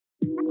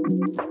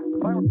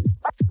What's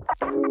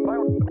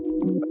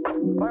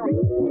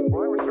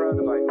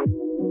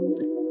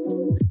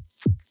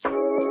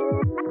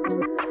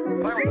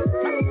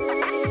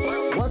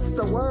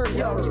the word,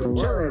 yo?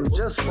 Chillin',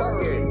 just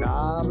fucking.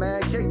 Nah,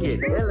 man, kick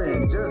it.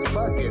 Illin', just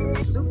buckin'.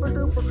 Super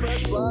duper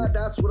fresh fly,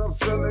 that's what I'm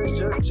feeling.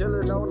 Just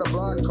chillin' on the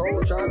block,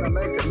 cold, trying to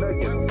make a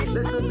million.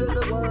 Listen to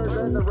the words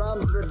and the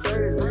rhymes of the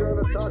days. We're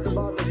gonna talk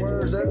about the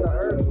words and the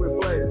earth we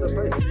play. So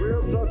pay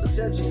real close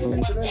attention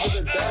and tune into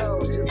the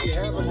dial. If you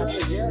haven't done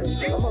it yet,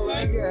 I'ma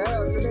lend your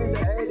hell. Tune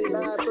into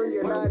 89 through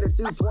your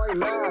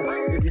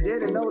 92.9. If you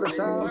didn't know the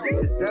time,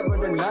 it's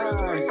 7 to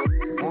 9.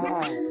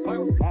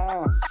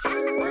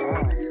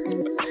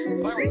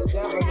 It's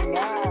 7 to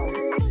 9.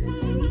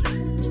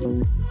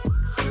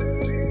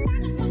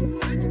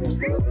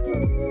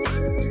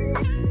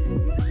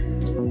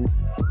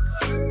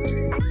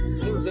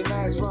 Tuesday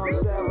nights from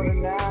 7 to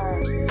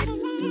 9.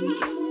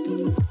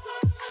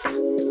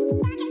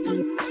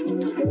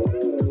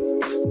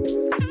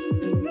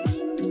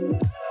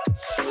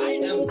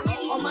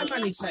 My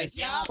money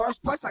chase.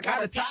 First place I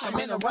gotta touch. I'm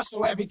in a rush,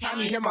 so every time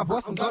you hear my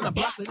voice, I'm gonna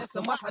blast it. It's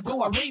a must. I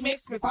do a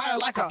remix, me fire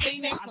like a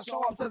phoenix. I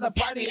show up to the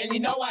party, and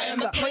you know I am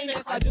the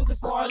cleanest. I do this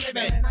for a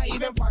living, and I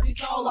even party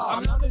solo.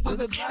 I'm known to do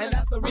the grind, and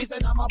that's the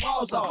reason I'm a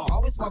bozo.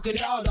 Always smoking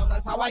dodo,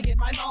 that's how I get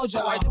my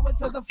mojo. I do it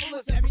to the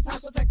fullest every time,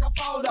 so take a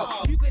photo.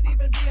 You could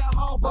even be a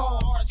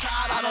hobo or a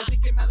child. I don't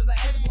think it matters the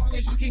age, as long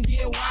as you can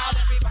get wild.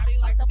 Everybody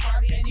like to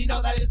party, and you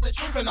know that is the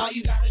truth. And all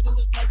you gotta do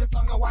is play the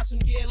song and watch them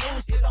get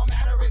loose. It don't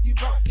matter if you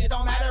broke, it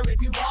don't matter if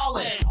you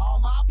ballin'. All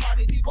my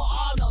party people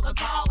all know the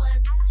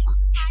calling.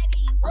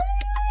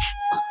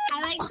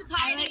 I like to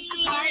party.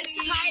 I like to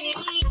party.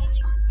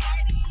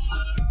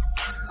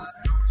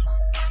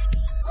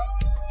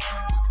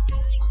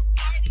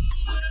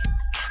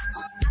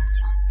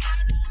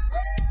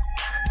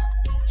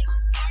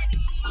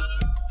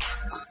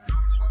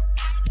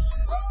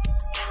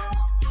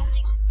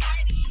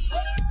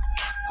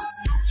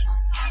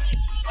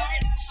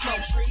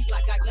 Smoke trees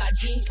like I got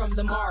jeans from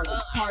the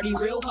Marleys. Party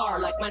real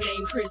hard like my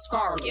name Chris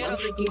Farley. I'm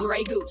drinking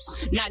Grey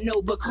Goose, not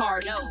no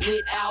Bacardi.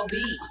 With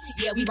Albies,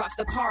 yeah, we rocks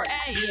the party.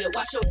 Yeah,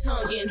 watch your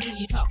tongue and who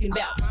you talking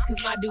about.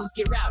 Cause my dudes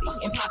get rowdy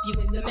and pop you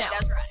in the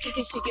mouth. Sick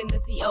as chicken the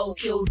CO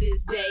till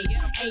this day.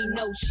 Ain't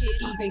no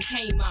chick even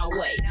came my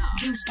way.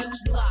 Deuce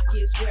block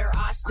is where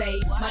I stay.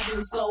 My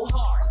dudes go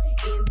hard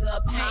in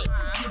the paint.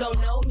 You don't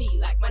know me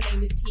like my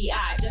name is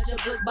T.I. Judge a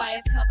book by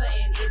its cover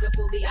and it'll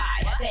fool the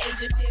eye. At the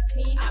age of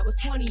 15, I was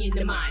 20 in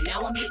the mind.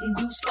 Now I'm hitting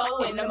Deuce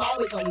 4 and I'm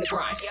always on the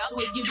grind. So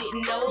if you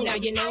didn't know, now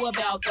you know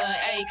about the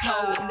A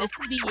code. In the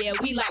city, yeah,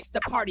 we likes to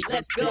party.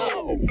 Let's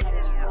go.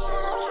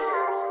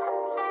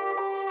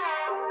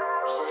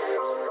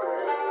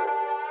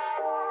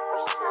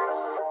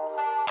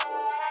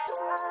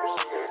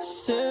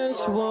 Said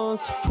she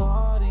wants to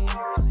party,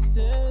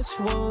 said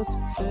she wants to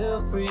feel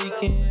free,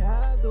 can't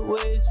hide the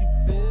way she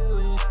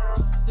feeling.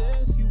 She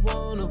says she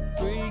wanna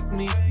freak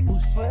me, who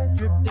sweat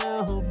drip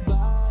down her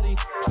body.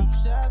 2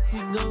 shots, we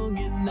gon'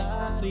 get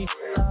naughty.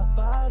 5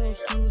 bottles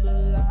through the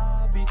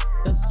lobby,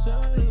 let's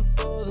turn it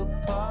for the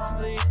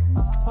party.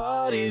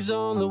 Parties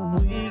on the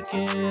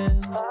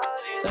weekend,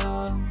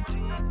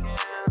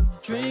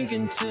 drink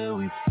until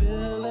we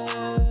feel it.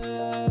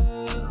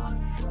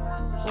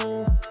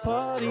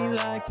 Party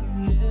like we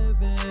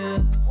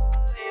living,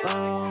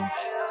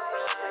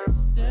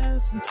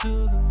 dancing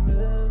to the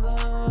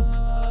rhythm.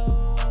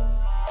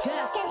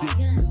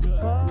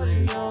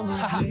 Party on the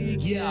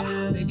weekend. Yeah,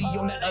 they be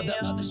on that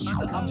other shit.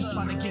 I'm just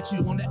trying to get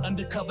you on that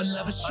undercover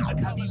lover shit. I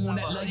have you on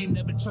that love you,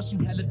 never trust you,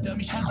 hella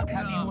dummy shit. I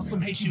have you on some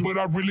hate you, but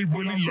I really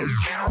love you.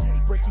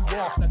 Break you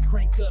off, now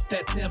crank up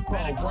that tempo.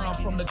 Where I'm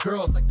from, the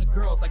girls like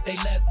they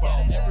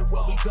lesbo.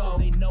 Everywhere we go,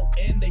 they know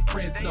and they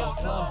friends know.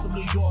 Slums from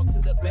New York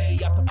to the Bay,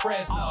 out to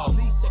Fresno.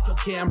 Please check your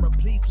camera,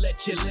 please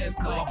let your lens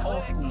know. I'm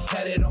old school,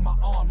 tatted on my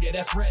arm, yeah,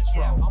 that's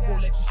retro. I'm gonna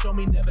let you show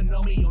me, never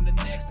know me on the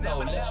next though.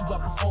 Let you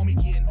outperform me,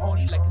 getting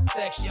horny like a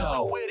sex show.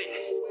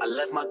 I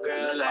left my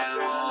girl at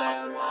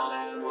home.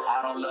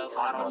 I don't love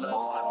her no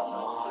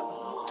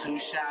more. Too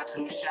shy.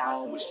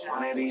 Which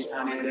one of these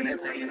honeys gonna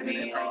take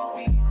me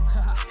home?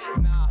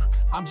 Nah,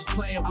 I'm just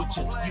playing with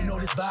you. You know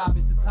this vibe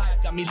is the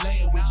type, got me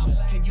laying with you.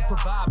 Can you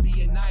provide,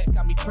 being nice,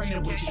 got me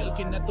training with you.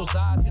 Looking at those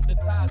eyes,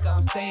 hypnotized, got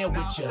me staying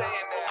with you.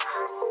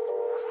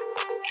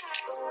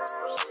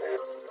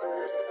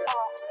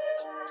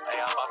 Hey,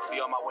 I'm about to be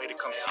on my way to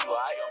come see you,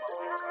 alright?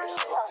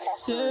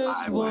 Says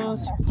she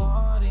wants to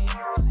party,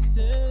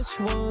 says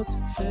she wants to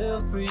feel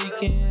free,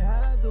 can't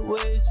hide the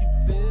way she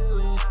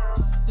feeling.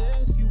 She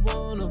says she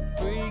wanna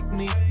freak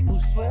me, who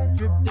sweat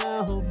drip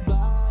down her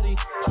body.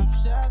 2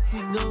 shots, we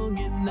gon'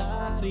 get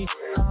naughty.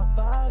 5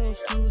 bottles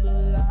through the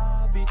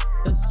lobby,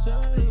 let's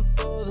turn it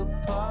for the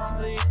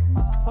party.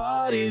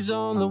 Parties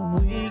on the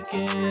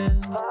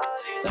weekend,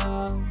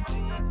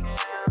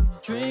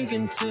 drink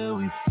until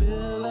we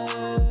feel it.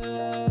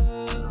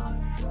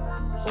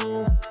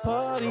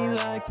 Party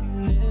like we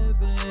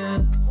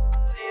living,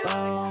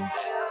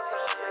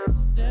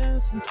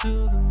 dancing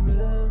to the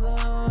rhythm.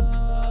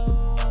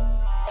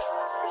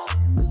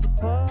 There's a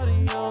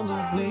party on the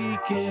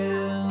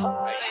weekend.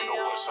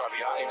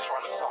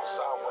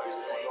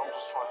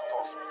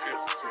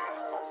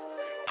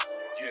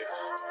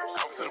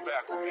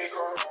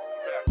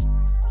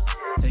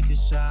 a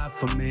shot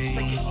for me.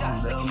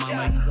 Little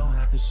mama, you gon'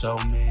 have to show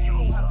me.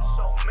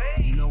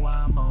 You know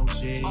I'm OG,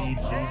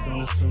 please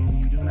don't assume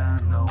you do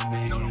not know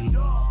me.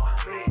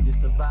 It's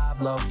the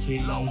vibe low-key,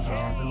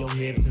 hands on your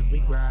hips as we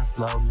grind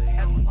slowly.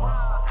 I'm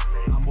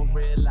a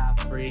real life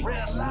freak, lean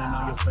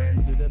on your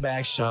friends to the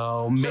back,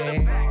 show me. She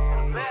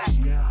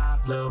a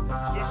hot little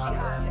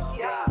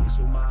vibe, it's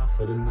your mind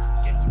for the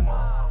night.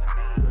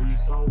 Girl, you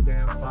so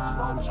damn fine,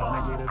 I'm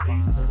tryna get a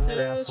piece of that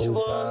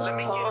apple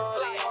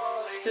pie.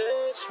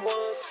 Said she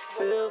wants to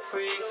feel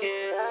free,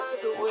 can't hide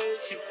the way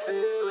she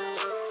feeling.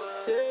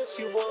 Said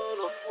she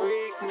wanna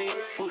freak me,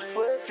 who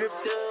sweat drip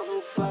down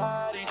her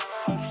body.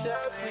 2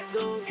 shots, we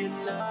gon' get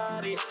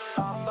naughty.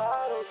 Our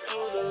bottles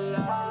through the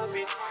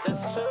lobby,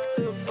 let's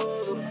turn up for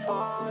the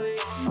party.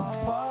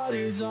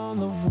 Parties on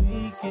the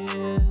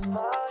weekend,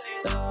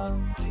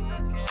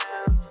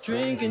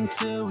 drink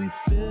until we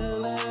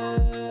feel it.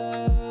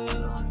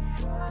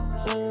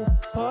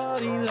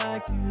 Party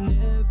like we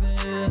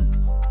living.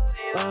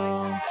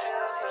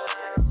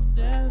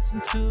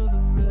 Dancing to the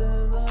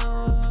rhythm.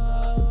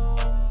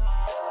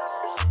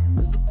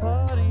 There's a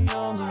party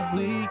on the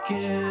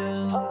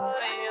weekend.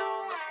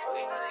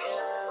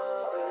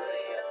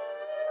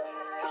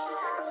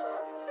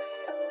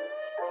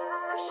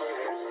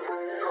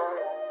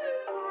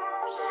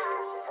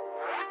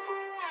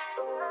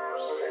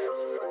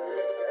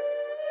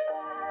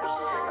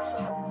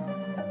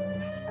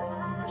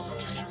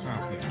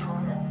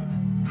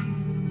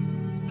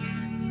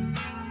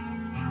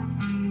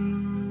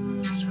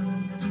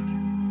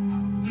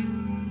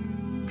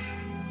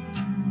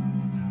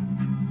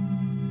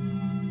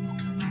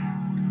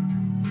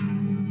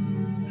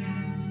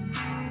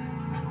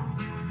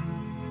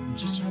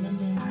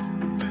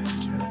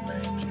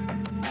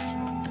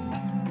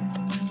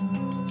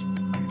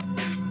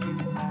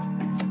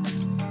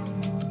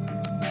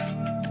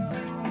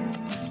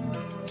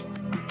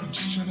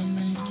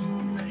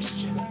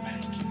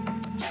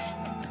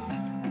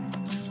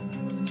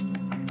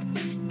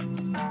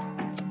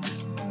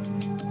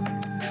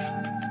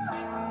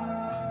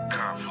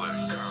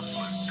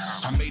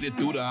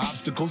 Through the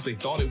obstacles, they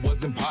thought it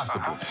was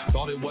impossible.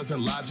 Thought it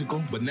wasn't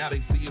logical, but now they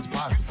see it's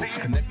possible.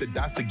 Connect the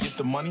dots to get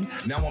the money,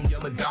 now I'm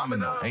yelling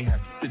domino. Ain't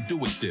have to do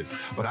with this,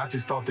 but I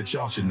just thought that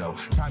y'all should know.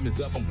 Time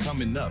is up, I'm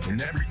coming up,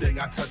 and everything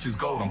I touch is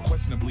gold. I'm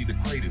questionably the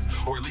greatest,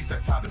 or at least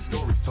that's how the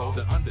story's told.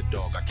 The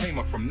underdog, I came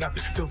up from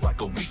nothing, feels like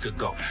a week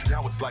ago.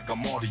 Now it's like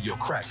I'm audio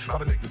crack, about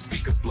to make the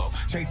speakers blow.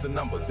 Change the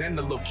numbers and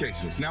the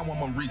locations, now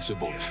I'm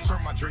unreachable.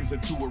 Turn my dreams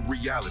into a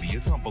reality,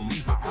 it's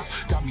unbelievable.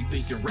 Got me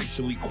thinking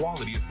racial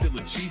equality is still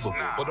achievable,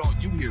 but all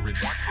you hear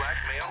is one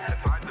black male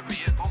inside the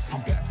vehicle.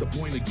 I'm past the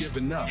point of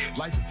giving up.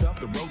 Life is tough,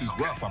 the road is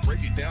rough. I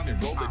break it down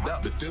and roll it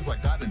up. It feels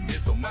like I done did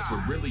so much,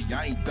 but really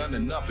I ain't done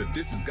enough. If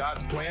this is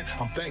God's plan,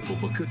 I'm thankful,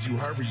 but could you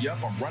hurry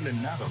up? I'm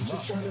running out of luck.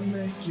 Just trying to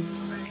make it.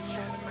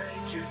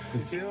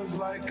 It feels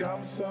like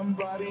I'm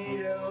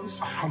somebody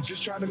else. I'm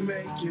just trying to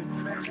make it.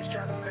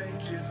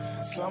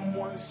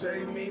 Someone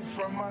save me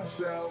from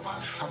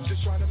myself. I'm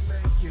just trying to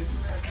make it.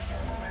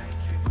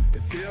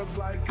 It feels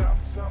like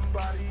I'm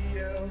somebody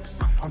else.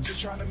 I'm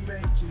just trying to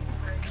make it.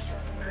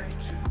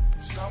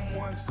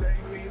 Someone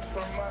save me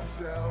from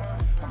myself.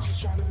 I'm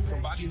just trying to make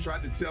Somebody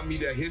tried to tell me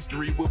that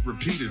history would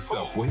repeat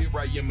itself. Well, here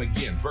I am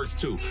again, verse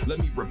 2. Let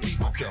me repeat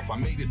myself. I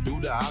made it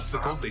through the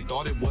obstacles. They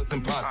thought it was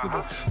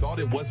impossible. Thought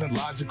it wasn't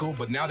logical,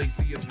 but now they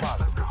see it's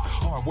possible.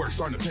 Hard work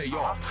starting to pay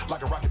off,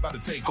 like a rocket about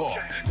to take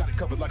off. Got it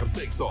covered like I'm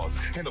steak sauce.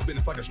 Handle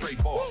business like a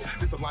straight boss.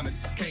 This the line that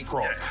can't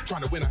cross.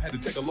 Trying to win, I had to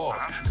take a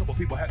loss. Couple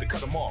people had to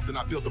cut them off. Then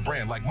I built a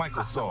brand like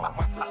Microsoft.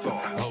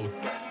 Oh,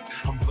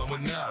 I'm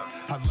blowing up.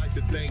 I'd like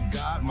to thank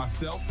God,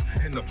 myself,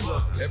 and the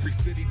plug. Every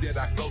city that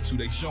I go to,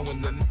 they showing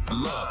the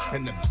love.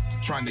 And the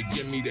trying to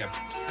give me that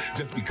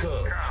just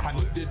because. I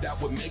knew that I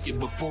would make it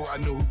before I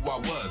knew who I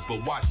was.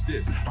 But watch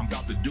this, I'm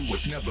about to do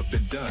what's never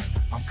been done.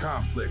 I'm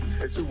conflict,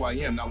 it's who I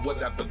am, not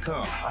what I've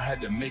become. I had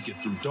to make it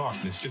through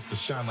darkness just to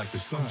shine like the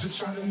sun. I'm just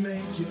trying to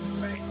make it.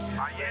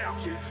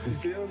 It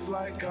feels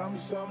like I'm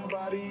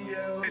somebody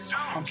else.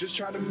 I'm just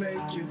trying to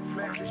make it.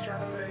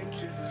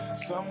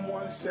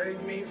 Someone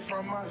save me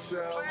from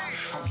myself.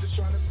 I'm just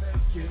trying to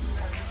make it.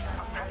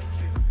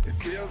 It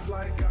feels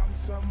like I'm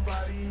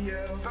somebody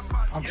else.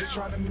 I'm just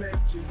trying to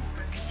make it.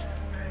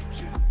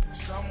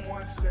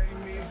 Someone save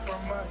me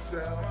from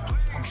myself.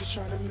 I'm just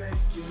trying to make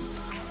it.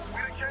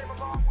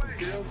 It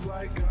feels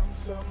like I'm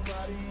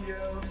somebody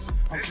else.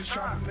 I'm just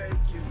trying to make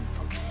it.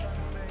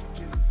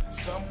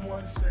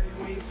 Someone save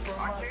me from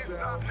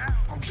myself.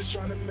 I'm just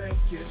trying to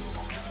make it.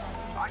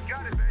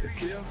 It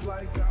feels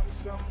like I'm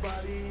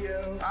somebody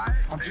else.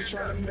 I'm just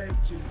trying to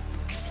make it.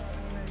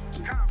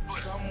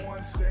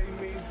 Someone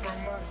save me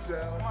from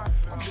myself.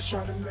 I'm just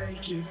trying to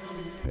make it.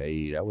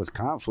 Hey, that was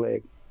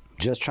Conflict.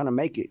 Just trying to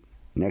make it.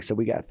 Next up,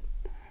 we got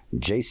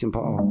Jason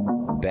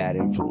Paul, Bad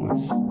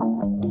Influence.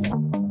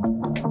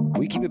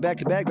 We keep it back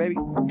to back, baby.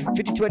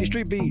 5280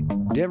 Street Beat,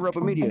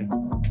 Denver.Open.Media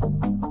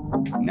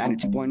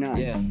 92.9.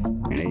 Yeah.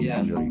 And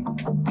 89.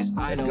 Cause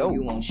I know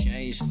you won't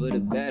change for the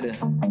better.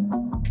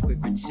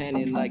 Quit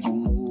pretending like you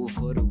move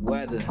for the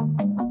weather.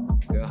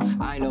 Girl,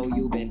 I know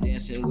you've been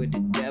dancing with the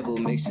devil,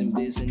 mixing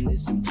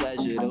business and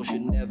pleasure. Those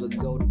should never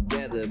go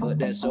together, but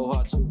that's so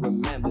hard to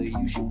remember.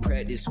 You should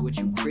practice what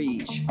you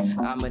preach.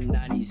 I'm a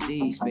 90s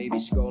East, baby,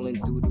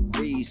 scrolling through the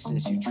reads.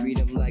 Since you treat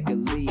them like a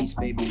lease,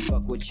 baby,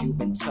 fuck what you've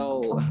been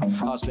told.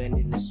 All spent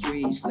in the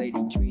streets,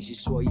 lady dreams, you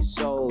swore your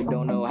soul.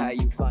 Don't know how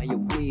you find your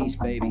peace,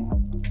 baby.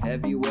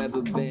 Have you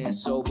ever been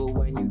sober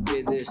when you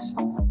did this?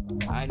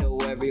 I know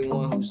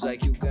everyone who's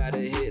like you got a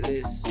hit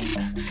list.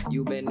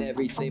 You've been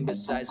everything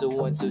besides the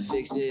one to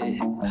fix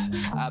it.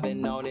 I've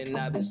been on and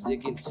I've been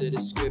sticking to the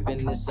script,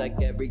 and it's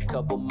like every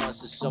couple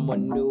months there's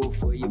someone new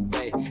for you,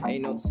 babe.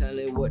 Ain't no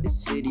telling what the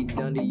city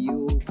done to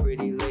you.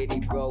 Pretty lady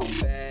broke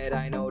bad,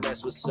 I know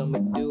that's what some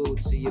would do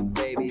to you,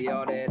 baby.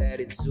 All that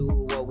attitude,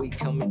 what we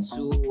coming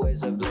to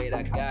as of late,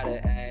 I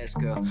gotta ask,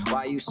 girl,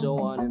 why you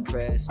so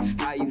unimpressed?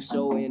 How you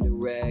so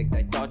indirect?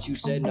 I thought you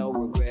said no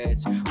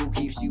regrets. Who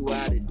keeps you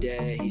out of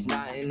debt? He's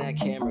not in that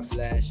camera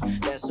flash.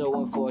 That's so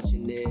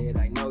unfortunate.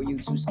 I know you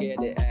too scared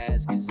to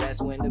ask, cause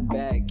that's when the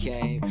bag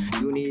came.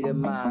 You need a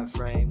mind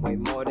frame, way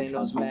more than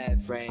those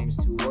mad frames.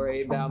 To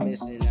worry about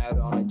missing out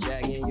on a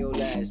jag in your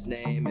last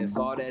name. If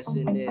all that's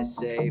in is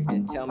safe,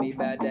 then tell me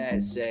about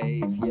that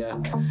safe. Yeah,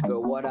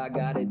 girl, what I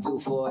gotta do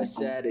for a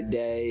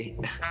Saturday?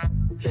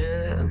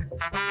 Yeah,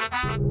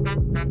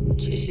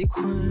 JC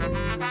Quinn,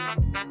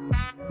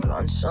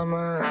 Blonde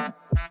Summer.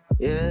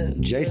 Yeah,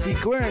 JC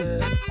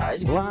Quinn,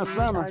 Blonde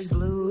Summer. Eyes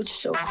glued,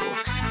 so cool.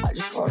 I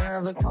just wanna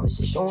have a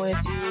conversation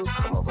with you.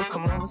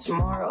 Come over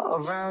tomorrow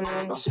around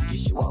noon. I'll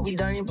seduce you while we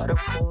dining by the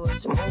pool.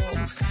 It's a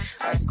move.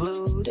 Eyes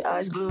glued,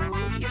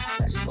 yeah.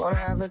 I just wanna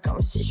have a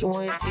conversation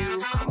with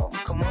you.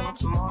 Come over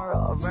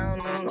tomorrow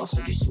around noon. I'll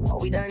seduce you while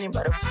we dining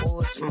by the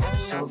pool. It's a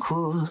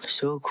move.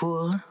 So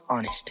cool,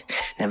 honest.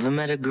 Never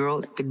met a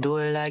girl that could do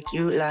it like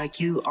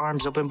you.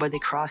 Arms open but they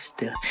crossed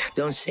still.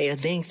 Don't say a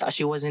thing, thought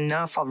she was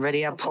enough.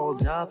 Already I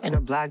pulled up in a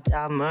blacked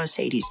out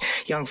Mercedes.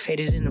 Young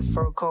faded in a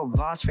fur coat,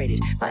 boss rated.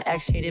 My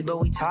ex hated but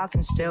we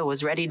talking still.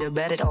 Was ready to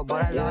bet it all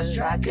but I lost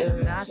track of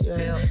the master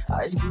pill.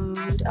 Eyes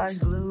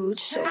glued,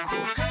 so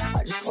cool.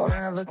 I just wanna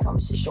have a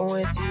conversation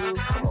with you.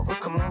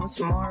 Come over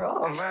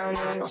tomorrow around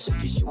noon. I'll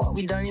seduce you while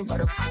we dining by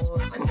the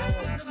pool.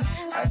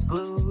 Eyes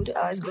glued,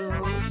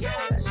 yeah.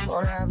 I just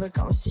wanna have a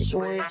conversation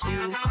with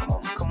you.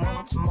 Come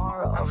over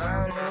tomorrow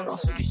around noon. I'll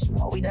seduce you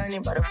while we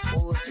dining by the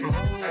pool.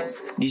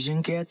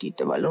 Dicen que a ti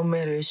te va lo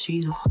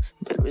merecido,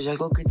 pero es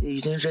algo que te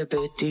dicen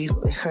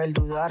repetido. Deja el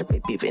dudar,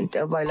 baby, vente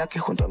a bailar que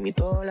junto a mí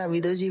toda la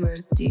vida es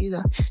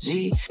divertida.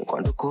 Sí,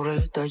 cuando corre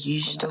el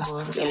detallista,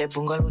 que le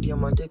ponga los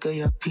diamantes que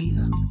ella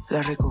pida.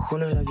 La recojo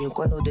en el avión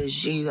cuando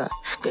decida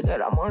que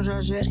queramos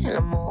hacer el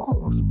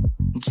amor.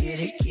 Get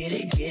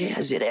it,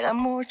 hacer el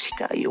amor,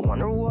 chica. You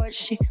wonder what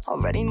she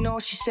already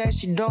knows. She said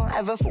she don't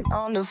ever fuck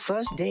on the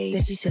first date.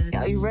 Then she said,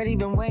 are you ready?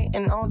 Been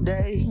waiting all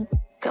day.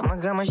 Come,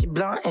 she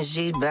blunt and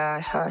she's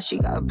bad, huh? She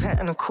got a pet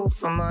and a coupe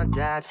from her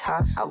dad's,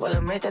 huh? I will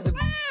admit that the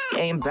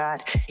ain't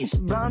bad. It's a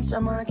blonde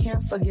summer, I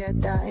can't forget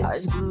that.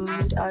 Eyes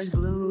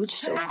glued,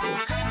 so cool.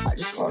 I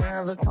just wanna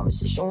have a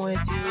conversation with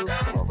you.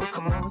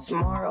 Come over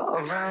tomorrow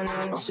around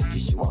noon. I'll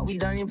seduce you while we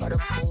dining by the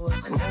pool.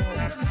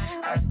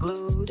 Eyes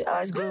glued,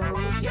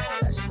 yeah.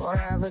 I just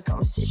wanna have a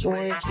conversation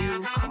with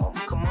you.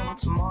 Come over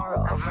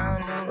tomorrow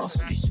around noon. I'll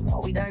seduce you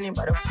while we dining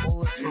by the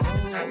pool.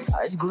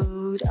 Eyes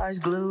glued,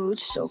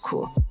 so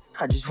cool.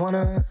 I just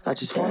wanna,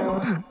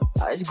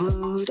 eyes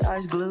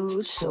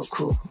glued, so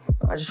cool.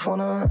 I just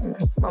wanna,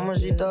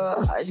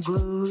 mamacita, eyes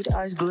glued,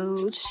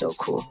 so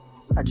cool.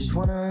 I just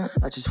wanna,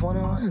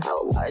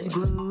 eyes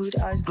glued,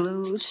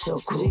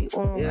 so cool.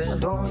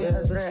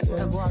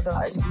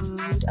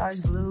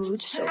 Eyes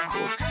glued, so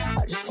cool.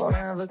 I just wanna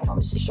have a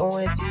conversation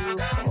with you.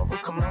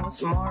 Come over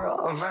tomorrow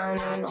around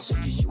noon. I'll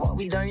seduce you while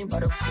we dining by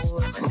the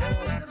pool.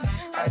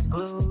 Eyes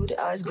glued,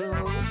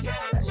 yeah.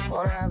 I just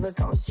wanna have a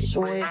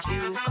conversation with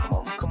you.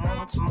 Come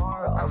over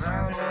tomorrow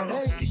around noon. I'll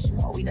seduce you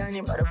while we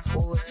dining by the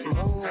pool.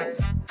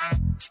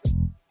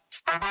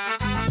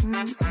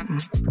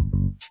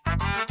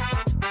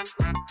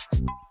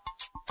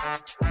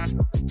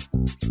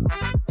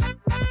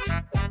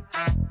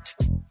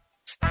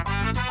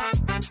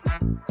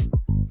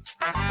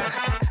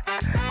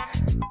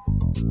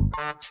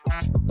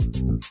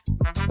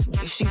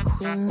 JC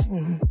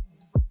Quinn.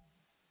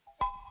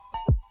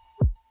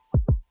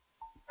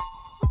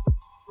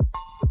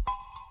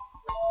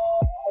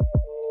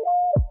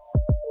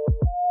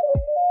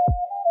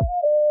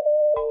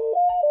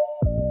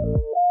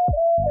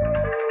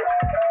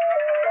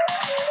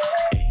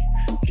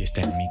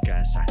 Fiesta en mi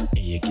casa,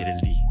 ella quiere el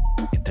D.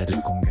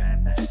 Entrarle con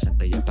ganas,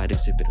 salta y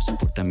aparece, pero se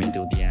porta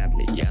medio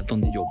diable. Y a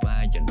donde yo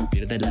vaya, no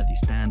pierda la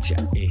distancia.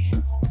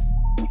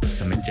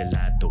 Pásame el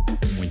gelato,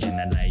 muy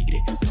llena al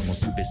aire.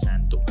 Vamos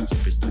empezando,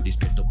 siempre estoy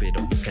despierto,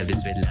 pero nunca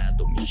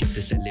desvelado. Mi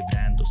gente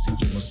celebrando,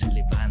 seguimos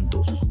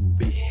elevando.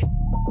 Sube,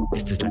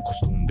 esta es la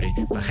costumbre.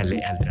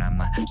 Bájale al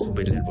drama,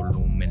 súbele al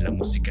volumen. La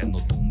música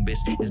no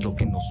tumbes, es lo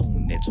que nos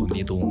une. El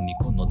sonido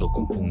único no lo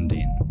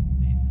confunden.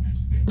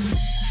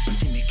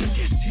 Dime qué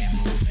te hace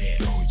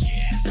mover, oh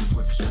yeah. El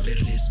cuerpo sabe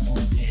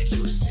responder,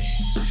 yo sé.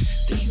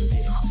 Te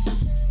veo,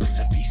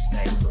 la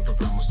pista y todo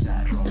vamos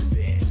a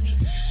romper.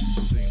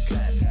 Soy un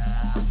gran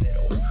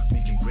rapero,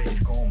 making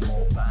bread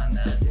como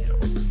panadero.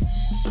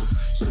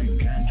 Soy un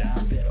gran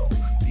rapero,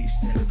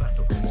 dice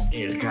reparto como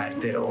el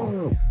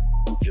cartero.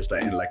 Fiesta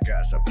en la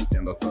casa,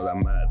 pisteando a toda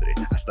madre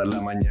hasta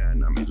la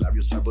mañana. Mis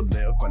labios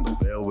saboreo cuando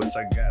veo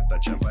esa gata.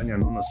 Champaña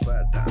no nos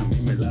falta, a mí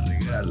me la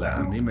regala,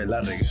 a mí me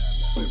la regala.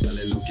 Me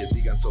vale lo que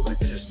digan sobre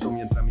esto,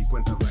 mientras mi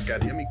cuenta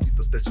bancaria mi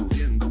grito esté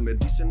subiendo. Me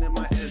dicen el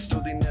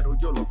maestro, dinero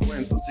yo lo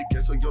cuento. Si que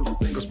eso yo lo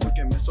tengo es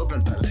porque me sobra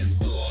el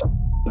talento.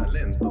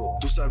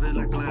 Tú sabes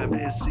la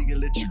clave,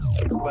 síguele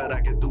chico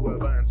para que tú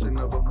avances.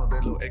 Nuevo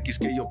modelo X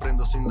que yo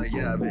prendo sin la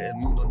llave. El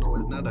mundo no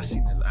es nada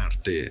sin el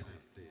arte.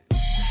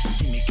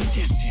 Dime qué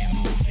te hace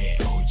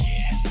mover, oh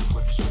yeah. Tu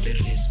cuerpo suele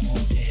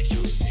responder,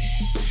 yo sé.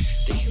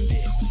 Dejen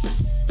ver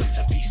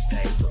la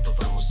pista y todo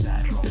vamos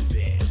a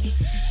romper.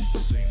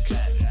 Soy un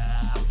gran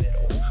rapero,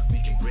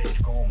 making bread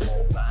como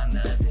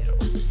panadero.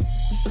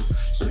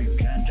 Soy un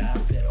gran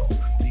rapero,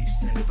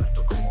 dice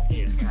reparto como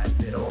el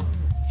cartero.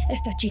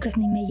 Estas chicas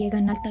ni me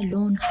llegan al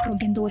talón,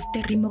 rompiendo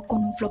este ritmo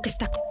con un flow que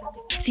está.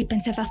 Si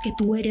pensabas que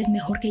tú eres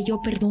mejor que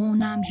yo,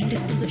 perdona. I'm here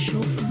to the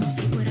show como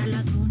si fuera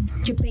ladrón.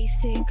 You're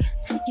basic,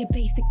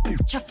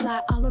 bitch. I fly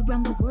all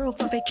around the world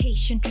for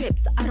vacation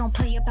trips. I don't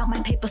play about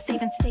my paper,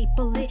 save and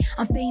staple it.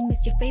 I'm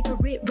famous, your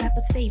favorite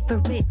rapper's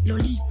favorite,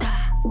 Lolita.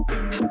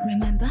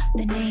 Remember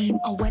the name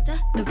or weather,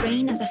 the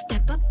rain as I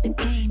step up the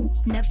game.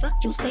 Never,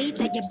 you'll say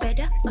that you're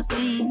better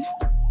again.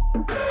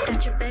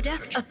 That you're better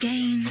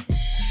again.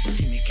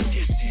 Dime qué te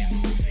hace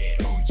mover,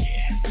 oh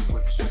yeah. Tu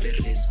cuerpo suele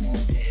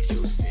responder,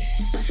 yo sé.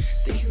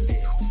 Dejen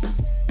ver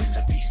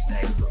la pista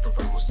y todo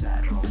vamos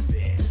a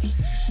romper.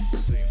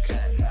 Soy un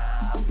gran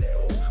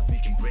rapero,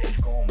 making bread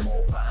como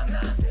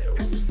panadero.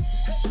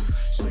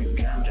 Soy un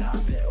gran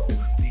rapero,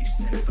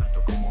 dice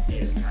reparto como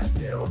el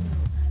cartero.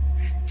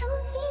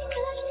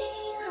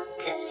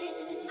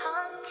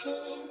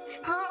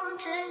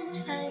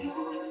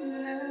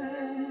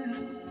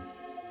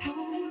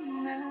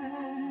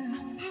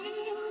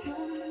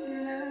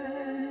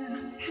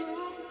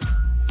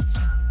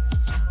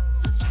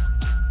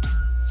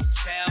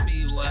 Tell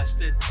me what's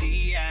the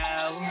deal?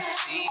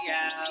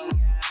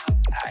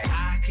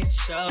 I can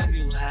show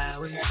you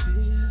how it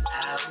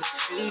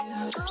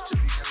feels to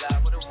be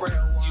alive with a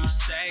real one. You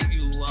say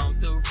you want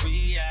the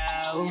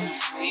real.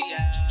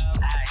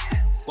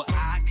 Well,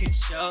 I can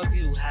show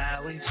you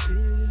how it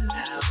feels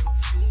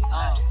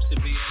to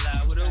be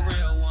alive with a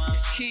real one.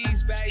 It's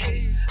Keys,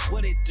 baby.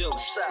 What it do?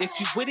 If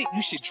you with it,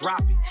 you should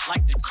drop it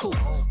like the coupe.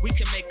 We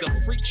can make a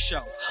freak show,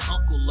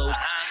 Uncle Luke.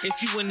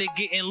 If you in it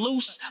getting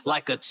loose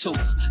like a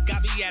tooth,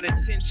 got me at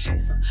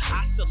attention.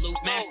 I salute,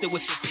 master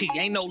with the P.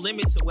 Ain't no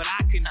limit to what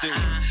I can do.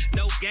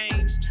 No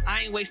games,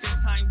 I ain't wasting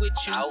time with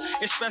you.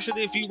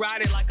 Especially if you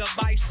ride it like a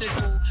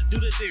bicycle. Do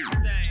the thing,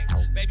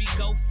 baby,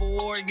 go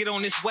for it. Get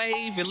on this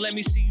wave and let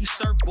me see you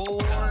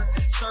surfboard.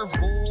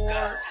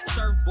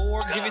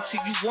 Give it to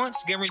you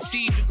once,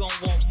 guaranteed you gon'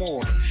 want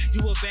more.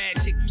 You a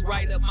bad chick, you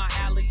right up my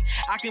alley.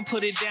 I can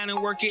put it down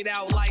and work it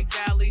out like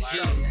Valley.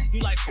 So you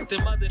like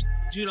them other,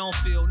 you don't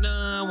feel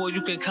none. Well,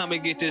 you can come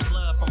and get this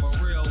love from a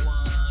real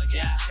one.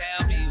 Yeah,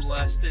 tell me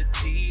what's the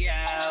deal?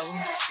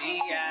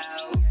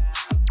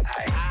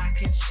 I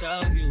can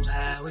show you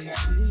how it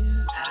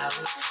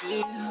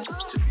feels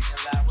to be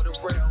alive with a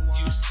real one.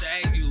 You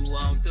say you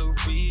want the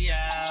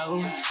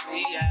real.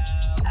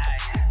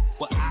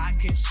 Well, I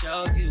can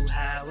show you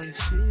how it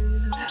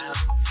feels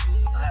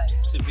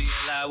to be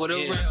alive with a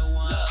real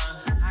one.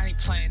 I ain't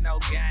playing no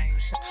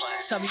games.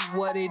 Tell me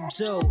what it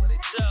do.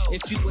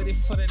 If you with it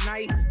for the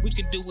night, we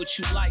can do what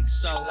you like.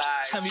 So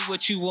tell me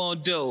what you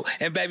want to do,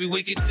 and baby,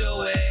 we can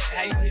do it.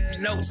 How you hit the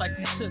notes like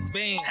you took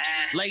Bean.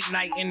 Late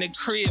night in the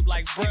crib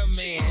like bruh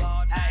man.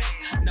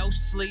 No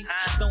sleep,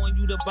 throwing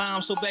you the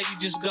bomb, so baby,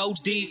 just go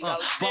deep.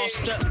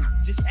 Bossed up,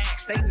 just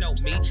ask, they know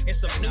me. And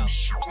some new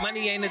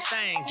money ain't a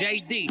thing.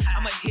 JD,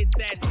 I'ma hit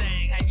that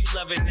thing. How you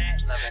loving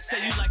that?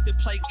 Say you like to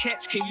play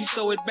catch, can you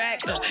throw it back?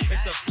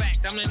 It's a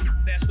fact, I'm the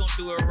that's gonna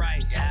do it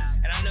right.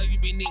 And I know you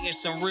be needing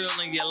some real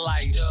in your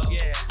life.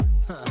 Yeah.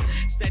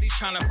 Steady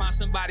trying to find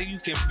somebody you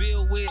can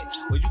build with,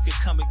 or you can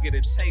come and get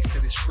a taste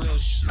of this real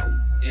shit.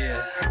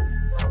 Yeah.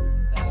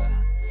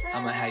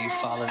 I'ma have you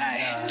fall in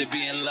love. To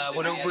be in love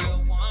with a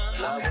real one.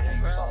 I can have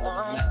you fall in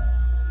love.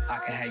 I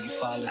can have you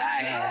fall in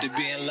love. To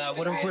be in love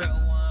with a real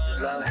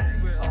one.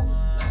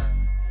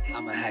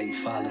 I'ma have you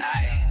fall in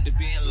love. To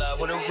be in love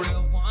with a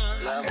real one.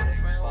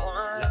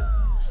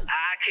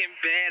 I can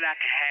bet I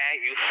can have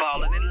you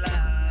falling in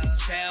love.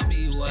 Tell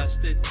me what's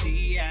the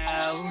deal?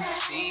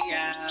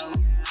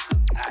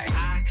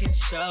 I can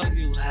show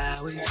you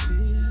how it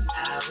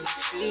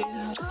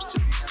feels to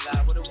be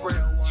alive with a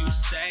real one. You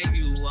say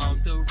you want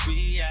the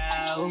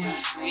real.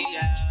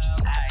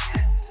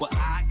 Well,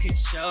 I can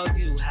show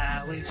you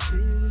how it feels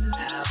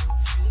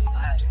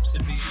to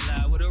be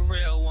alive with a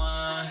real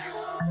one.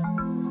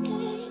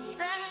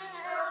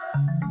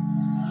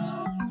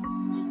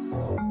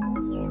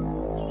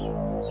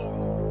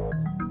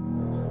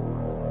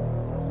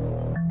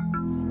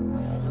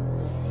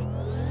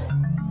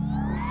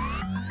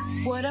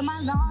 What What am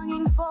I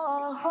longing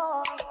for?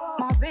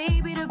 My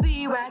baby to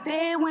be right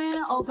there when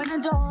I open the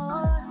door.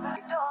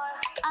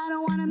 I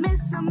don't wanna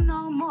miss him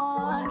no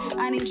more.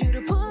 I need you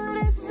to put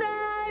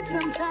aside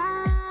some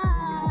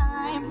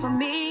time for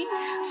me.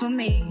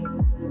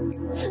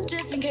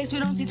 Just in case we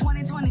don't see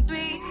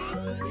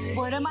 2023.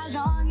 What am I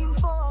longing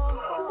for?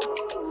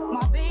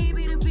 My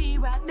baby to be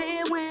right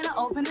there when I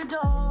open the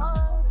door.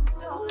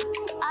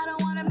 I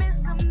don't wanna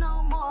miss him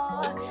no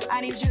more.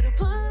 I need you to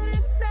put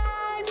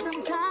aside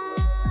some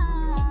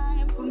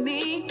time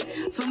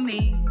for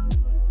me.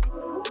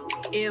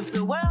 If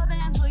the world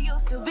ends, will you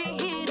still be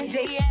here the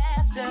day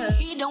after?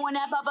 He don't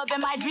wanna pop up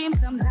in my dreams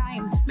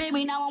sometime.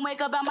 Maybe now I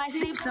wake up out my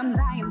sleep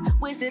sometime.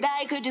 Wish that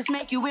I could just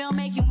make you real,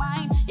 make you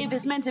mine. If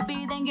it's meant to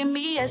be, then give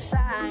me a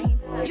sign.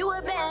 You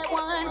a bad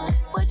one,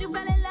 but you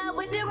fell in love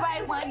with the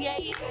right one, yeah.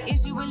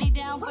 Is you really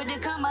down for the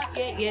come up,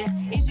 yeah.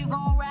 Is you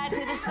gon' ride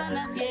to the sun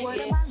up, yeah. What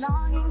am I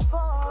longing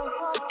for?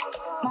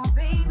 My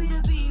baby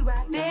to be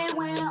right there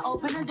when I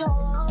open the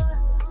door.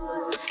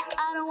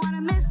 I don't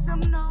wanna miss him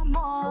no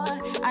more.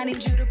 I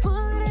need you to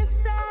put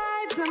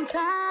aside some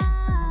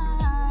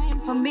time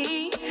for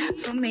me.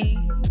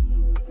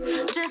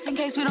 Just in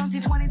case we don't see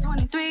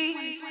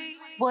 2023.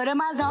 What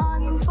am I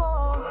longing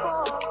for?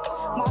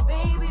 My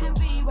baby to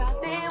be right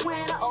there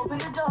when I open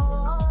the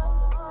door.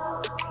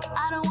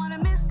 I don't wanna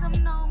miss him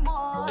no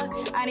more.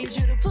 I need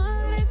you to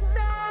put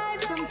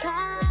aside some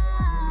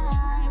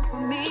time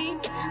for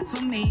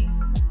me.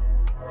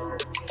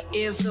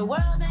 If the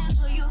world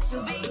ends, will you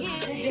still be here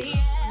the day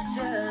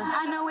after?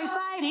 I know we're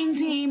fighting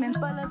demons,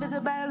 but love is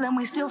a battle and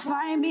we still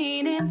find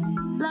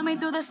meaning. Love me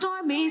through the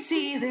stormy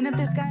season. If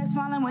the sky is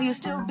falling, will you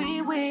still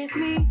be with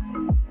me?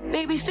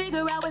 Baby,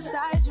 figure out what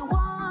side you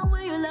want.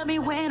 Will you love me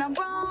when I'm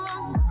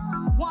wrong?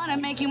 Wanna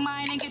make you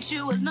mine and get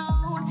you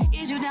alone.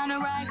 Is you down to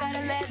ride?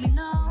 Gotta let me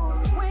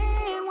know. When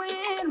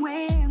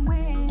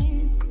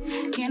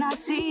can I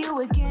see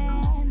you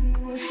again?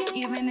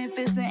 Even if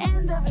it's the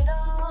end of it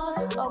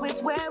all, oh,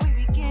 it's where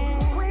we begin.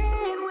 When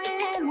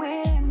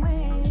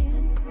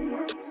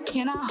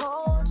can I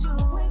hold you?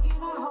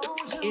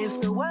 If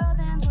the world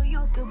ends, will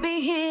you still be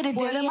here today?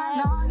 What am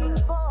I longing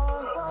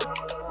for?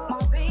 My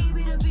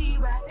baby to be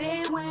right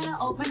there when I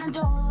open the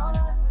door.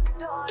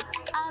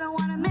 I don't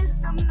wanna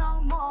miss him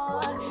no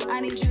more. I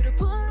need you to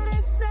put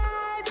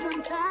aside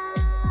some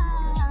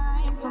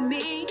time for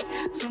me.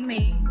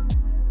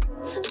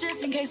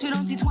 Just in case we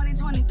don't see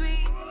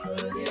 2023.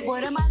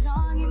 What am I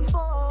longing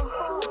for?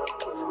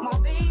 My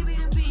baby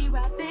to be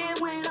right there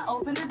when I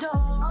open the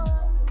door.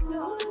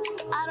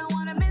 I don't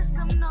wanna miss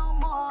him no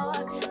more.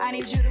 I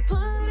need you to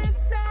put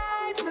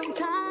aside some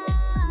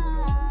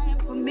time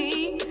for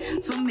me.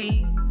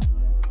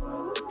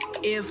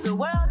 If the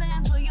world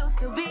ends, will you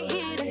still be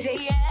here the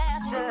day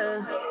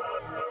after?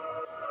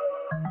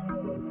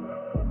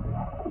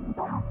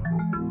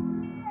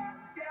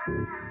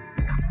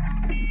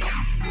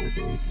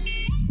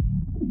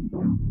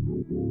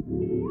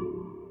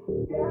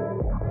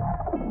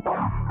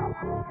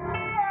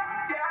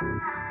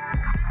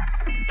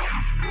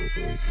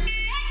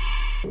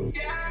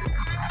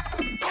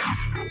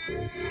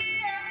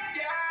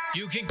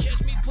 You can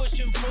catch me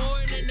pushing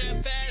forward in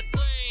that fast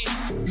lane.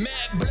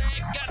 Matte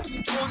black, got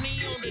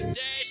 220 on the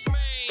dash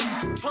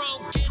main.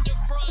 Trunk in the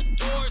front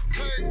doors,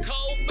 Kurt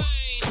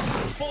Cobain.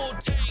 Full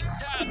tank,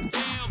 top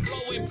down,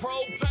 blowing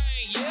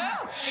propane,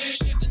 yeah.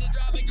 Shifting the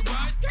driving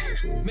garage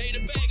skirt. Made a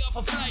bag off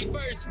a flight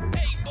first.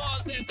 8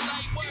 bars, that's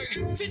light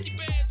work. 50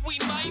 bands, we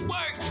might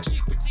work.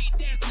 She's petite,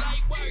 that's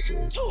light work.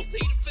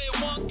 2-seater fit,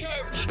 1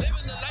 curve.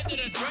 Living the life that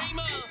I dream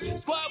of.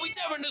 Squad, we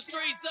tearing the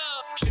streets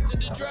up. Shifting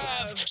the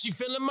drive, she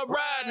feeling my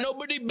ride.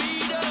 Nobody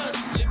beat us.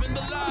 Living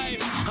the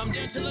life, I'm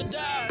down till I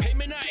die.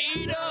 Payment I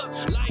eat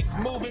up. Life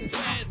moving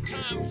fast,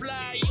 time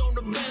fly on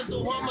the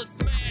bezel. I'ma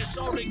smash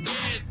on the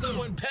gas,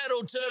 going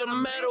pedal to the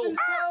metal.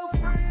 So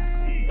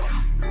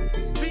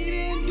free,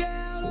 speeding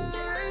down the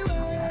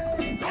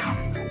highway.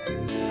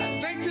 I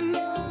thank the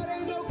Lord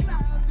ain't no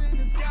clouds in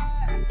the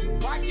sky, so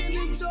I can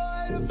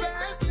enjoy the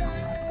fast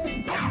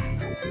lane.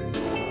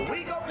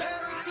 We go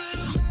pedal to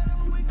the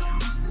metal, we gon'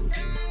 run this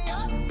thing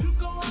up. You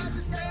gon' have to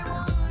stay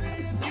 100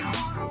 if you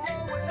wanna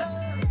roll it up.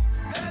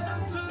 Pedal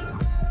to the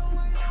metal,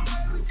 ain't no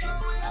way we slow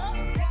it up.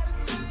 Got a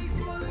tank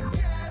full of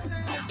gas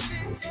and the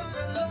shit turn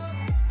it up.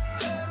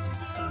 Pedal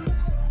to the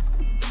metal.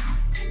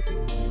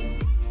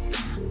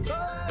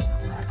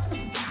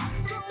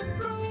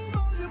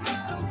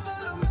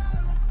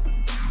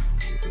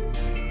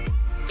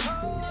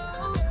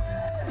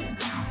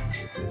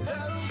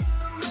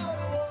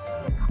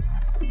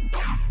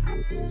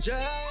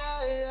 Yeah.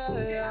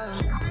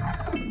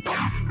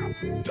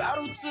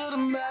 Battle to the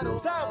metal.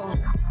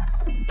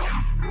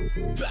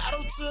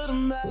 Battle to the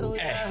metal,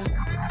 yeah.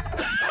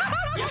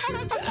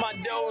 My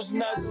dough's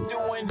nuts,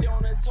 doing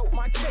donuts, hope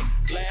my cake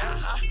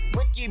lasts.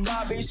 Ricky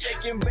Bobby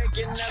shaking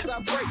bacon as I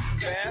break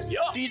fast.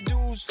 These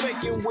dudes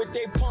faking with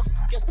their pumps,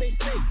 guess they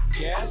stay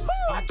gas.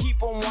 I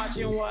keep on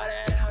watching what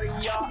the hell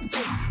y'all ain't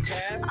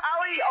past.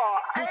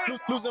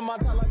 Losing my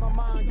time like my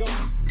mind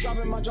goes.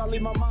 Dropping my jaw,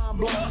 leave my mind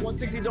blown.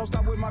 160 don't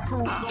stop with my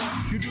cruise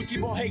on. You just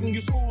keep on hating,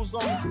 you school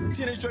zones.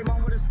 Tennis straight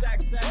mom with a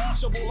stack sack.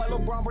 Showboat like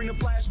LeBron, bring the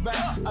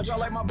flashback. I draw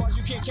like my bars,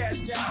 you can't catch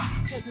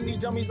that. Testing these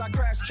dummies, I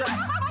crash track.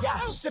 Yeah,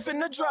 shifting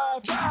the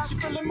drive. She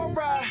feeling my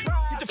ride.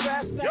 Hit the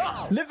fast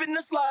stack. Living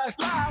this life.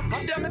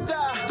 I'm down to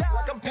die.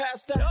 Like I'm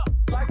past that.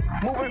 Life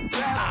moving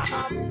fast.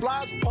 Time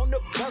flies on the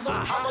buzzer.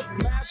 I'm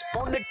a mash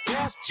on the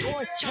gas.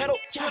 Join kettle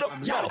to the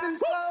metal.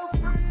 So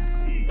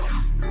free,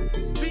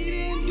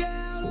 speeding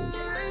down the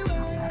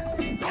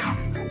highway.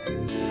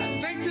 I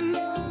thank the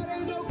Lord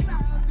there's no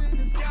clouds in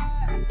the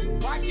sky, so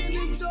I can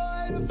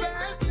enjoy the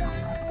fast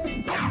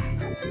lane.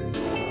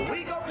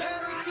 We go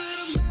pedal to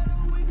the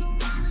metal, we gon'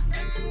 run this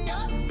thing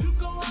up. You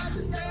gon' have to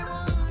stay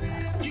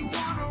 100 if you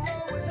wanna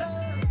roll it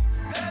up.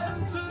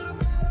 Pedal to the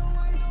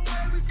metal, ain't no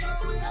way we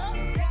slow it up.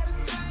 Got a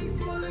tank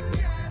full of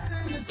gas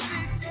and the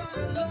shit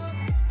turn up.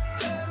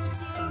 Pedal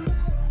to the metal.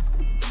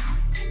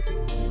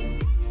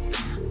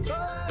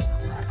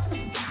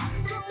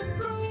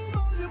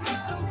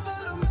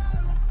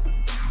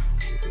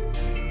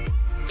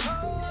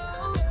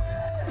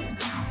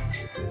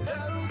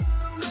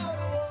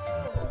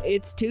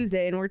 It's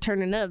Tuesday and we're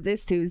turning up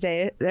this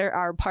Tuesday. There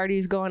are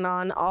parties going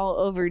on all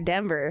over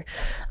Denver.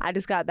 I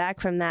just got back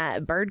from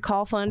that bird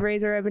call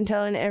fundraiser I've been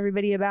telling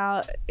everybody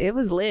about. It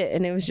was lit,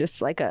 and it was just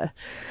like I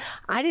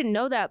didn't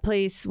know that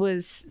place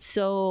was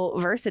so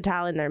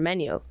versatile in their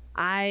menu.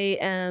 I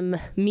am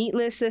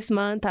meatless this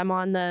month. I'm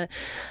I'm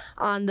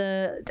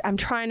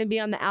trying to be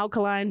on the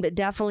alkaline but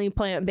definitely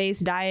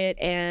plant-based diet,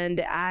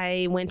 and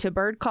I went to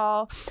Bird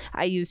Call.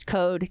 I used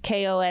code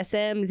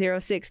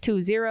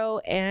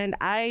KOSM0620 and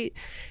I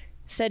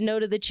said no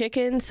to the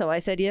chicken, so I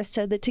said yes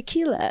to the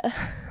tequila.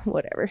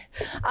 Whatever.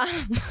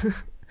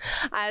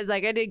 I was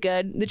like, I did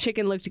good. The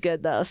chicken looked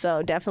good though,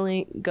 so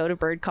definitely go to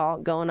Bird Call,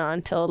 going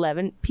on till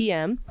 11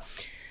 p.m.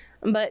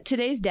 But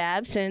today's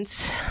dab,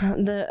 since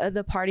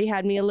the party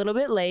had me a little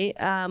bit late,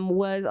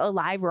 was a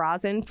live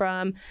rosin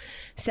from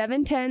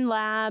 710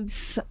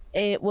 Labs.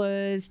 It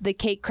was the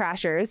Cake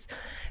Crashers.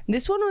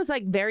 This one was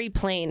like very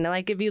plain.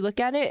 Like if you look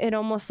at it, it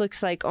almost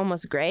looks like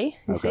almost gray.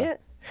 You see it?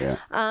 Yeah.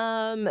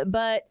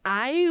 But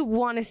I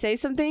want to say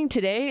something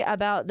today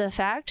about the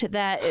fact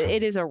that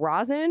it is a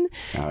rosin,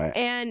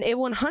 and it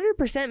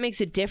 100%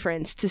 makes a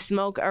difference to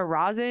smoke a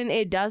rosin.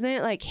 It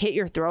doesn't like hit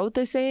your throat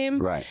the same.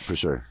 Right, for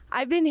sure.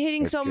 I've been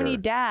hitting It's so many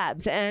pure.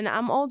 dabs, and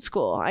I'm old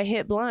school. I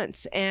hit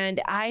blunts, and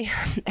I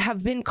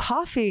have been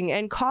coughing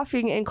and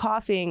coughing and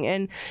coughing.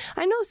 And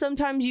I know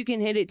sometimes you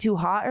can hit it too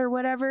hot or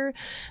whatever,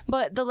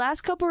 but the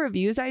last couple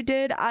reviews I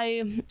did,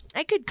 I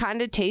could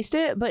kind of taste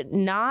it, but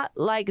not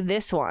like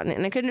this one.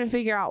 And I couldn't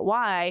figure out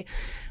why.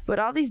 But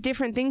all these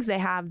different things they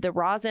have, the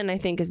rosin I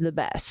think is the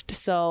best.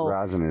 So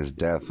rosin is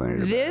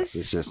definitely the best.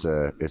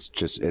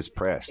 It's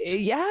pressed.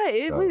 Yeah,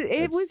 it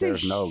was a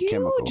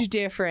huge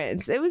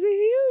difference. It was a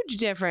huge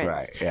difference.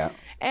 Right, yeah.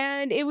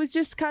 And it was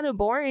just kind of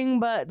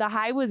boring, but the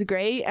high was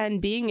great, and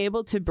being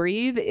able to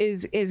breathe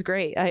is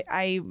great.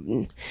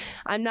 I'm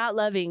not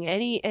loving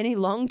any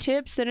lung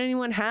tips that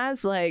anyone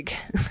has. Like,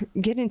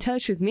 get in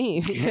touch with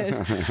me,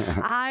 because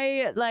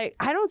I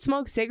don't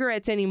smoke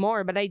cigarettes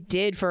anymore, but I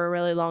did for a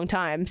really long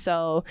time.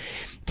 So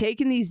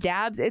taking these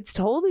dabs, it's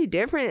totally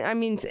different. I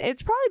mean,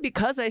 it's probably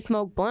because I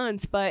smoke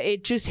blunts, but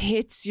it just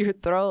hits your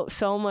throat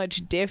so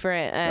much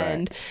different.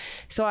 And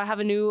so I have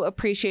a new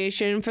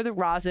appreciation for the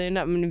rosin.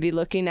 I'm going to be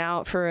looking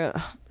out for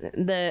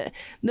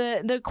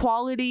the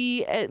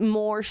quality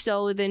more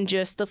so than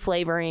just the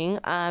flavoring,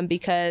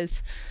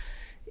 because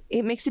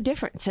it makes a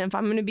difference. And if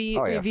I'm going to be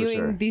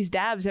reviewing these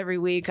dabs every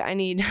week, I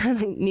need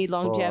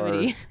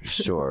longevity. For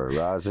sure.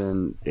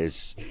 Rosin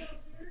is...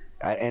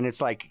 and it's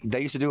like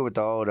they used to do it with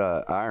the old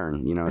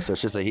iron, so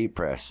it's just a heat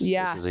press.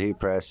 Yeah. It's just a heat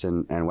press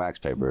and wax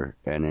paper,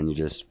 and then you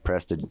just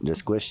press the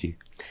squishy.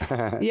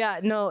 Yeah,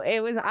 no,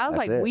 I was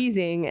like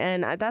wheezing,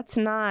 and that's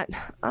not.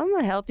 I'm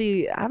a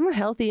healthy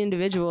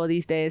individual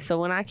these days, so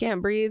when I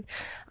can't breathe,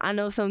 I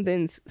know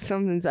something's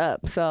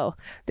up. So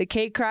the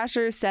Cake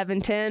Crashers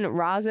 710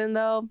 rosin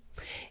though,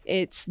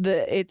 it's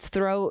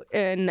throat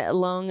and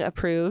lung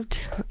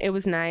approved. It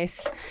was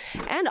nice,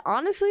 and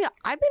honestly,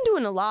 I've been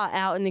doing a lot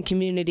out in the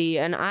community,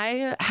 and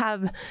I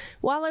have,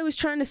 while I was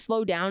trying to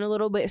slow down a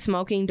little bit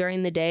smoking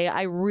during the day,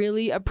 I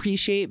really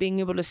appreciate being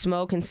able to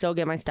smoke and still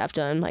get my stuff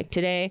done. Like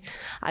today,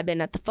 I've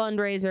been at the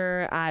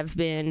fundraiser. I've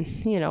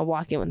been,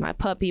 walking with my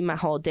puppy, my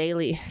whole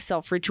daily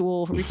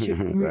self-ritual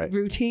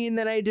routine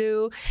that I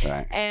do.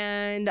 Right.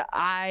 And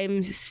I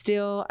was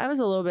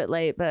a little bit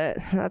late, but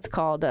that's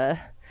called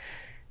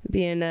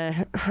being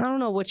I don't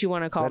know what you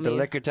want to call me. Let the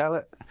liquor tell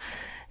it?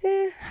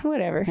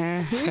 Whatever.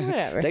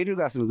 Whatever. They do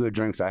got some good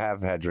drinks. I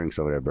have had drinks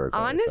over there at Berkeley.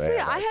 Honestly,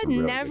 I had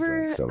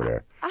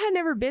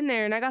never been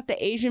there, and I got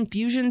the Asian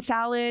fusion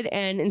salad,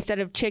 and instead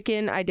of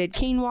chicken, I did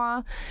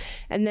quinoa,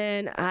 and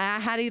then I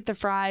had to eat the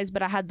fries,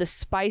 but I had the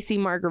spicy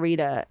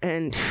margarita,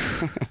 and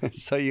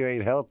so you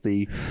ate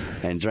healthy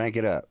and drank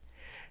it up.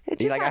 I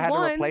had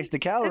to replace the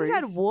calories.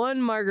 I just had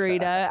one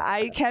margarita.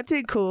 I kept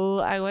it cool.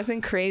 I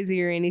wasn't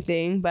crazy or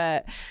anything,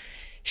 but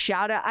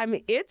shout out. I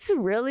mean, it's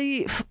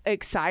really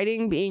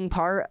exciting being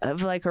part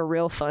of like a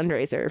real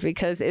fundraiser,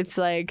 because it's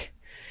like,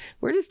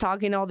 we're just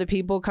talking to all the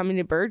people coming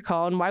to Bird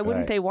Call, and why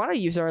wouldn't they want to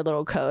use our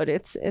little code?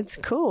 It's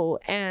cool.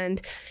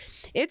 And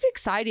it's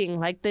exciting.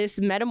 Like this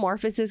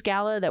Metamorphosis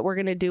Gala that we're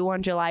going to do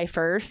on July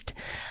 1st.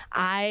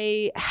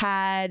 I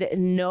had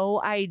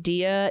no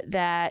idea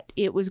that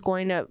it was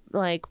going to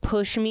like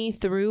push me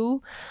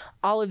through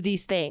all of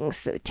these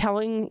things,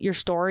 telling your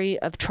story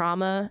of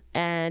trauma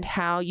and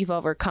how you've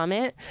overcome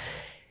it.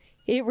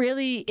 It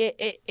really,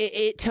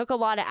 it took a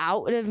lot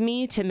out of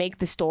me to make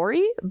the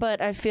story,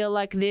 but I feel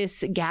like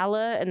this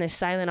gala and this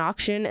silent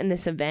auction and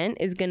this event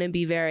is going to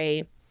be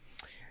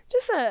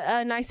just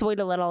a nice way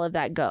to let all of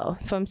that go.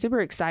 So I'm super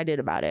excited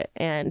about it.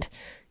 And,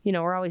 you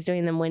know, we're always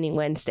doing them Winning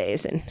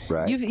Wednesdays, and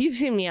you've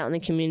seen me out in the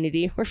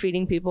community. We're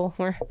feeding people.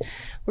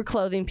 We're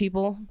clothing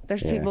people.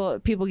 There's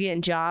people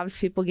getting jobs,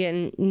 people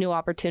getting new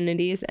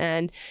opportunities,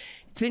 and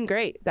it's been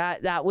great.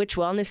 That Witch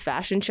Wellness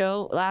fashion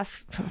show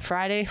last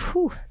Friday,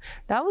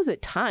 that was a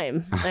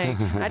time. Like,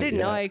 I didn't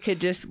know I could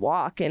just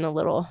walk in a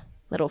little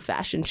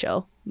fashion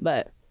show,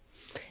 but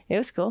it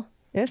was cool.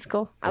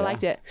 I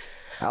liked it.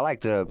 I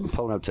liked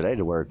pulling up today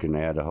to work, and they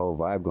had the whole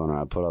vibe going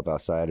on. I pull up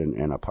outside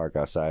and I park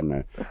outside,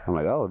 and I'm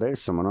like, oh, there's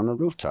someone on the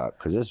rooftop,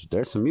 because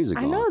there's some music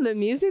going. I know, the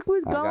music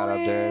was going. I got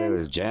up there, it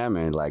was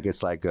jamming. Like,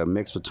 it's like a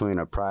mix between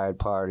a pride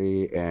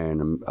party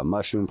and a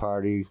mushroom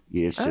party.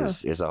 It's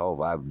a whole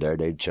vibe there.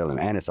 They chilling,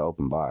 and it's an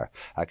open bar.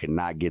 I could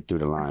not get through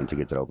the line to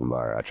get to the open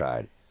bar. I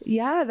tried.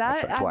 Yeah,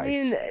 I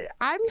mean,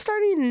 I'm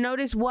starting to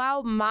notice,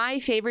 while my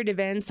favorite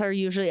events are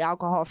usually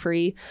alcohol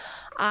free,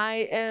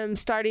 I am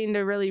starting to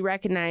really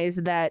recognize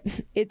that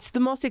it's the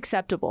most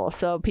acceptable.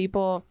 So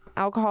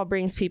alcohol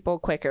brings people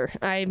quicker.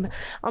 I'm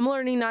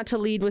learning not to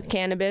lead with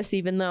cannabis,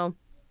 even though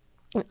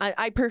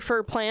I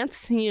prefer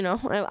plants. You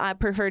know, I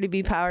prefer to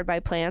be powered by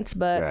plants,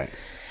 but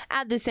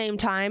at the same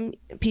time,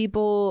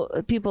 people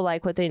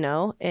like what they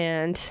know,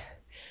 and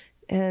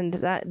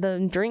that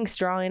the drink's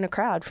drawing a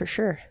crowd for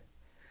sure.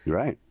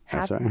 Right.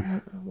 That's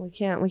right. We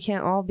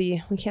can't all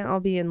be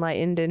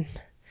enlightened and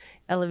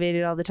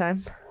elevated all the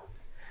time.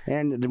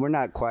 And we're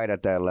not quite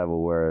at that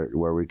level where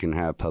we can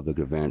have public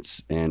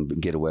events and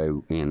get away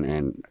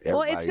and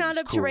well, it's not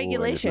up to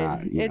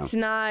regulation. It's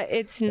not.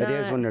 It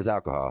is when there's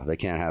alcohol. They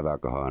can't have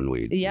alcohol and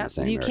weed. Yeah,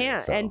 you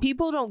can't. So. And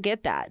people don't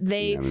get that.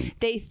 They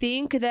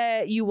think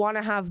that you want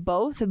to have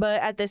both, but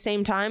at the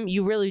same time,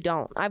 you really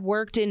don't. I've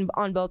worked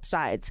on both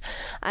sides.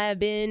 I have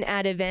been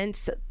at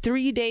events,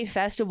 3-day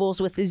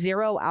festivals with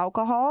 0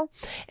 alcohol,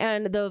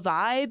 and the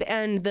vibe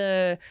and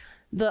the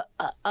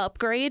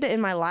upgrade in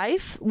my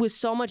life was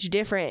so much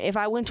different. If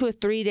I went to a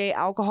 3-day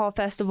alcohol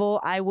festival,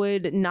 I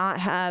would not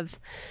have.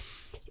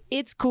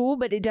 It's cool,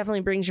 but it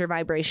definitely brings your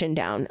vibration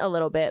down a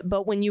little bit.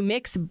 But when you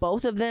mix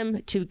both of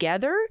them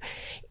together,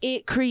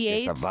 it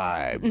creates a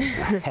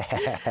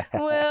vibe.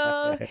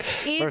 Well,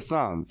 for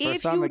some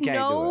it can't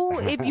do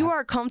it. If you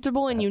are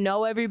comfortable and you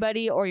know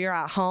everybody, or you're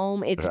at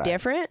home, it's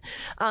different.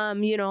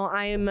 You know,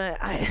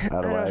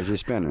 otherwise you're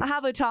spinning. I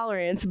have a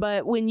tolerance,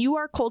 but when you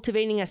are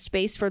cultivating a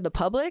space for the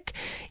public,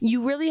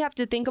 you really have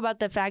to think about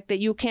the fact that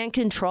you can't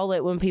control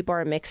it when people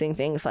are mixing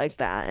things like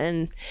that.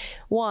 And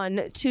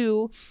 1,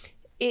 2.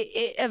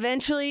 It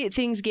eventually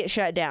things get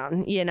shut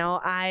down. You know,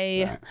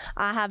 I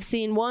have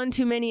seen one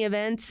too many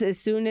events. As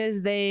soon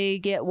as they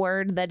get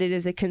word that it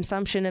is a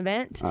consumption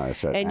event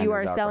and you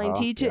are selling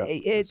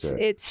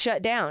it's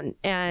shut down.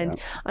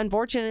 And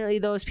unfortunately,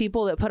 those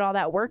people that put all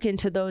that work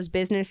into those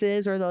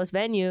businesses or those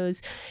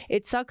venues,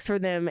 it sucks for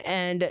them,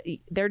 and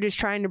they're just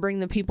trying to bring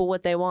the people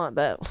what they want.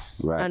 But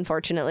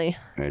unfortunately,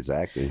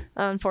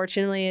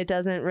 unfortunately, it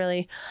doesn't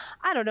really.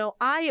 I don't know.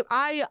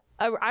 I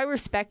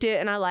respect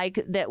it, and I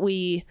like that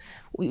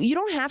you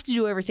don't have to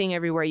do everything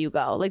everywhere you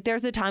go. Like,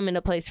 there's a time and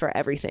a place for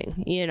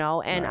everything, you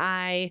know? And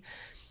I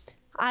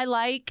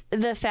like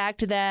the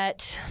fact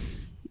that,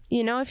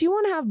 you know, if you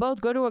want to have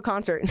both, go to a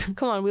concert.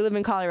 Come on, we live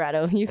in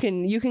Colorado. You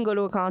can go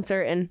to a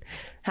concert and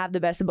have the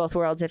best of both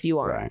worlds if you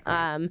want.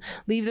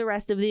 Leave the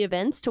rest of the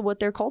events to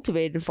what they're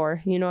cultivated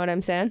for. You know what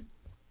I'm saying?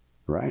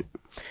 Right.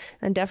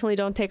 And definitely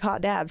don't take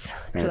hot dabs.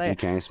 And if you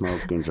can't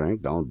smoke and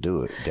drink, don't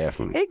do it.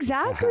 Definitely.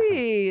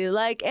 Exactly.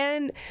 Like,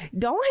 and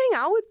don't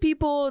hang out with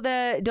people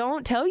that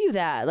don't tell you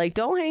that. Like,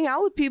 don't hang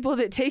out with people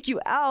that take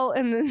you out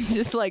and then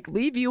just like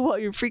leave you while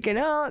you're freaking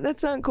out.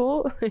 That's not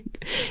cool.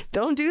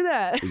 Don't do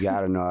that. You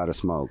got to know how to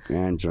smoke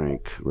and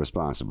drink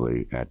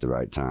responsibly at the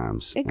right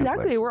times.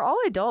 Exactly. We're all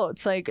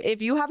adults. Like,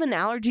 if you have an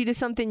allergy to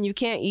something, you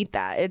can't eat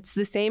that. It's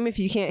the same if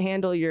you can't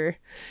handle your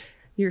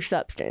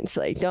substance.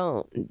 Like,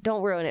 don't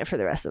ruin it for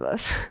the rest of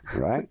us.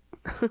 Right.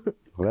 Well,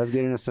 let's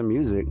get into some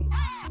music.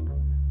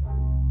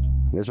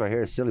 This right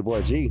here is Silly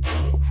Boy G,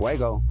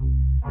 Fuego.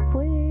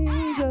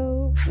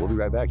 We'll be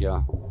right back,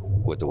 y'all,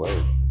 with the word.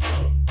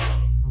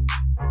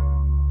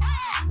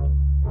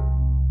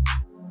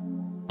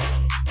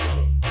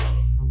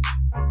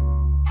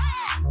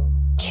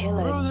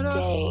 Killer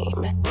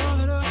Dame.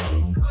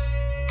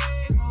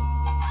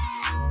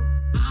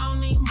 I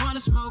don't even wanna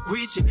smoke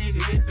with you,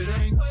 nigga, if it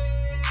ain't.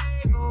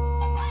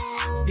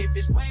 If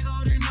it's fuego,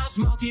 then I'll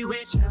smoke it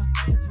with ya.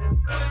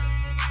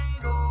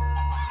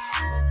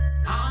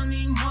 I don't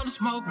even wanna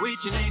smoke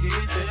with you,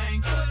 nigga, if it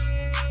ain't fuego.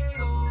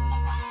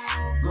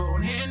 Go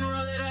ahead and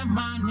roll it up,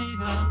 my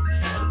nigga.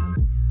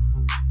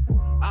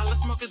 All I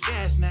smoke is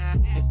gas now.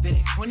 If it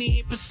ain't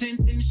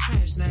 28%, then it's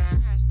trash now.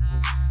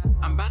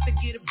 I'm about to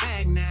get a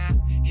bag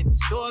now. Hit the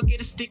store,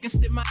 get a stick and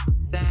sit my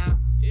down.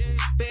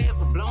 Bad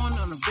for blowing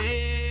on the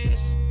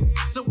vest,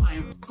 so I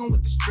ain't fucking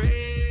with the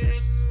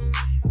stress.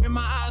 Man,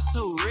 my eyes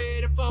so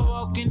red. If I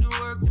walk into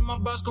work, then my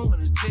boss gon'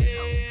 win a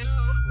test.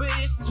 But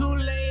it's too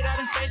late. I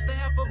done faced the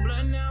half a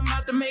blunt. Now I'm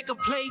about to make a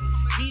plate.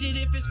 Eat it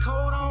if it's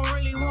cold. I don't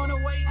really wanna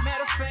wait.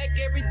 Matter of fact,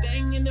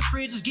 everything in the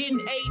fridge is getting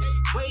ate.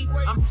 Wait,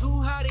 I'm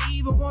too high to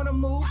even wanna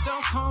move.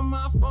 Don't call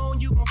my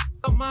phone. You gon' f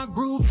up my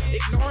groove.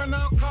 Ignoring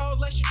all calls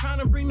like you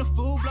tryna bring the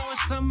food. Blowing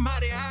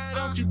somebody high.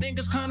 Don't you think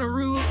it's kinda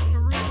rude?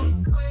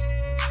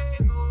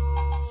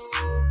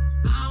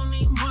 I don't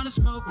even wanna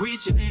smoke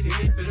with you, nigga,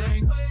 if it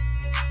ain't.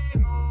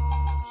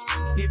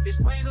 If it's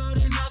fuego,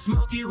 then I'll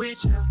smoke it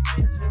with ya.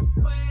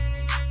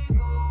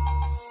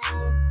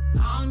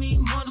 I don't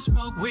even wanna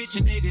smoke with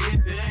you, nigga,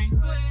 if it ain't.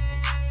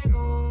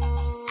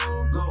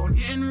 Go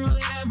ahead and roll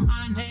it up,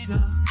 my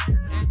nigga.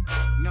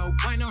 No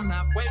bueno,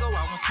 not fuego, I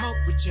won't smoke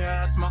with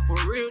ya. Smoke for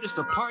real, this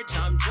a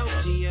part-time joke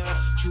to ya.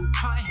 True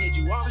pothead,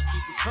 you always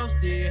keep it close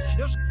to ya.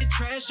 Your shit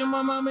trash on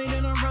my mama,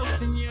 then I'm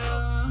roasting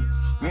ya.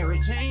 Mary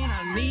Jane,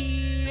 I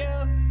need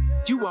ya.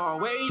 You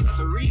always at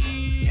the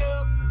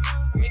real.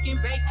 Making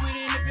bake with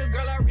a nigga,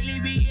 girl, I really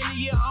be into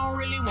you. I don't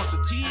really want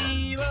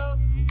sativa.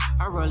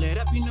 I roll it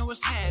up, you know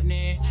what's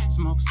happening.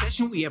 Smoke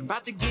session, we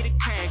about to get it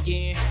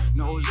cracking.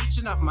 No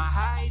leeching off my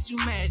highs, you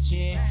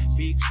matching.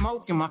 Big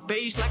smoke in my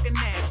face like a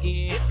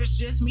napkin. If it's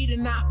just me,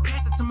 then I'll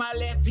pass it to my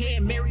left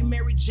hand.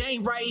 Mary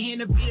Jane, right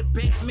hand to be the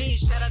best man.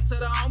 Shout out to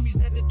the homies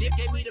at the dip,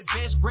 gave me the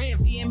best grand.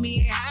 V and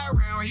me ain't high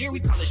around here, we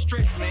call it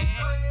stress, man.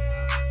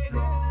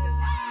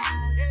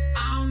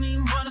 I don't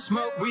even wanna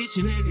smoke with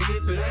you, nigga,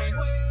 if it ain't.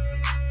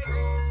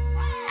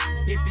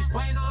 If it's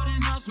fuego,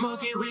 then I'll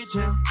smoke it with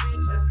ya.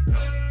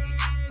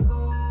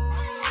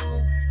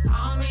 I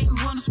don't even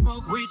wanna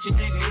smoke with you,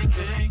 nigga, if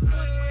it ain't.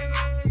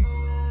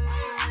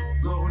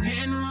 Go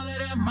ahead and roll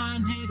it up, my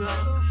nigga.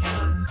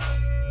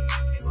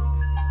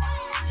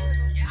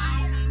 I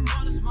don't even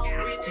wanna smoke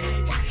with you,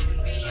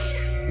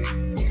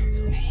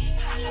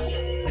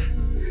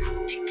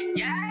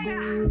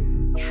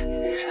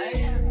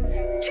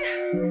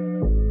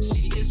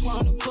 She just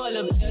wanna pull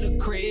up to the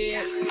crib.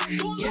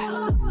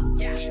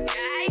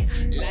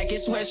 Like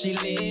it's where she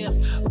live.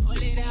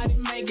 Pull it out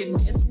and make it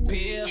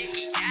disappear.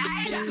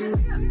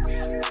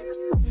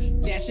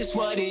 That's just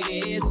what it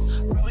is.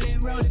 Roll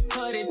it,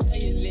 put it to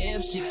your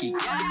lips. She can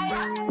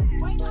flip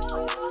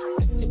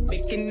the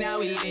pick and now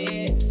we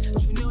lit.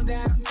 You know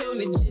that I'm too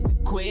legit to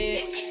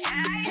quit.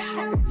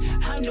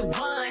 I'm the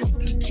one who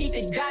can keep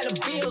the dollar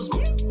bills.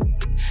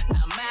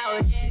 I'm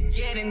out here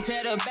getting to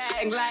the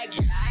bag like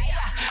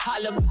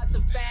all about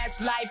the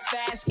fast life,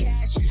 fast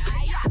cash.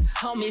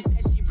 Homie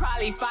said she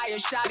probably fire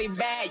shotty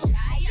bad.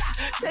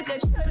 Took her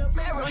to the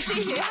bedroom,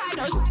 she hit high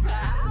notes like a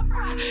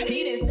opera.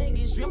 He this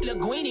nigga shrimp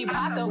linguine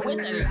pasta with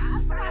the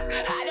lobsters.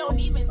 I don't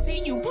even see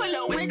you pull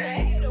up with the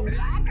head of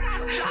black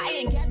guys. I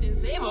ain't Captain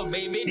Saber,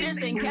 baby,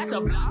 this ain't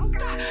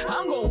Casablanca.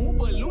 I'm gon'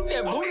 Oompa Loop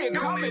that booty,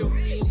 call me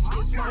Willie. She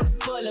just wanna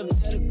pull up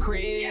to the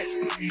crib.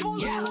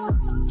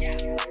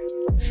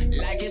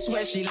 Like it's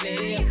where she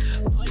live.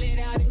 Pull it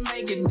out and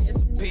make it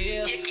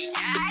disappear.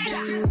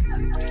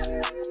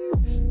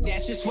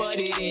 That's just what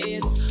it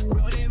is.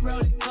 Roll it,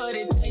 put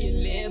it to your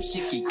lips. She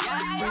can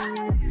flip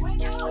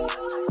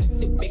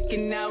the pick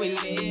and now we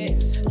lit.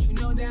 You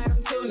know that I'm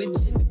too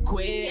legit to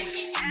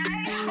quit.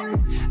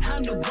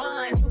 I'm the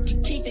one who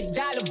can keep the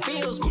dollar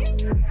bills. I'm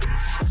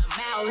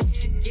out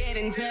here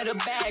getting to the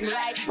bag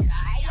like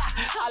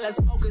all I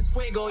smoke is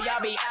fuego. Y'all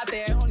be out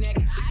there on that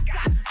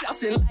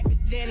flossing like a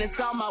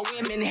dentist on my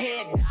women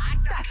head.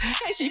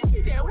 And she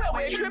keep that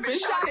wet dripping,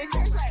 shot it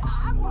tastes like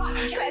aqua.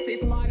 Classy,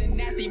 smart and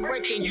nasty,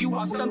 breaking you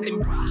off something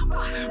proper.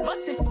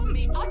 Bust it for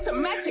me,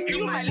 automatic,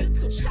 you my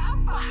little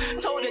chopper.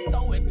 Told her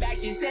throw it back,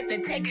 she said to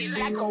take it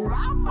like a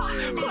robber.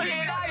 Pull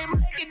it out and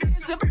make it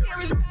disappear,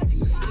 it's magic.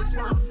 She just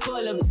wanna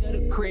pull up to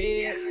the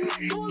crib.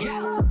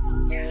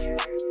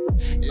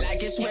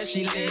 Like it's where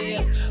she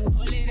live.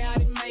 Pull it out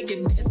and make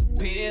it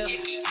disappear.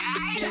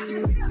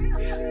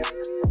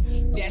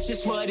 That's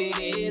just what it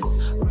is.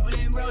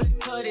 Roll it,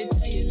 put it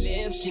to your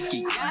lips. She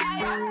can flip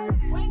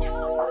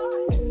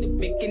the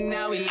pick and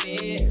now we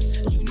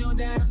lit. You know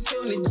that I'm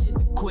too legit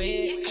to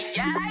quit.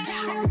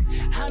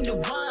 I'm the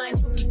one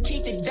who can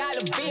keep the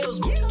dollar bills.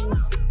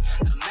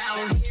 I'm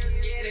out here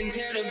getting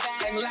to the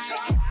bag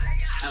like.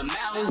 I'm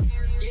out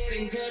here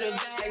getting to the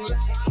bag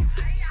like.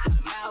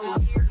 I'm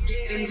out here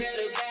getting to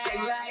the bag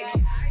like.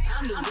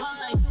 I'm the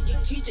one who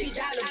can keep the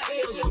dollar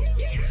bills.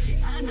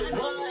 I'm the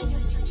one who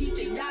can keep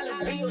the dollar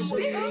bills. I'm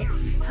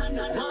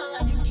the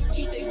one who can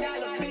keep the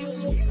dollar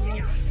bills.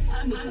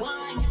 I'm the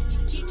one who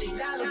can keep the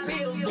dollar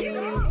bills.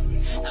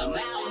 I'm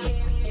out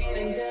here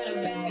getting to the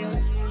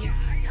bag.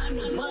 I'm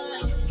the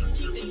one who can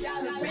keep the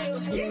dollar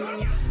bills.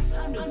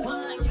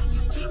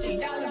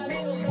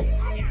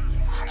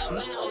 I'm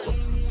out here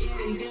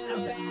getting to the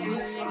bag,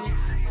 man.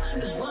 I'm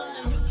the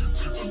one, you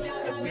can keep the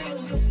dollar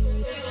bills.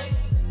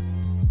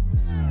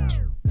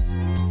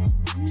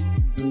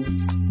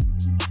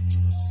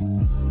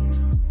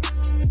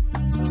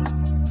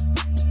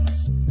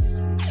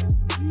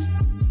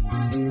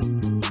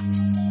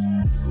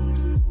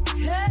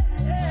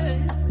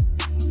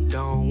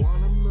 Don't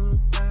wanna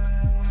look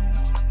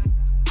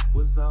back,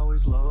 was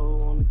always low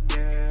on the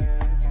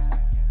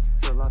gas,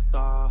 till I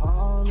start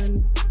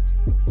hauling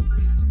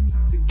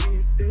to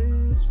get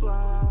this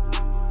fly.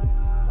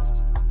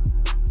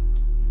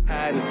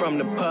 Hiding from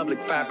the public,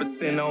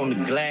 5% on the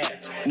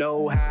glass.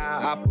 Know how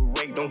I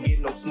operate, don't get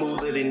no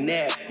smoother than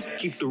that.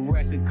 Keep the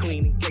record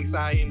clean in case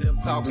I end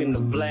up talking to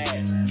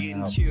Vlad.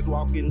 Getting cheers,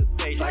 walking the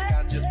stage like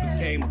I just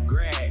became a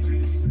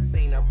grad.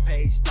 Seen her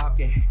page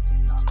stalking,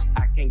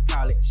 I can't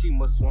call it. She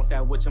must want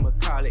that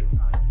whatchamacallit.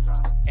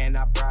 And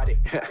I brought it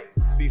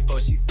before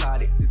she saw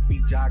it. This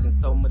beat jogging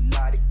so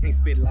melodic. Can't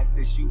spit like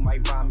this, you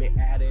might vomit.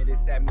 Out of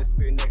this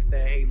atmosphere next to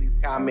Haley's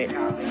Comet.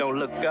 Don't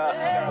look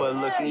up, but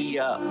look me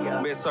up.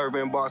 Been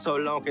serving bars so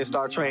long, can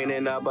start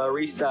training a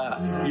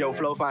barista. Yo,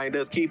 flow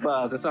finders keep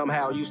us, and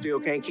somehow you still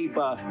can't keep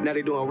up. Now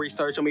they doing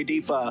research on me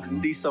deeper.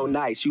 These so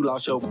nice, you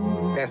lost your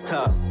that's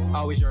tough.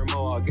 Always yearn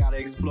more, gotta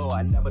explore.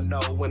 I never know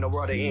when the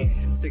world to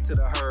end. Stick to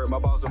the herb, my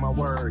balls are my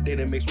word.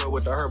 Didn't mix well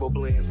with the herbal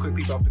blends. Quick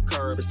peep off the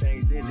curb,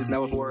 exchange digits,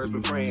 now it's words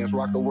with friends.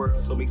 Rock the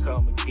world till we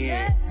come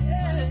again.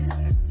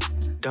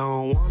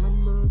 Don't wanna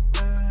look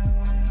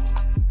back,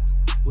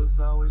 was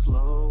always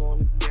low on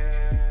the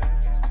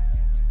gas,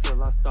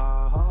 till I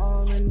start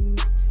hauling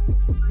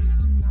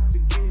to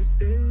get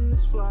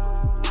this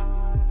fly.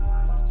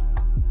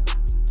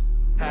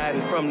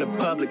 Hiding from the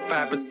public,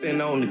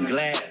 5% on the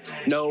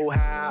glass. Know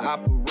how I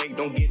operate,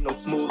 don't get no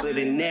smoother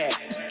than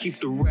that. Keep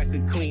the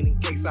record clean in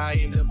case I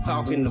end up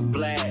talking to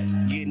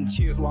Vlad. Getting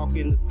cheers,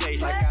 walking the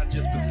stage like I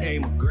just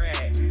became a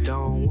grad.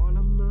 Don't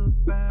wanna look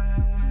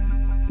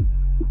back,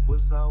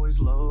 was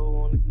always low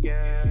on the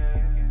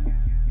gas,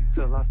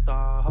 till I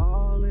start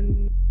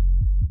hauling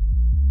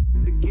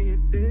to get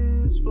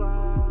this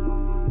fly.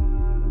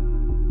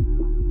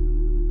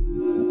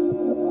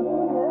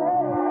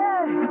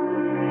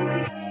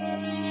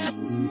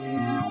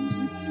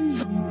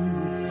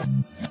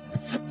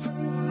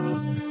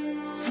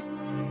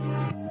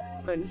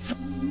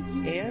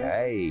 Yeah.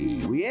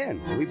 Hey,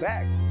 we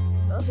back.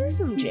 Those were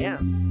some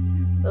jams.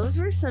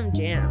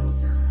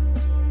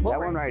 That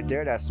one right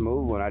there, that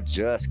smooth one, I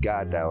just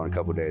got that one a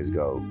couple days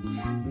ago.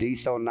 D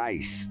So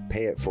Nice,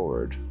 Pay It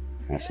Forward.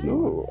 That's a new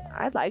one.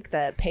 I like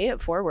that. Pay It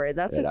Forward.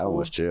 That one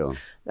was chill.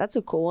 That's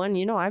a cool one.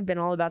 You know, I've been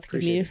all about the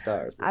community.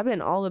 I've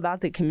been all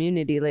about the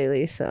community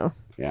lately, so.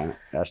 Yeah,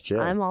 that's chill.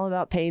 I'm all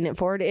about paying it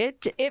forward.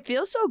 It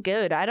feels so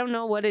good. I don't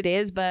know what it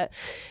is, but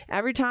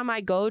every time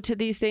I go to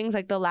these things,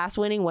 like the last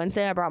Winning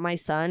Wednesday, I brought my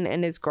son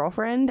and his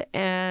girlfriend,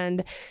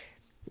 and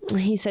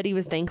he said he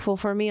was thankful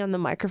for me on the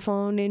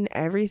microphone and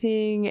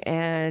everything,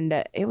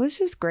 and it was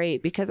just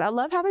great because I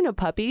love having a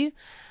puppy,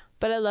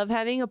 but I love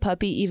having a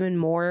puppy even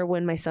more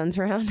when my son's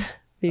around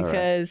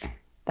because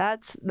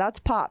that's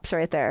Pops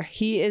right there.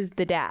 He is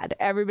the dad.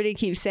 Everybody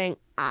keeps saying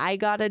I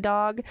got a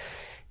dog.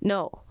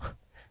 No.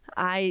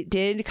 I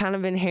did kind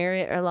of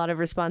inherit a lot of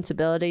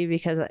responsibility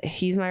because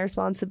he's my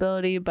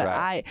responsibility, but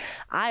I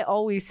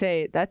always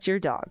say that's your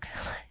dog.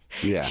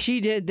 Yeah.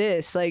 She did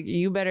this, like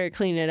you better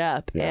clean it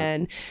up. Yeah.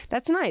 And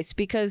that's nice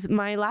because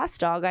my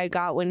last dog I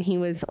got when he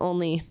was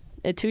only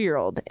a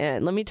 2-year-old,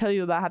 and let me tell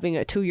you about having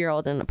a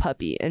 2-year-old and a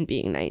puppy and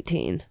being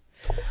 19.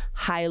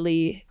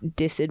 Highly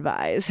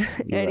disadvise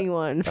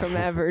anyone from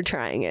ever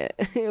trying it.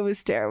 It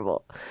was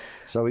terrible.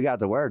 So we got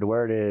the word. The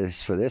word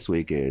is for this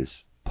week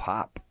is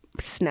pop.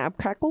 Snap,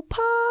 crackle,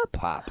 pop.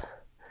 Pop.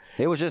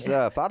 It was just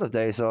Father's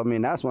Day, so I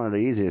mean that's one of the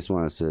easiest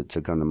ones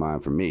to come to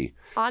mind for me.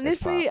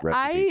 Honestly,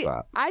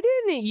 I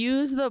didn't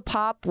use the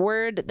pop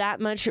word that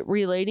much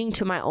relating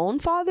to my own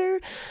father,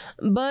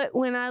 but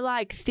when I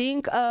like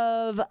think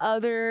of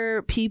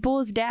other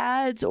people's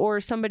dads or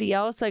somebody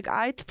else, like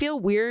I feel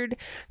weird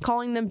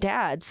calling them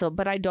dad. So,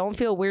 but I don't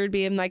feel weird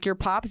being like your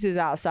pops is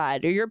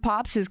outside or your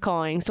pops is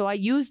calling. So I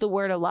use the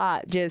word a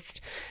lot. Just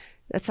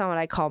that's not what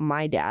I call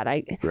my dad.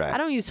 I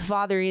don't use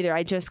father either.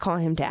 I just call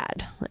him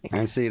dad.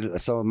 And see,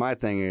 so my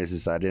thing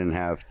is I didn't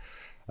have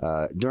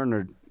during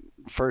the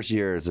first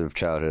years of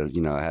childhood,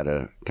 you know, I had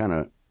a kind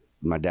of,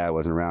 my dad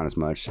wasn't around as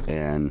much,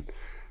 and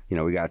you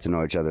know, we got to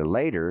know each other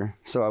later,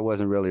 so I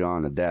wasn't really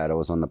on the dad, I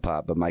was on the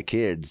pop. But my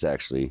kids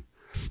actually,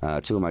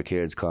 2 of my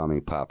kids call me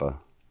Papa.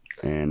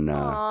 And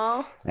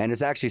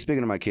it's actually,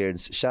 speaking of my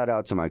kids, shout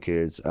out to my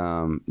kids.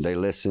 They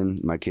listen.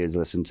 My kids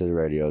listen to the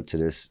radio, to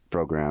this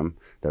program.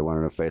 They're one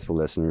of the faithful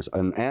listeners.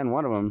 And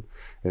one of them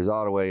is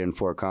all the way in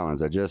Fort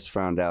Collins. I just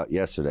found out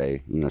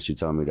yesterday. You know, she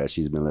told me that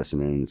she's been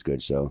listening and it's a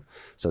good show.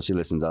 So she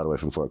listens all the way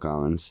from Fort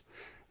Collins.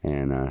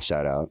 And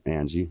shout out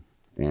Angie.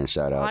 And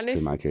shout out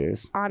to my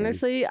kids.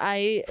 Honestly,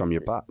 from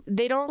your pop.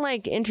 They don't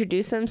like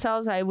introduce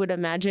themselves, I would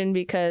imagine,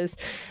 because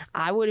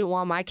I wouldn't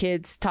want my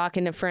kids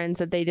talking to friends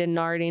that they didn't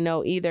already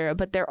know either.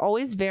 But they're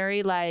always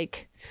very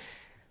like,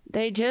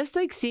 They just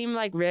like seem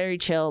like very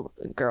chill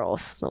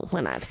girls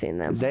when I've seen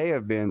them. They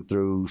have been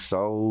through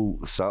so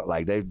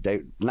like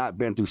they've not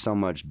been through so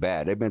much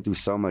bad. They've been through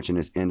so much in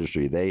this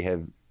industry. They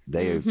have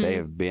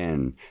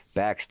been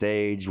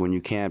backstage when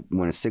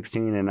it's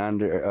 16 and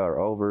under or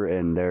over,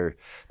 and they're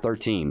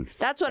 13.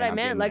 That's what I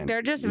meant. Like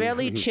they're just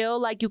really chill.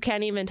 Like you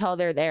can't even tell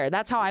they're there.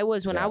 That's how I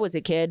was when I was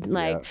a kid.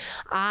 Like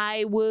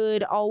I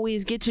would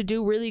always get to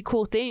do really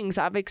cool things.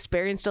 I've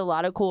experienced a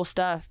lot of cool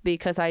stuff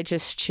because I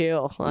just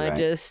chill. I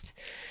just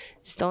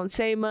don't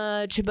say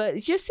much, but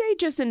just say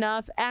just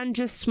enough and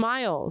just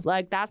smile.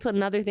 Like that's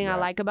another thing I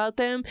like about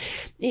them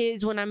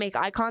is when I make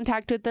eye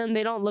contact with them,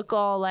 they don't look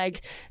all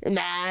like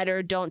mad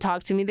or don't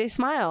talk to me. They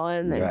smile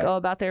and then go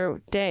about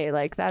their day.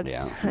 Like that's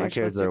my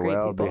kids are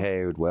well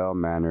behaved, well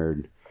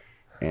mannered,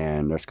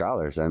 and they're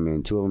scholars. I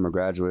mean, 2 of them are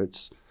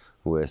graduates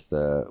with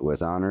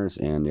honors,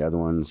 and the other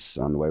one's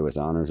on the way with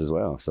honors as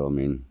well. So I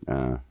mean,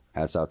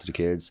 hats out to the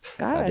kids.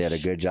 They did a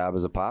good job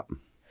as a pop.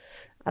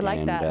 I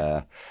like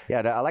that.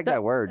 I like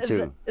that word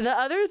too. The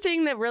other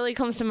thing that really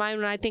comes to mind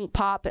when I think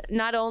pop,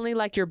 not only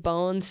like your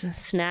bones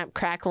snap,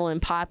 crackle, and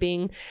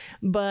popping,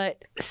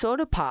 but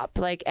soda pop.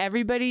 Like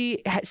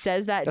everybody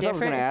says that different. I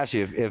was going to ask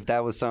you if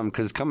that was something,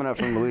 because coming up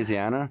from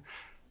Louisiana,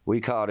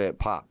 we called it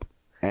pop,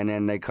 and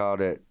then they called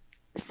it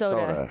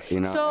soda, you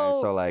know,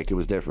 so like it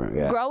was different.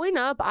 Growing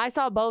up, I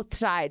saw both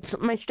sides.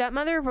 My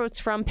stepmother was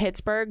from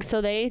Pittsburgh,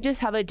 so they just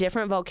have a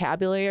different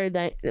vocabulary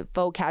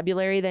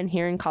than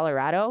here in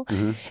Colorado.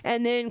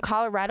 And then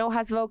Colorado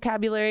has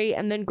vocabulary,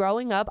 and then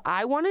growing up,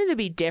 I wanted to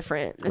be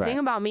different. The thing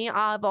about me,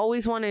 I've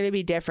always wanted to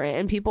be different,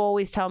 and people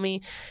always tell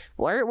me,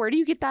 where do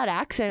you get that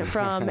accent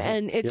from?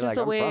 And it's just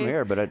the way I'm from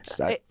here, but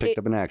I picked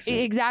up an accent.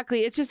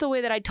 Exactly, it's just the way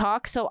that I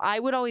talk. So I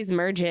would always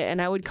merge it,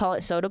 and I would call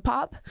it soda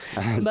pop.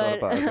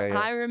 But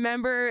I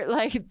remember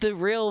like the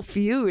real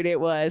feud. It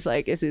was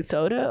like, is it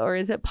soda or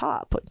is it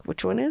pop?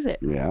 Which one is it?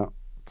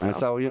 And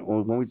so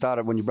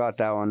when you brought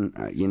that one,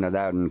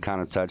 that one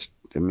kind of touched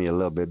me a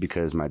little bit,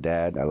 because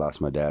I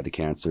lost my dad to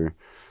cancer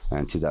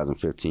in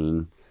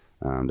 2015.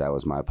 That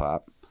was my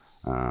pop.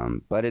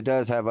 But it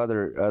does have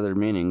other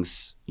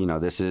meanings.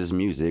 This is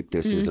music.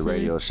 This is a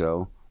radio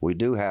show. We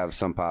do have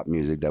some pop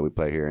music that we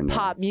play here and there.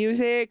 Pop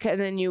music,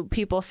 and then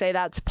people say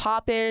that's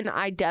poppin'.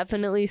 I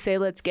definitely say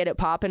let's get it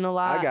poppin' a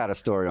lot. I got a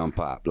story on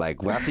pop.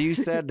 Like after you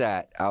said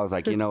that, I was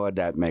like, you know what,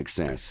 that makes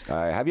sense. All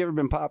right, have you ever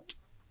been popped?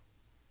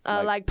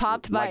 Like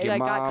popped by your like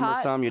mom got caught?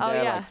 Or something, your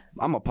dad, like,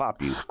 I'm gonna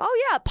pop you.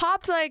 Oh yeah,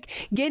 popped like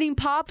getting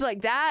popped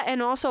like that,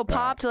 and also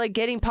popped like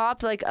getting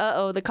popped like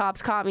the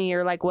cops caught me,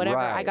 or like whatever,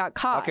 I got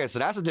caught. Okay, so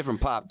that's a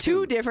different pop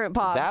too. 2 different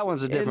pops. That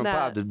one's a different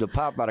pop, the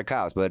pop by the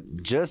cops.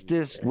 But just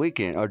this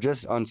weekend, or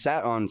just on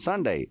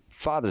Sunday,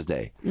 Father's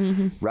Day,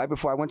 right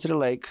before I went to the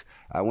lake,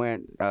 I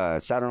went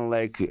sat on the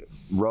lake,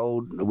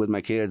 rode with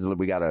my kids.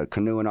 We got a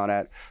canoe and all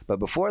that. But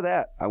before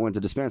that, I went to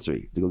the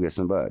dispensary to go get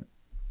some bud.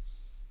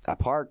 I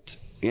parked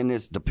in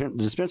the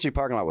dispensary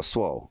parking lot was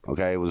swole.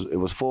 Okay, it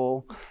was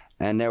full,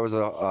 and there was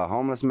a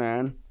homeless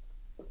man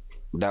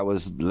that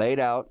was laid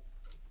out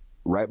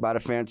right by the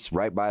fence,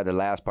 right by the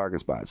last parking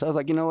spot. So I was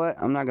like, you know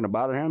what? I'm not gonna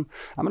bother him.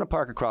 I'm gonna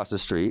park across the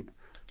street,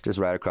 just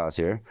right across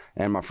here.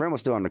 And my friend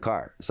was still in the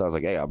car, so I was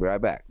like, hey, I'll be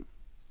right back.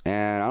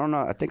 And I don't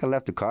know. I think I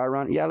left the car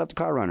running. Yeah, I left the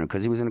car running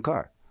because he was in the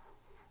car.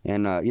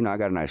 And I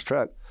got a nice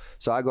truck.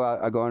 So I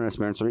go in the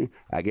dispensary.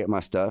 I get my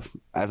stuff.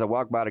 As I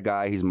walk by the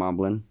guy, he's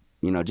mumbling.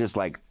 Just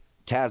like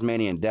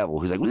Tasmanian devil.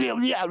 He's like, a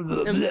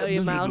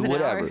million miles an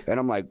hour. And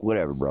I'm like,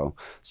 whatever, bro.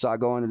 So I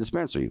go in the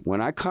dispensary.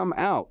 When I come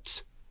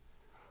out,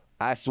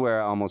 I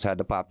swear I almost had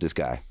to pop this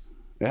guy.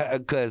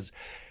 Because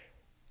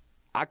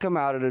I come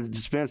out of the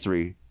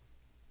dispensary,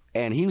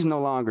 and he's no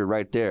longer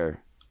right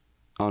there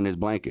on his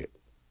blanket.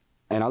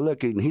 And I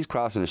look at, he's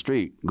crossing the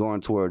street,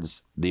 going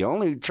towards the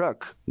only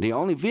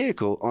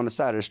vehicle on the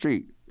side of the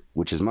street,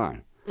 which is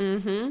mine.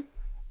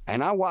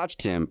 And I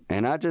watched him,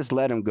 and I just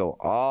let him go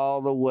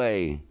all the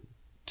way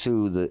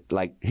to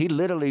he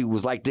literally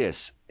was like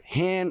this,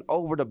 hand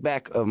over the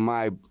back of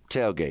my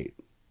tailgate.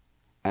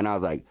 And I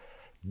was like,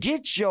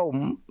 get your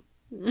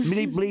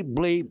bleep, bleep,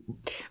 bleep.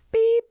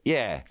 Beep.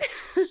 Yeah.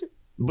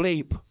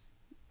 Bleep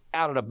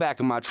out of the back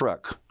of my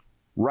truck.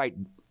 Right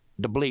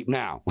the bleep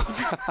now.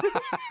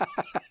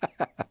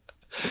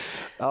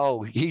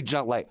 Oh, he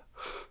jumped like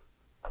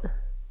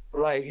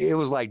it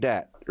was like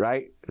that,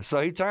 right?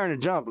 So he turned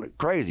and jumped like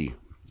crazy.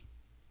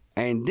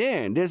 And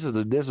then this is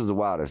the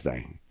wildest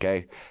thing,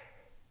 okay?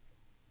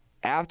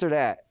 After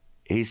that,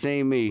 he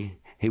seen me,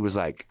 he was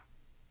like,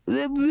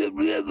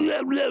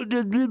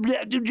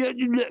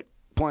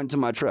 pointing to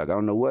my truck. I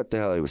don't know what the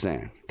hell he was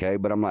saying, okay?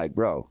 But I'm like,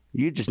 bro,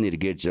 you just need to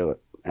get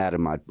out of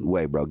my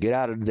way, bro. Get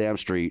out of the damn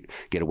street,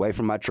 get away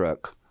from my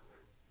truck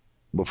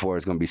before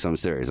it's going to be something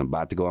serious. I'm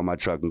about to go in my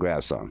truck and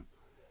grab something.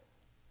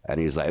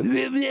 And he's like,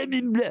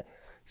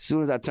 as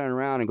soon as I turn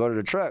around and go to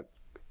the truck,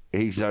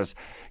 he starts,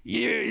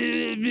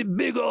 yeah,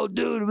 big old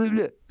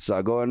dude. So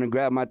I go in and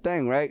grab my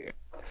thing, right?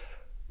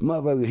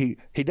 Motherfucker,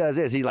 he does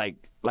this. He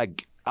like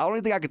the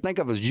only thing I could think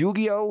of is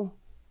Yu-Gi-Oh.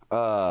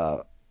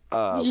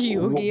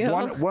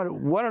 Yu-Gi-Oh.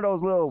 One of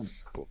those little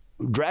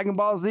Dragon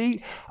Ball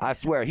Z, I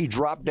swear, he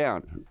dropped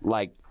down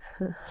like,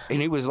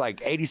 and he was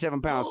like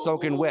 87 pounds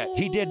soaking wet.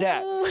 He did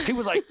that. He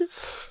was like,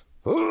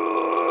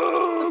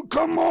 oh,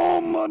 come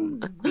on,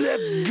 man.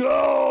 Let's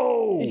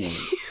go.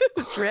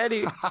 It's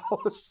ready. I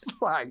was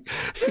like,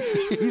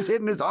 he's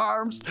hitting his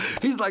arms.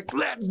 He's like,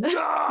 let's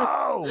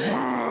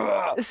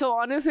go. So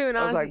honestly, when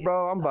I was like,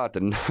 bro, I'm about to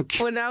knock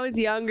you. When I was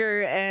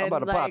younger and I'm about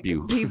to like, pop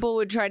you. People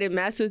would try to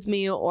mess with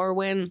me, or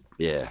when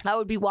Yeah. I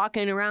would be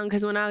walking around,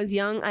 because when I was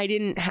young, I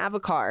didn't have a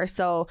car,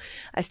 so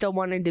I still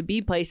wanted to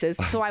be places.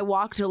 So I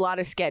walked a lot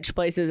of sketch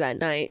places at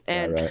night,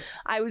 and right.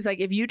 I was like,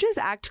 if you just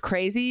act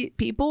crazy,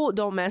 people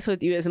don't mess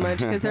with you as much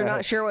because they're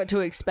not sure what to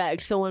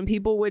expect. So when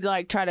people would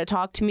like try to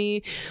talk to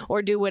me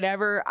or do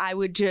whatever, I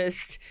would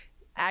just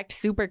act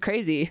super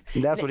crazy.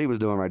 That's what he was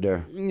doing right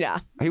there. Yeah.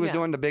 He was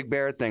doing the big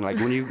bear thing. Like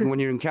when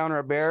you encounter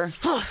a bear,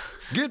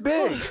 get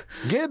big,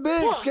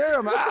 scare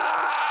him.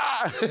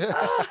 Ah!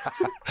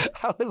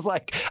 I was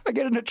like, I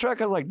get in the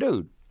truck. I was like,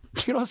 dude,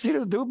 you don't see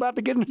this dude about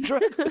to get in the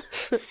truck?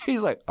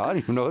 He's like, I don't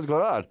even know what's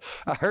going on.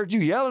 I heard you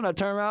yelling. I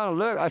turned around and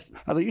looked. I was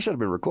like, you should have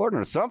been recording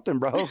or something,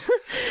 bro.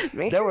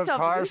 There was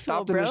cars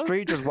stopped in the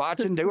street just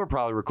watching. They were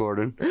probably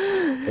recording.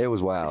 It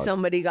was wild.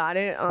 Somebody got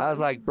it. I was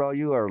like, bro,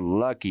 you are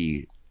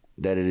lucky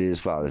that it is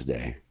Father's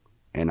Day.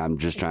 And I'm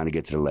just trying to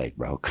get to the lake,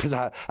 bro. Because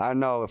I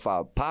know if I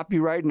pop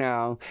you right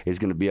now, it's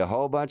going to be a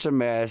whole bunch of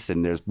mess.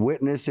 And there's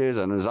witnesses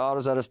and there's all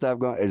this other stuff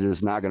going. It's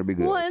just not going to be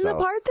good. Well, and the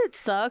part that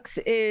sucks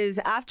is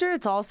after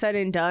it's all said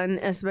and done,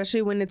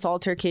 especially when it's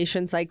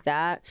altercations like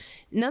that,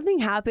 nothing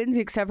happens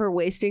except for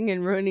wasting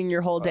and ruining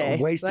your whole day.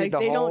 Wasted like, the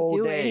they whole don't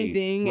do day.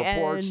 anything.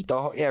 Reports,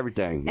 And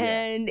everything. Yeah.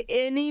 And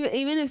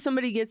even if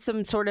somebody gets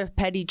some sort of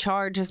petty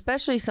charge,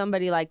 especially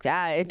somebody like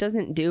that, it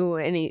doesn't do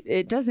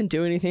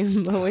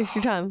anything but waste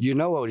your time. You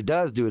know what it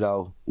does do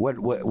though? What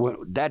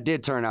that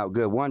did turn out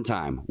good one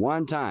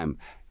time.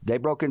 They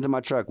broke into my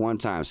truck one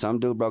time. Some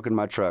dude broke into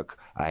my truck.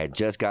 I had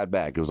just got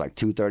back. It was like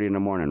 2:30 in the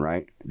morning,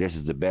 right? This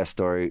is the best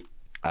story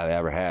I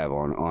ever have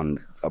on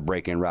a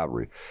break-in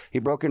robbery. He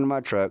broke into my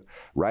truck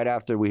right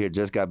after we had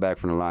just got back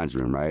from the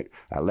laundry room, right?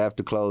 I left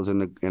the clothes in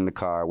the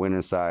car, went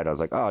inside. I was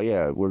like, oh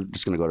yeah, we're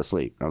just gonna go to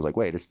sleep. I was like,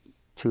 wait, it's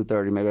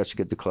 2:30. Maybe I should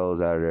get the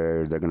clothes out of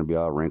there. They're gonna be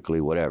all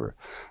wrinkly, whatever.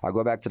 I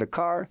go back to the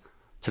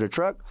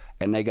truck,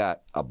 and they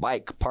got a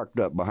bike parked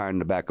up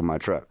behind the back of my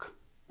truck.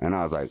 And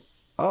I was like,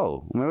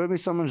 oh, maybe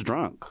someone's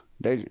drunk.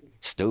 They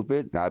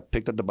stupid. I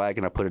picked up the bike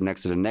and I put it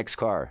next to the next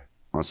car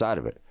on the side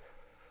of it.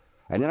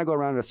 And then I go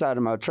around to the side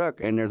of my truck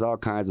and there's all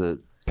kinds of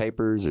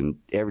papers and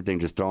everything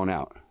just thrown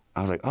out.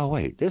 I was like, oh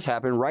wait, this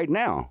happened right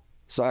now.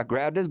 So I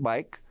grabbed this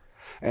bike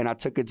and I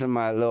took it to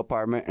my little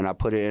apartment and I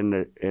put it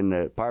in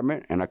the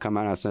apartment, and I come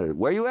out and I said,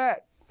 where you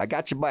at? I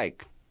got your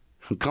bike.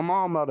 Come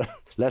on, mother.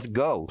 Let's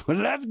go.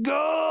 Let's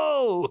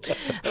go.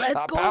 I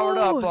powered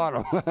up on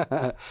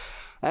him.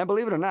 And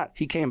believe it or not,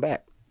 he came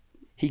back.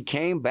 He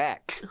came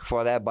back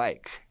for that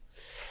bike.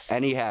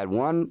 And he had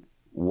one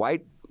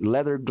white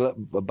leather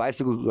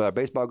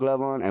baseball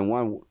glove on and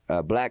one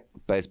black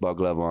baseball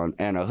glove on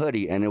and a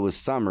hoodie. And it was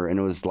summer, and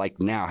it was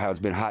like now how it's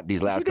been hot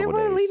these last couple days.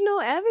 You didn't want to leave no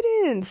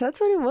evidence. That's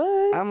what it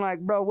was. I'm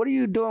like, bro, what are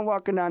you doing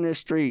walking down this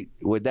street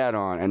with that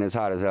on and it's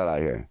hot as hell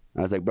out here?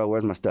 I was like, bro,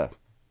 where's my stuff?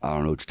 I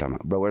don't know what you're talking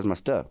about. Bro, where's my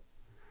stuff?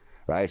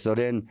 Right? So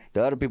then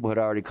the other people had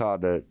already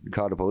called the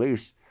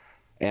police.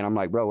 And I'm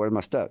like, bro, where's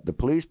my stuff? The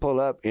police pull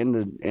up in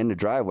the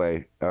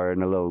driveway or in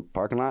the little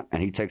parking lot,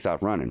 and he takes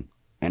off running.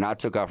 And I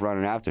took off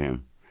running after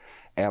him.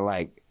 And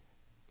like,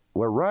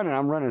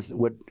 I'm running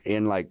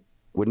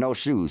with no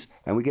shoes.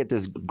 And we get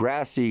this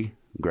grassy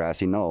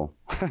knoll.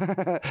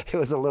 It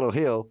was a little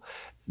hill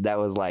that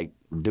was like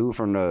due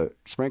from the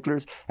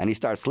sprinklers, and he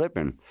starts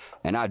slipping.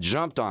 And I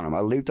jumped on him.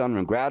 I leaped on him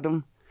and grabbed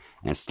him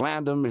and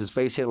slammed him. His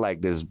face hit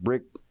like this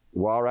brick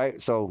wall, right?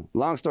 So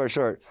long story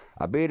short,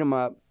 I beat him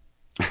up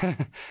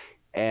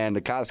and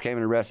the cops came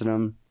and arrested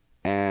him,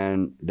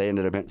 and they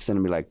ended up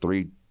sending me like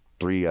three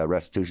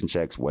restitution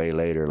checks way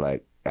later,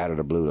 like out of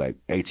the blue, like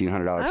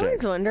 $1,800 checks. I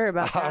always wonder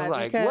about that. I was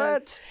like,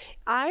 what?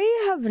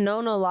 I have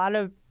known a lot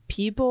of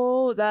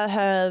people that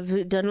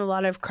have done a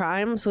lot of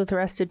crimes with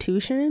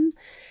restitution,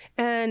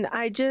 and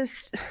I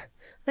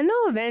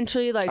know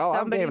eventually, like,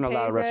 somebody I'm giving a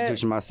lot of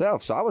restitution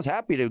myself, so I was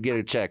happy to get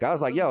a check. I was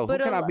like, yo, who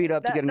can I beat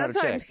up to get another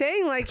check? That's what I'm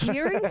saying. Like,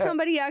 hearing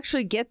somebody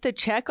actually get the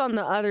check on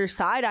the other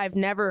side, I've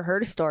never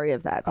heard a story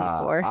of that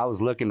before. I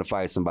was looking to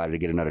fight somebody to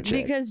get another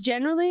check. Because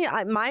generally,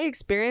 my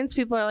experience,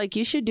 people are like,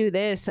 you should do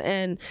this.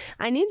 And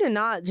I need to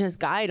not just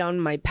guide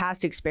on my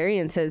past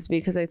experiences,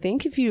 because I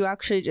think if you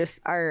actually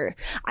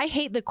I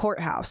hate the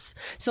courthouse.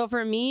 So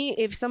for me,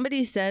 if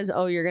somebody says,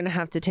 oh, you're going to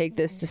have to take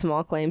this to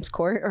small claims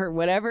court or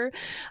whatever,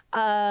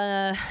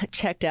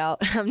 checked out.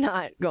 I'm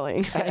not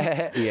going.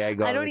 Yeah,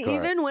 go I to don't the car.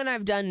 even when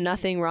I've done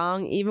nothing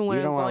wrong, even when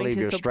You don't I'm wanna going leave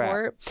to your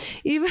support, strap.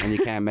 even And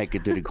you can't make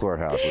it to the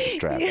courthouse with the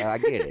strap. I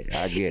get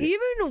it.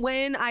 even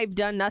when I've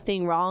done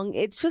nothing wrong,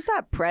 it's just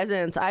that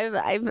presence. I've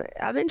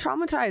been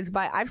traumatized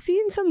by. I've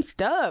seen some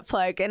stuff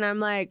and I'm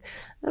like,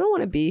 I don't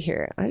want to be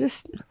here. I'd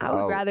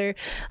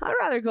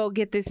rather go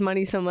get this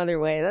money some other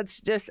way.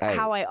 That's just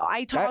how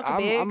I talk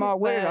big. I'm all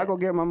with it. I go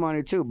get my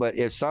money too. But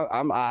if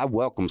I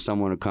welcome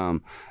someone to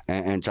come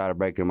and try to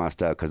break in my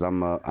stuff because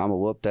I'm a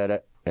whoop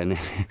that. And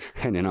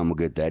then I'm gonna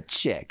get that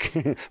check.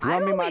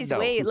 I always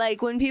wait.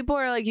 Like when people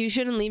are like, "You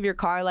shouldn't leave your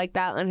car like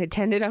that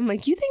unattended." I'm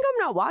like, "You think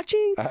I'm not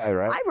watching?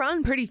 Right? I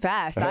run pretty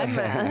fast. I'm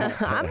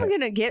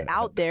gonna get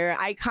out there."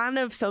 I kind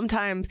of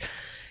sometimes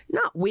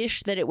not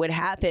wish that it would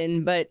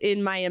happen, but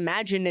in my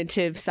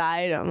imaginative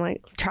side, I'm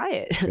like, try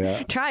it.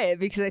 Yeah. Try it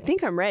because I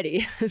think I'm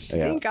ready. I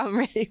think I'm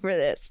ready for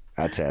this.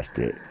 I test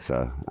it,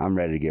 so I'm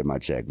ready to get my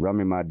check. Run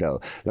me my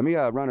dough. Let me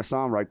run a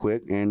song right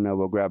quick, and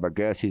we'll grab our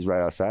guest. He's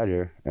right outside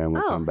here, and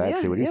we'll come back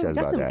see what he says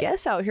about that. We got some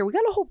guests out here. We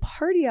got a whole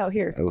party out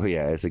here. Oh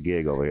yeah, it's a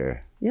gig over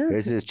here. Yeah.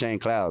 This is Chain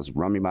Clouds.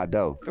 Run me my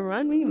dough.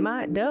 Run me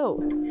my dough.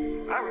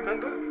 I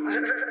remember.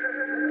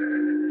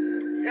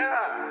 Yeah.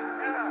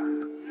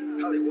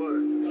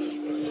 Hollywood.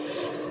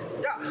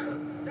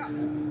 Yeah.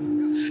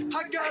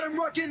 I got him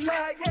rocking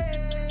like,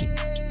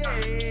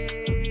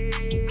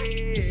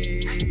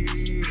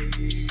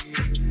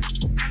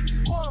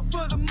 One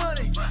for the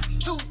money,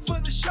 two for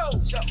the show,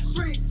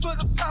 three for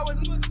the power,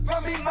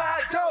 run me my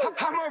dough.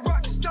 I'm a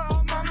rock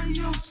star, mama,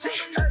 you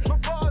see. My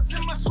bars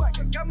and my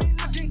swagger got me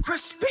looking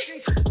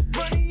crispy.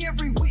 Money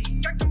every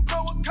week, I can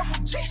blow a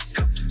couple G's.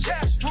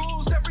 Cash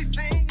rules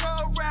everything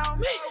around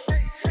me.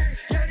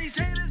 Yeah, these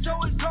haters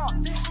always talk,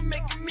 thanks for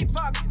making me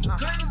popular.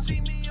 Couldn't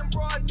see me in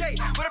broad day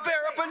with a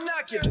pair of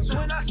binoculars.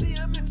 When I see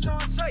him, it's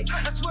on sight.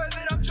 I swear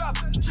that I'm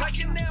dropping like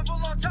an anvil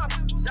on top.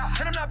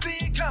 And I'm not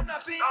being calm.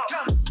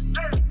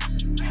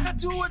 Now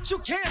do what you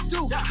can't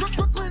do.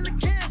 Brooklyn to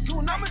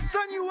Cancun, I'ma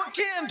son you a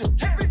candle.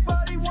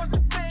 Everybody wants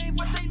the fame,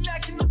 but they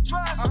lacking the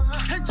drive.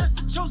 And just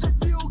the chosen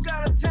few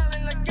got a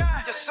talent like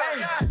I. Yes,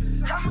 sir.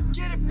 I'ma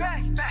get it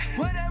back.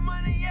 Where that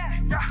money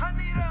at? I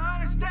need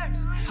 100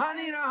 stacks. I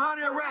need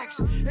 100 racks.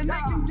 And they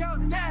can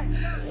doubt that,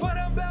 but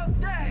I'm about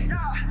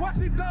that. Watch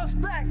me bounce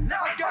back. Now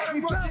I got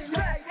me bounce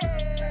back.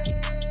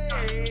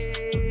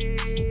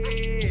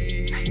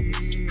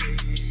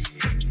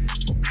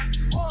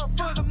 One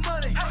for the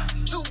money,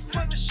 two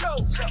for the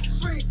show,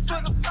 three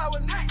for the power.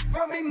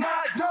 Run me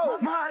my dough,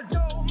 my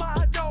dough,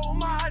 my dough,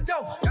 my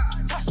dough.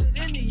 Toss it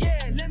in the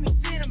air, let me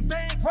see them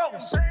bank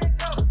rolls.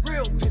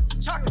 Real people,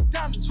 chocolate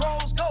diamonds,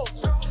 rose gold.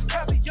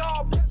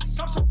 Caviar,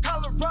 some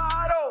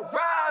Colorado.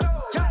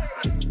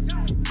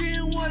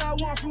 Getting what I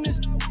want from this.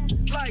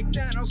 Like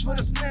Thanos with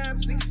a snap,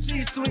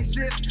 cease to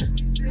exist.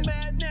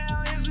 Mad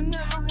now is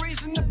another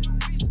reason to.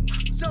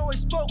 So I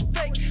spoke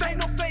fake, ain't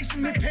no face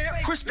in me,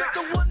 pimp. Respect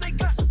the one they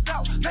gossip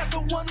about, not the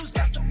one who's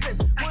gossiping.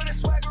 With a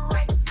swagger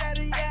up,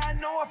 daddy, yeah, I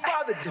know I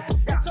fathered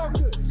them. It's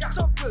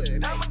all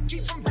good, I'ma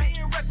keep from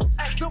being reckless.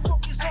 No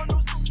focus on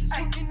those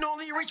who can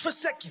only reach for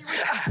second.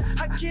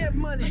 I get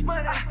money,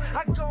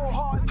 I go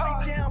hard,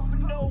 stay down for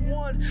no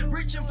one.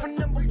 Reaching for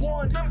number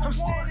one, I'm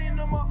standing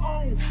on my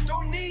own.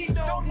 Don't need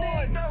no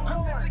one,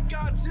 unless it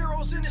got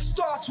zeros and it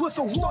starts with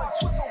a one.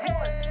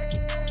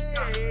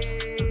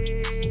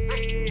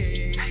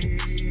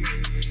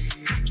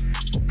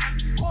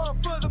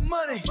 One for the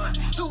money,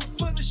 two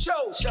for the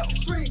show,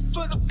 three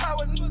for the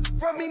power.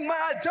 Run me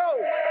my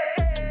dough.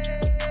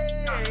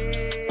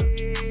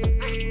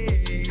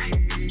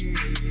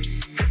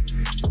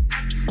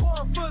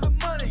 One for the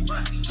money,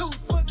 two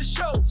for the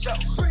show,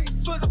 three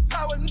for the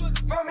power.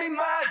 Run me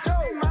my dough.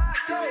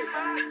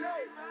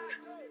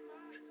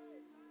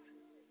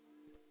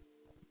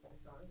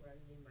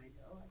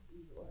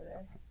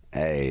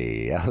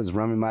 Hey, I was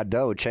running my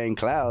dough. Chain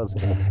Clouds.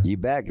 You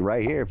back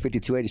right here,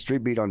 5280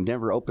 Street Beat on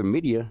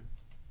Denver.Open.Media.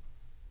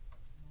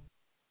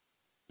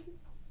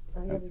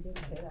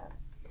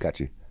 Got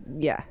you.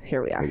 Yeah,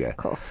 here we are. Okay.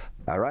 Cool.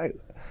 All right.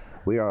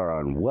 We are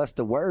on What's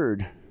the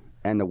Word?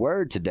 And the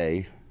word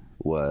today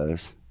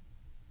was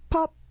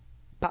pop.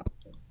 Pop.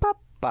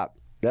 Pop. Pop.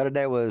 The other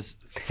day was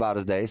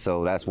Father's Day,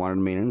 so that's one of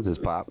the meanings is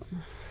pop.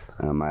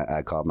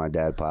 I called my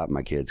dad Pop.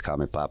 My kids call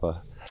me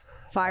Papa.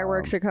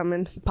 Fireworks are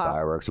coming. Pop.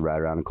 Fireworks are right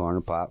around the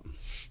corner. Pop.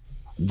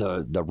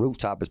 The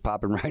rooftop is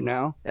popping right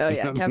now. Oh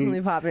yeah,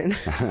 definitely popping.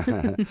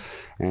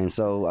 And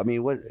so, I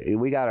mean,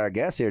 we got our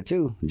guest here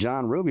too,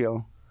 Jon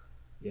Rubio.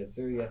 Yes,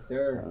 sir. Yes,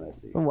 sir.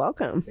 Let's see.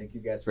 Welcome. Thank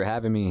you guys for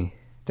having me.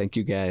 Thank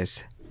you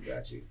guys.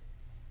 Got you.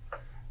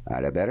 All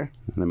right, that better?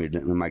 Let me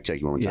mic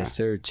check you one more time. Yes,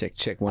 sir.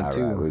 Check 1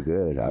 2. All right, we're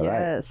good. All right.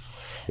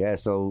 Yes. Yeah.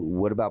 So,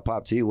 what about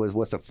pop to you?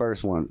 What's the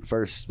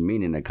first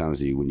meaning that comes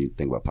to you when you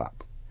think about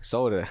pop?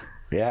 Soda.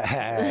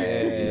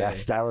 Yeah.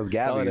 That was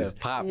Gabby's. Soda,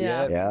 pop.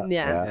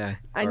 Yeah.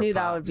 I knew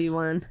that would be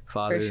one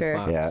Father, for sure.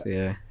 Pops,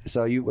 yeah.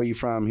 So, were you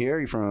from here?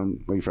 Where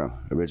you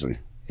from originally?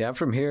 Yeah, I'm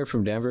from here,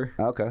 from Denver.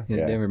 Okay. In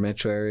the Denver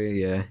metro area.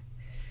 Yeah.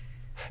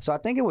 So I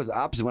think it was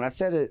opposite. When I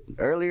said it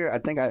earlier, I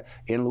think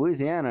in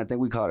Louisiana, I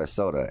think we called it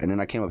soda. And then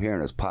I came up here and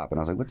it was pop. And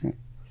I was like, what the?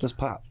 Let's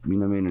pop. You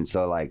know what I mean? And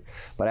so like,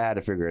 but I had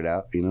to figure it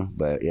out, you know?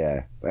 But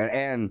yeah.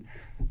 And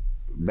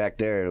back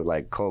there,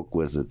 like Coke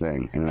was the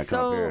thing. And then I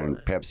come up here and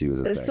Pepsi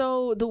was the thing.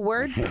 So the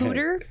word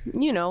pooter,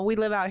 you know, we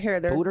live out here.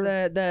 There's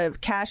the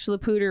Cache la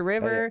Pooter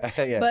River.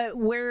 Yeah. But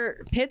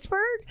where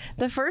Pittsburgh,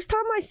 the first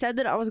time I said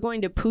that I was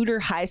going to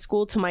Pooter High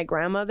School to my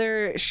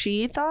grandmother,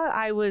 she was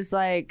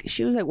like,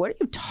 what are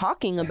you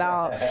talking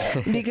about?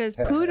 Because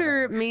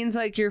Pooter means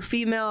like your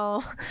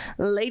female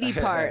lady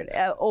part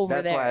over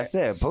there. That's why I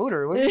said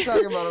Pooter. What are you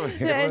talking about over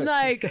here? And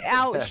like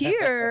out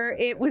here,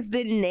 it was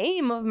the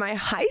name of my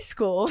high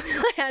school.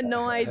 I had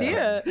no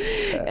idea.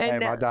 Hey,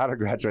 my daughter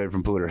graduated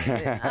from Pooter.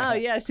 Oh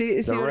yeah,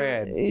 see the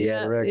red.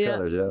 The red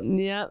colors.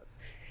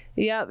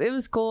 Yep, it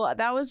was cool.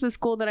 That was the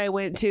school that I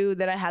went to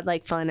that I had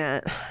like fun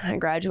at. I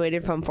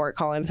graduated from Fort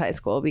Collins High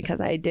School because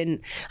I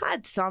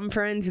had some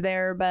friends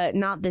there, but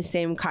not the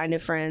same kind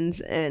of friends.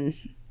 And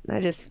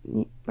I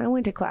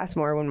went to class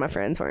more when my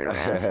friends weren't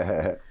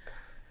around.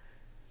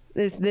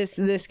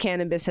 This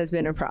cannabis has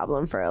been a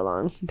problem for a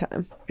long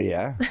time.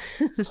 Yeah.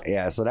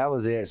 Yeah, so that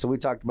was it. So we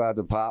talked about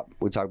the pop.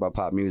 We talked about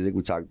pop music.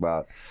 We talked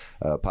about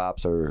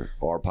pops or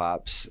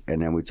pops. And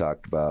then we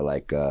talked about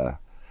like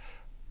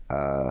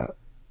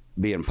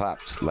being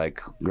popped,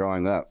 like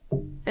growing up.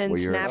 And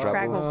snap,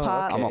 crackle,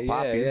 pop. I'm a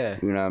poppy. Yeah.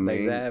 You know what I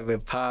mean? Like that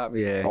with pop,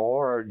 yeah.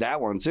 Or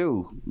that one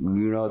too.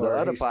 You know, the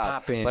other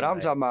pop. Popping, but I'm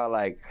talking about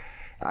like,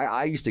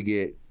 I used to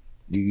get,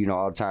 you know,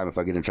 all the time if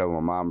I get in trouble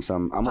with my mom or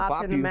something, I'm gonna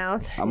pop in you. the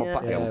mouth. I'm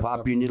gonna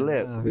pop you in your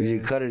lip. You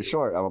cut it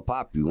short, I'm gonna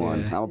pop you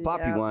one. I'm gonna pop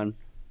you one.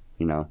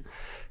 You know,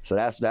 so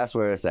that's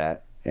where it's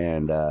at.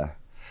 And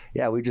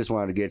yeah, we just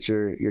wanted to get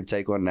your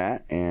take on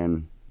that,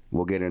 and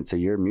we'll get into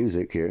your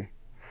music here.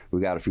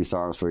 We got a few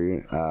songs for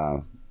you.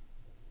 I'm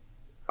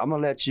gonna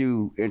let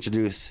you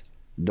introduce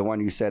the one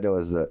you said that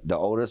was the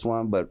oldest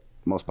one, but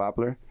most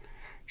popular,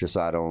 just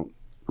so I don't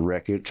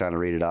wreck it trying to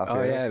read it off.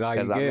 Oh here. yeah, no,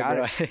 you good,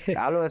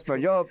 hablo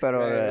español,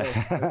 pero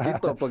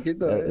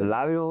poquito.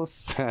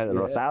 Labios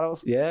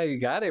rosados. Yeah, you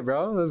got it,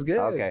 bro. That's good.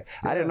 Okay,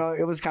 yeah. I didn't know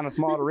it was kind of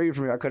small to read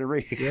for me. I couldn't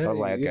read. Yeah, I was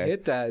like, okay, you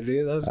hit that,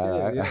 dude. That's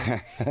good.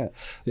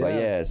 But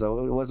yeah, so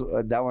it was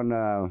that one.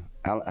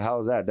 How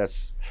was that?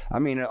 That's, I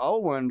mean, an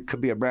old one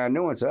could be a brand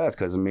new one to us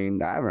because I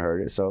mean I haven't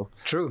heard it. So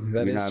true,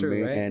 that is true, I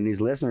mean? right? And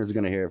these listeners are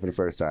gonna hear it for the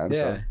first time.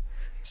 Yeah.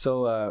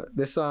 So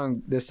this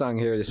song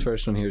here, this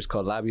first one here is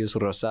called Labios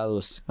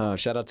Rosados.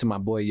 Shout out to my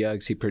boy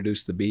Yugs. He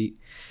produced the beat,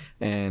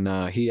 and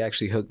he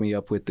actually hooked me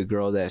up with the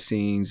girl that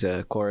sings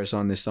chorus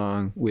on this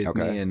song with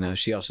me, and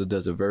she also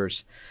does a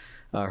verse.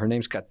 Her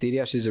name's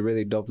Katiria. She's a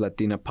really dope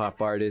Latina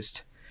pop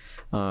artist.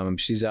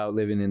 She's out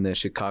living in the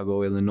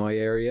Chicago, Illinois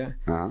area.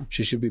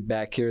 She should be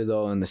back here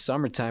though in the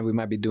summertime. We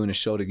might be doing a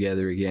show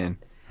together again.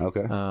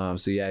 Okay.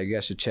 So yeah, you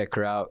guys should check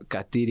her out.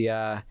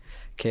 Katiria,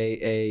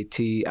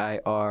 Katiriax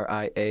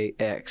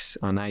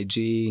on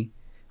IG,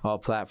 all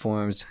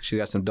platforms. She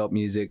got some dope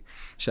music.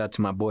 Shout out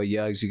to my boy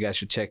Yugs. You guys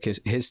should check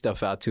his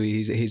stuff out too.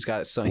 He's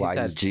got some.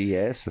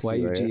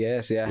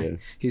 YUGS. Yeah.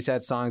 He's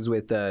had songs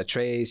with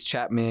Trace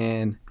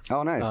Chapman.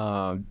 Oh,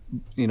 nice.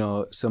 You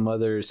know, some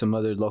other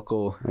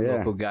local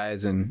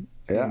guys and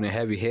even a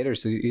heavy hitter.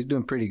 So he's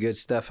doing pretty good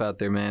stuff out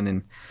there, man.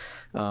 And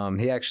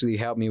he actually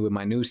helped me with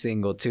my new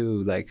single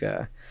too, like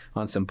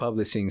on some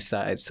publishing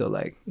side. So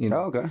like, you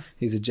know,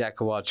 he's a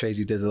jack of all trades.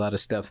 He does a lot of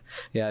stuff.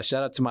 Yeah,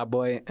 shout out to my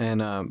boy.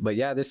 And but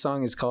yeah, this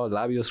song is called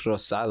Labios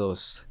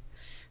Rosados,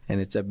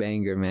 and it's a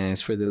banger, man.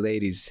 It's for the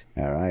ladies.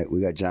 All right, we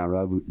got Jon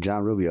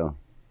Rubio.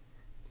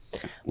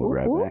 We'll be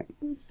right back.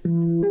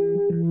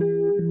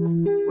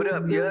 What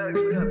up, Yugs?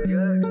 What up,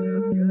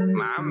 Yugs?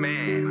 My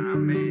man.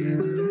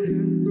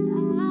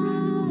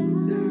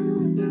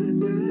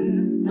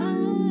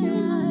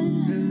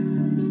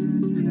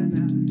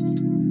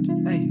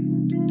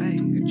 Hey,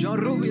 Jon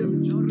Rubio.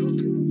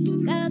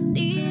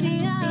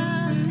 Katiria.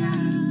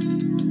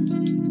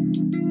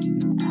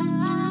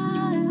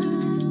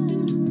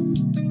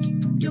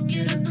 Yo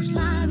quiero tus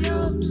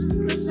labios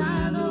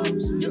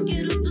rosados. Yo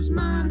quiero tus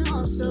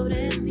manos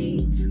sobre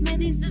mí. Me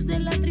dices de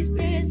la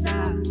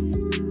tristeza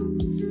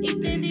y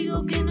te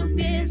digo que no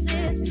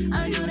empieces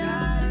a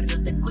llorar.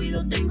 Yo te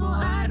cuido, tengo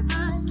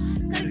armas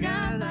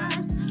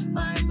cargadas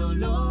para el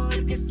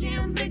dolor que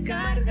siempre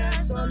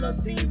cargas, solo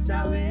sin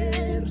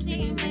saber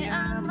si me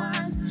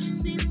amas,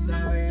 sin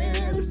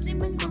saber si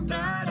me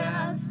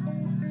encontrarás.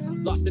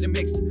 Lost in the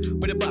mix,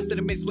 with a bust in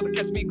the mix. Will it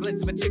catch me a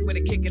glimpse of a chick with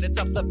a kick and a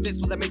tough love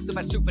fist? Will I miss if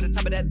I shoot for the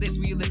top of that list?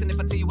 Will you listen if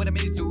I tell you what I'm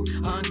into?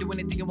 Do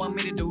anything you want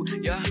me to do.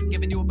 Yeah,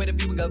 giving you a better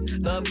viewing of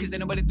love, cause ain't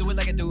nobody do it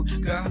like I do.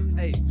 Girl,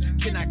 hey,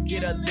 can I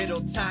get a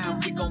little time?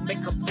 We gon'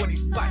 make up for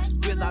these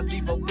fights. Will I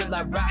leave or will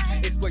I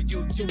ride? It's where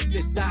you two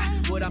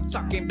decide. What I'm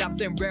talking about,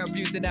 them rare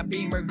views in that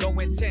Beamer.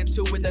 Going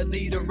 10-2 with a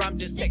leader, I'm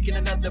just taking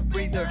another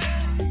breather.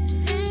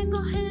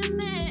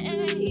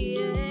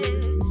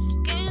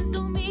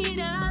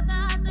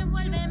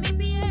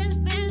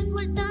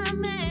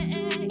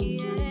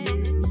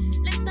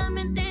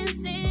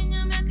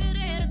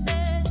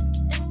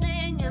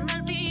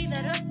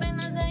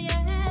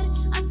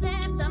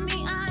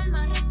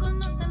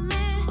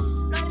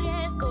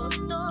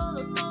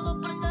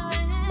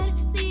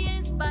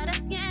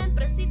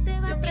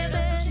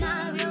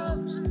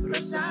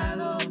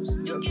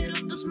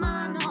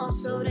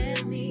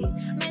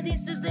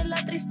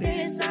 la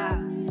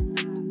tristeza.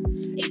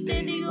 Y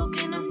te digo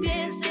que no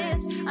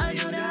empieces a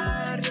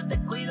llorar. Yo te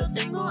cuido,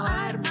 tengo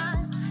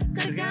armas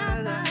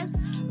cargadas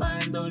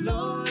para el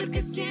dolor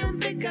que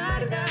siempre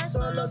cargas.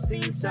 Solo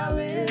sin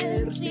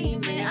saber si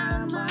me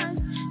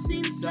amas,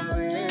 sin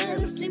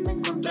saber si me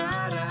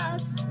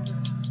encontrarás.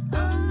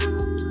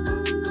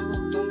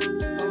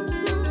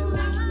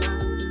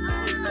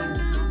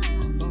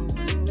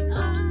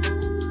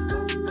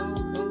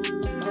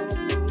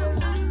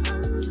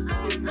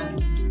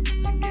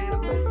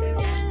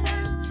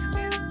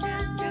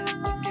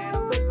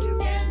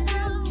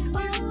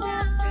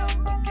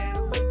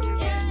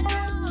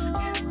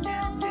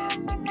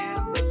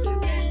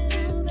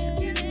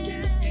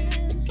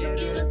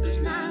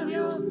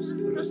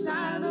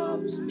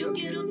 Yo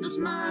quiero tus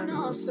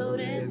manos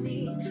sobre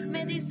mí.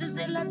 Me dices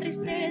de la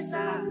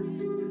tristeza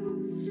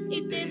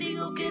y te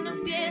digo que no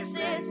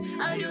empieces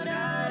a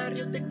llorar.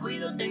 Yo te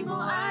cuido, tengo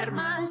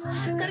armas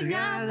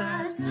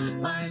cargadas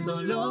para el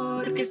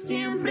dolor que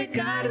siempre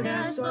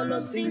cargas.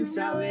 Solo sin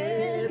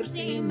saber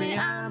si me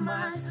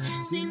amas,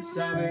 sin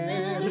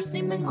saber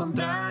si me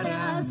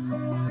encontrarás.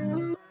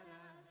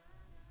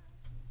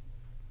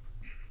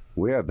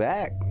 We are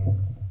back.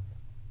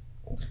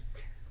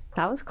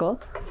 That was cool.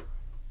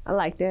 I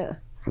liked it.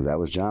 That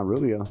was Jon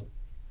Rubio.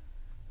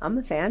 I'm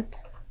a fan.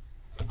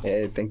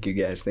 Hey, thank you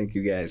guys. Thank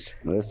you guys.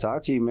 Let's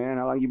talk to you, man.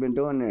 How long you been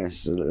doing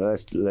this?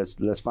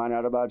 Let's find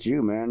out about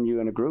you, man. You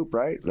in a group,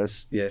 right?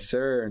 Yes,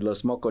 sir.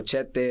 Los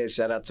Mocochetes.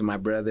 Shout out to my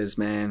brothers,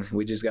 man.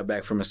 We just got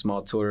back from a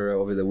small tour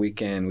over the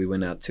weekend. We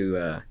went out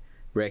to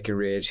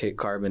Breckenridge, hit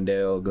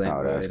Carbondale,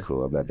 Glenwood. Oh, that's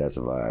cool. I bet that's a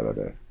vibe out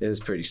there. It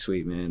was pretty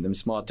sweet, man. Them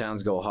small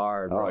towns go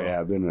hard, bro. Oh, yeah.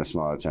 I've been in the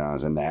small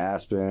towns. And the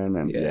Aspen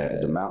and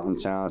the mountain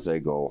towns,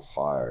 they go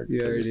hard.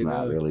 Because it's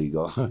not really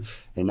going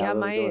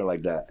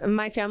like that.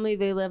 My family,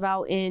 they live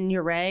out in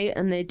Uray,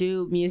 and they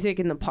do music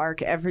in the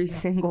park every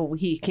single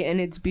week. And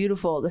it's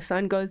beautiful. The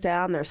sun goes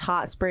down. There's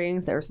hot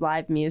springs. There's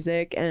live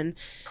music. And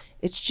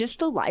it's just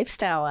the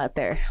lifestyle out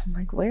there. I'm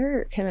like,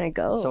 where can I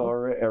go? So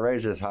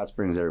Uray's just hot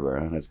springs everywhere.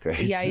 Huh? That's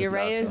crazy. Yeah,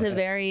 Uray is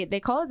they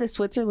call it the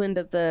Switzerland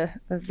of the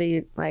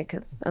like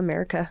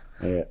America.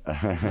 Yeah.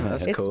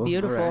 That's it's cool.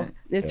 beautiful. Right.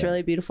 It's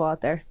really beautiful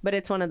out there. But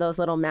it's one of those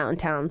little mountain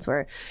towns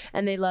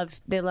and they love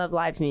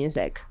live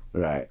music.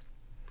 Right.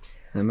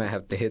 I might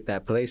have to hit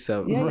that place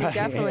up. Yeah, you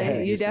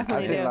definitely do.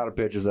 I've seen a lot of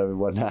pictures of it and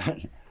whatnot.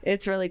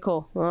 It's really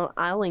cool. Well,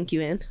 I'll link you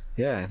in.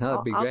 Yeah,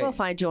 that'd be great. I'll go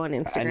find you on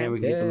Instagram. And then we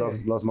get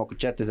the Los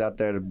Mocochetes out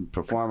there to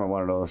perform at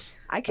one of those.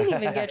 I can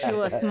even get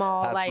you a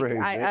small,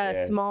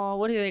 small,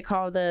 what do they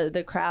call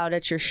the crowd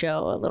at your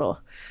show? A little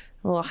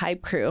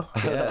hype crew.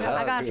 Yeah.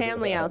 I got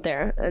family out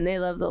there, and they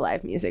love the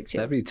live music too.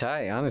 That'd be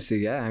tight, honestly.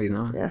 Yeah,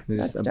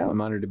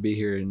 I'm honored to be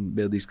here and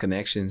build these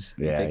connections.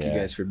 Yeah, thank you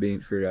guys for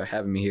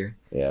having me here.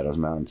 Yeah, those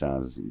mountain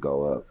towns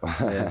go up.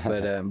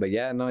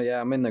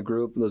 I'm in the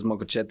group Los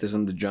Mocochetes.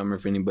 I'm the drummer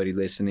for anybody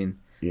listening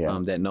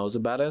that knows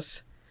about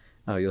us.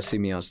 You'll see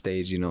me on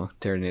stage,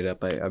 tearing it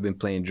up. I've been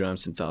playing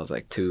drums since I was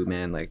like 2,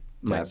 man.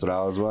 That's what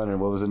I was wondering.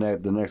 What was the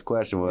next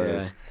question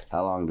was?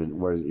 How long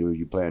were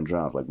you playing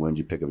drums? Like, when did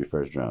you pick up your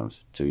first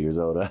drums? 2 years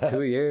old?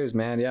 2 years,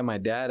 man. Yeah, my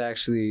dad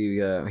actually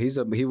he's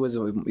a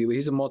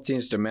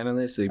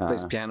multi-instrumentalist. So he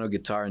plays piano,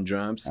 guitar, and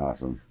drums.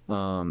 Awesome.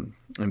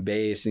 And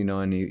bass,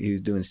 and he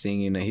was doing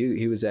singing.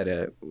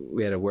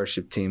 We had a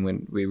worship team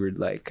when we were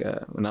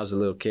when I was a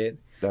little kid.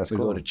 That's we'd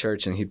cool. go to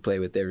church and he'd play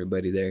with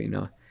everybody there,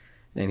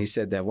 And he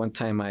said that one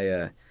time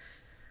I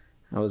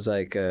was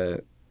like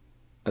a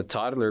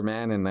toddler,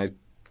 man, and I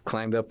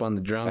climbed up on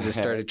the drums and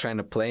started trying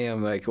to play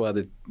them while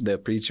the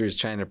preacher is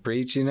trying to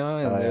preach, and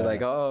they're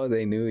like, oh,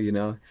 they knew,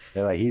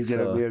 They're like, he's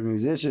gonna be a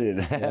musician.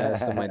 Yeah,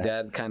 so my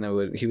dad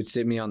he would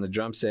sit me on the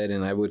drum set,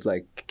 and I would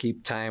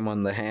keep time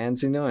on the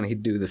hands, and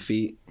he'd do the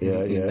feet. He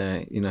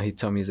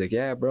told me, he's like,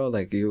 yeah, bro,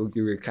 you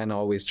were kind of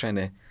always trying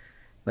to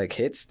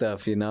hit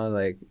stuff,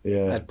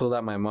 I'd pull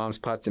out my mom's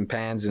pots and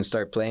pans and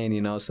start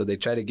playing, so they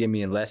tried to give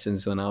me in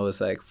lessons when I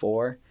was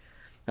 4.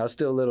 I was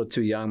still a little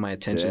too young. My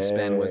attention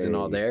span wasn't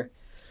all there.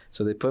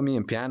 So they put me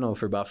in piano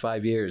for about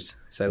 5 years.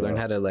 So I learned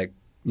how to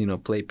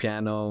play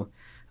piano,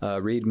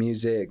 read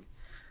music.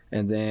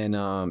 And then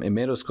in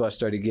middle school, I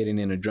started getting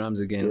into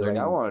drums again,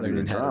 learning how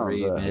to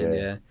read, man.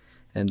 Yeah.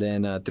 And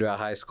then throughout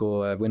high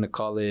school, I went to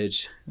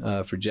college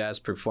for jazz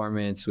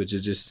performance, which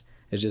is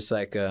it's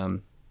like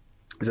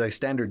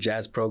standard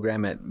jazz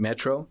program at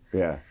Metro.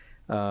 Yeah.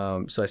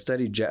 So I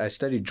studied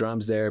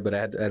drums there, but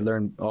I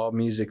learned all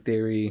music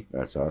theory.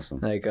 That's awesome.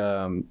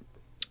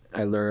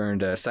 I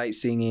learned sight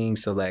singing,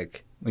 so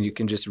when you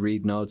can just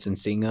read notes and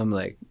sing them,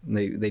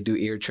 they do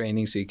ear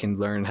training, so you can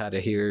learn how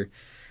to hear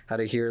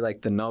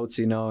the notes,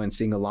 and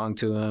sing along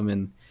to them.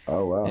 And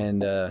oh wow.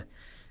 And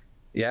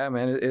yeah,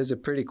 man, it was a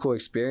pretty cool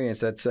experience.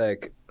 That's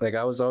like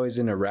I was always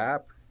into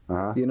rap.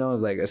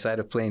 Aside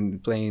of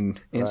playing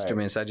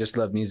instruments, I just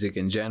love music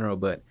in general,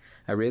 but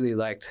I really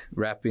liked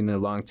rapping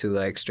along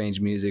to strange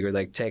music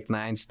or Tech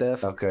 9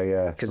 stuff. Okay,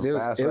 yeah. Because it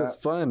was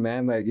fun,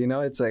 man.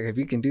 It's if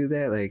you can do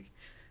that,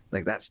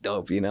 that's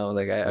dope. I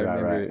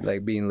remember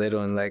being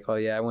little and I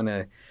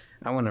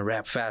I want to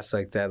rap fast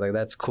like that. Like,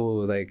 that's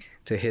cool, like,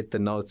 to hit the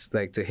notes,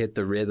 like, to hit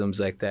the rhythms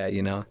like that,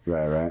 you know?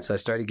 Right. So I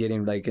started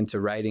getting, like, into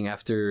writing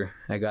after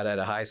I got out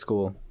of high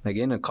school. Like,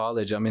 I'm in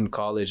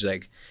college,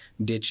 like,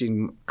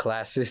 ditching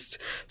classes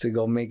to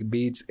go make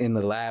beats in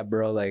the lab,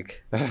 bro.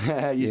 Like,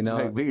 used to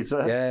make beats,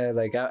 huh? Yeah,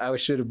 like, I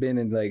should have been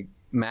in, like,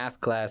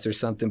 math class or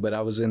something, but I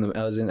was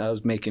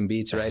making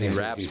beats, writing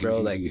raps,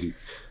 bro, like,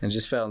 and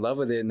just fell in love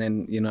with it. And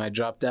then, you know, I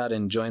dropped out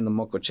and joined the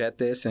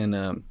Mocochetes,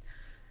 and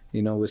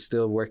you know, was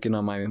still working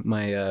on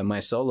my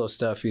solo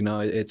stuff. You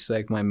know, it's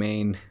like my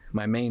main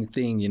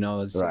thing, you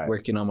know, it's like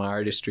working on my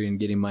artistry and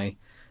getting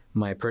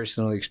my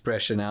personal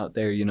expression out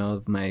there, you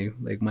know, my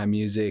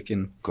music,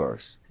 and of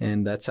course,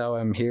 and that's how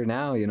I'm here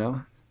now, you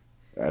know.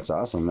 That's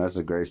awesome. That's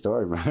a great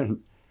story,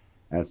 man.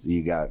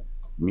 You got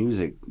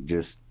music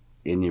just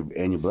in your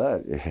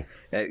blood.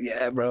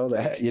 Yeah, bro.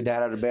 Like, your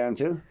dad had a band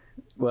too?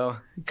 Well,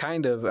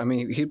 kind of. I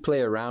mean, he'd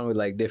play around with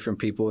like different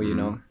people, you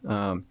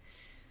know.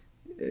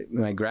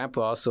 My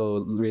grandpa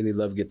also really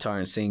loved guitar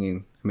and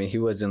singing. I mean, he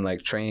wasn't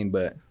like trained,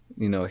 but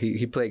you know,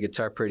 he played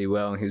guitar pretty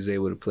well, and he was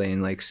able to play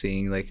and like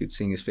sing. Like, he'd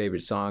sing his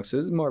favorite songs. So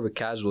it was more of a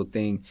casual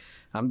thing.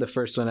 I'm the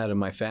first one out of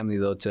my family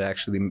though to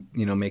actually,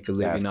 you know, make a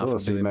living off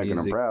of doing music. Making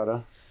them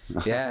proud,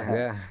 huh?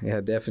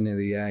 yeah,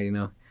 definitely. Yeah, you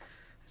know.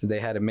 So they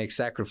had to make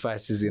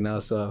sacrifices, you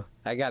know. So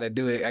I gotta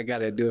do it. I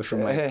gotta do it for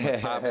my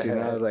pops, you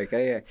know. Like,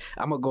 hey,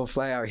 I'm gonna go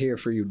fly out here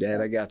for you, Dad.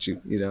 I got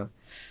you, you know,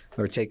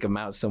 or take him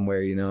out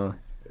somewhere, you know.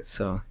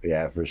 So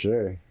yeah, for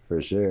sure.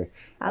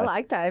 I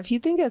like that. If you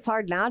think it's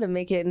hard now to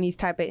make it in these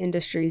type of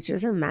industries,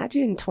 just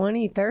imagine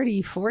 20,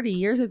 30, 40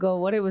 years ago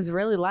what it was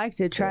really like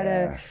to try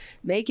to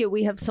make it.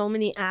 We have so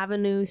many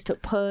avenues to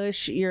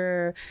push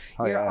your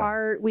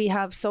art. We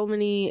have so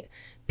many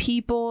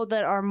people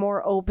that are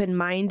more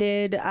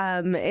open-minded.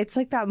 It's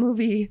like that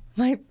movie,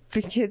 my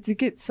kids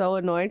get so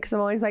annoyed because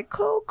I'm always like,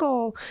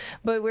 Coco,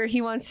 but where he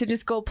wants to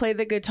just go play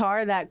the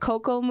guitar, that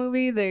Coco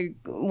movie,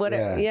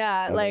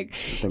 like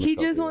he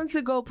just wants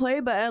to go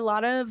play. But a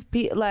lot of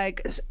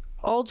like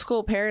old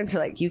school parents are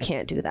like, you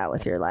can't do that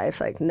with your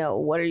life. Like,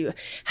 no,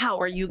 how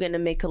are you gonna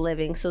make a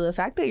living? So the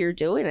fact that you're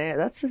doing it,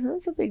 that's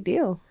a big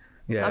deal.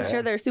 Yeah, I'm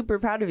sure they're super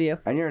proud of you.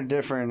 And you're a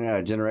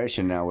different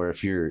generation now, where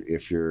if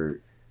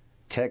you're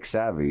tech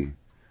savvy,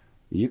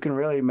 you can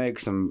really make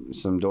some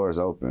doors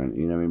open,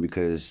 you know what I mean?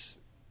 Because,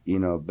 you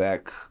know,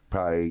 back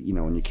probably, you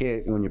know, when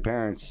your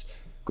parents,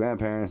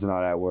 grandparents and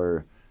all that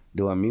were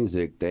doing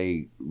music,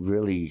 they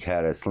really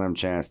had a slim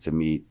chance to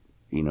meet,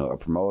 you know, a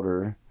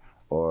promoter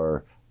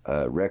or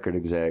a record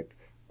exec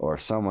or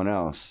someone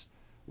else,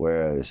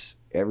 whereas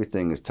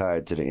everything is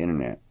tied to the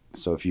internet.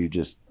 So if you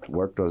just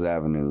work those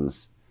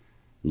avenues,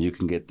 you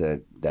can get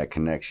that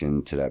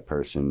connection to that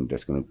person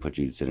that's going to put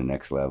you to the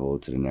next level,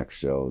 to the next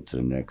show, to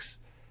the next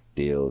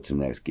deal, to the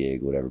next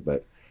gig, whatever.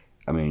 But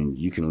I mean,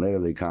 you can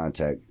literally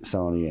contact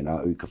Sony,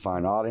 and you can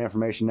find all the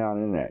information now on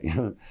the internet, you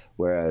know,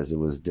 whereas it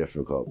was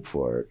difficult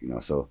before, you know.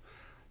 So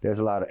there's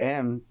a lot of,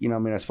 and, you know, I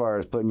mean, as far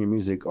as putting your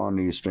music on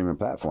these streaming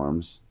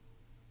platforms,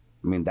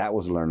 I mean, that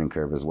was a learning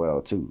curve as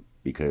well, too,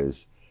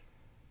 because,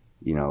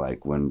 you know,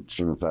 like when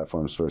streaming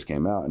platforms first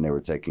came out and they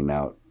were taking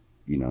out,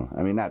 you know,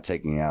 I mean, not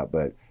taking out,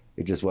 but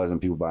it just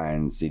wasn't people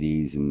buying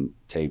CDs and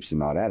tapes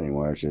and all that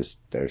anymore. It's just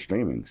they're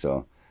streaming.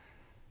 So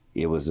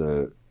it was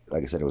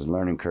like I said, it was a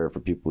learning curve for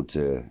people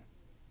to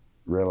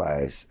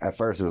realize. At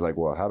first it was like,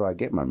 well, how do I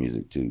get my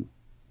music to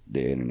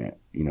the internet,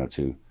 you know,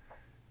 to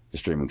the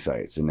streaming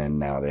sites? And then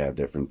now they have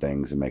different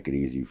things that make it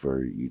easy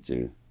for you to,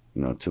 you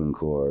know,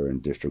 TuneCore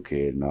and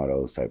DistroKid and all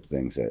those type of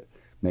things that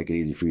make it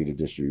easy for you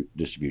to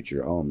distribute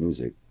your own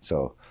music.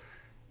 So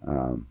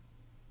you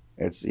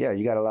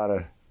got a lot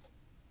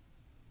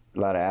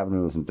of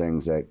avenues and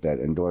things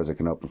and doors that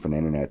can open from the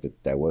internet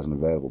that wasn't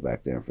available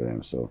back then for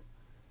them. So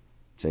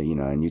you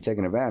know, and you're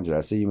taking advantage of that.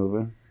 I see you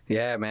moving.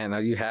 Yeah, man.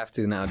 You have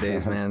to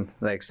nowadays, man.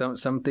 Like some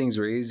things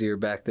were easier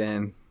back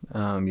then.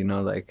 You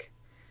know, like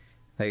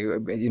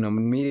you know,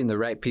 meeting the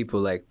right people.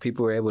 Like,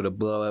 people were able to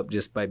blow up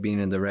just by being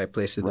in the right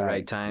place at the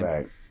right time.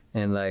 Right.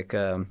 And like,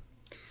 you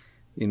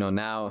know,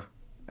 now,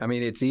 I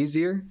mean, it's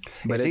easier,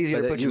 but it's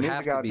easier to put your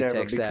music out there, but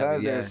because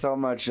savvy, there's so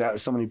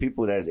many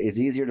people that it's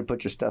easier to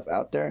put your stuff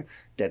out there,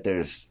 that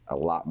there's a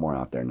lot more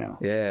out there now.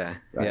 Yeah,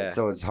 right? Yeah.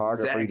 So it's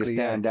harder for you to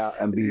stand out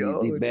and be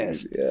the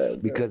best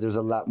because there's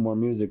a lot more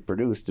music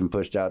produced and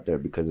pushed out there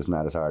because it's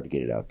not as hard to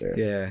get it out there.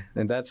 Yeah,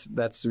 and that's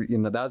you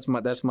know, that's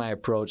my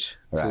approach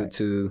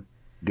to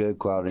good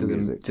quality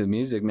music. To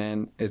music,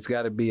 man. It's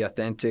got to be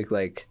authentic.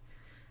 Like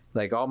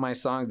all my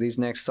songs, these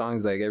next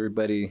songs, like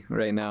everybody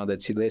right now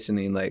that's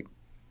listening, like,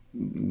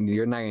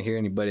 you're not gonna hear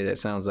anybody that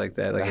sounds like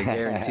that. Like, I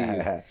guarantee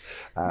you.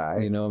 All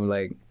right. You know,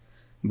 like,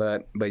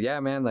 but yeah,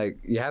 man. Like,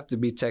 you have to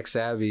be tech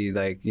savvy,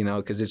 like, you know,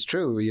 because it's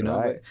true. You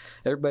know, but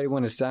everybody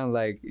want to sound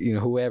like, you know,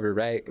 whoever,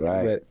 right?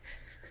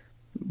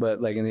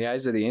 But like, in the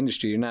eyes of the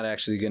industry, you're not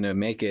actually gonna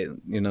make it.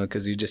 You know,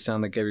 because you just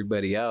sound like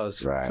everybody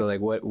else. Right. So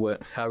like,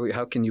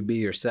 how can you be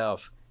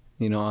yourself?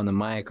 You know, on the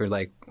mic, or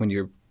like when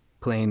you're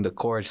playing the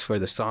chords for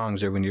the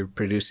songs, or when you're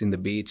producing the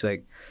beats.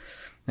 Like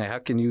how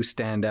can you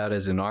stand out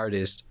as an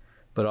artist,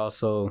 but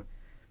also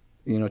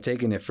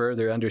taking it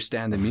further,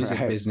 understand the music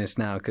business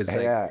now, because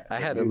I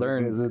had to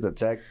learn. This is the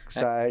tech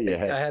side.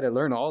 I had to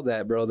learn all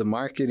that, bro. The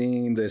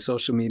marketing, the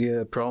social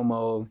media,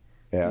 promo.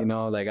 Yeah.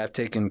 I've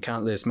taken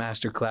countless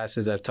master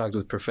classes. I've talked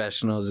with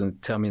professionals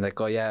and tell me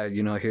like, oh yeah,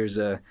 here's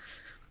a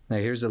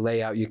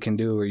layout you can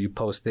do, or you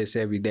post this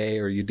every day,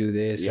 or you do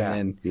this,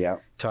 and then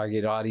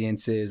target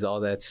audiences,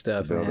 all that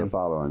stuff. To build a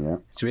following,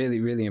 It's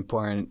really, really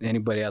important.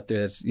 Anybody out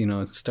there that's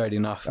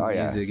starting off in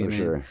music, for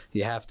sure.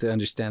 You have to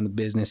understand the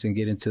business and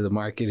get into the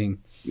marketing.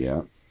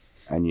 Yeah,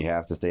 and you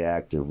have to stay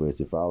active with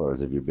your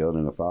followers. If you're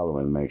building a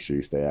following, make sure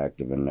you stay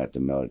active and let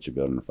them know that you're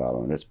building a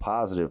following. It's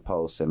positive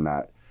posts and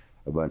not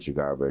a bunch of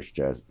garbage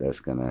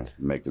that's gonna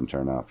make them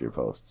turn off your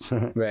posts.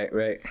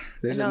 Right.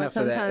 There's enough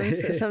of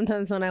that.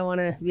 Sometimes when I want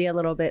to be a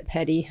little bit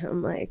petty,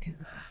 I'm like,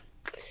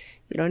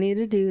 you don't need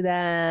to do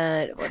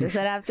that. What does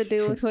that have to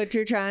do with what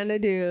you're trying to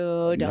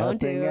do?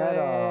 Don't do it. Nothing at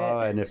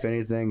all. And if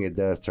anything, it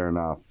does turn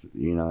off.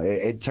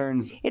 It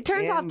turns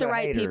off the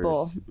right haters.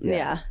 people.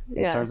 Yeah.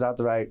 It turns out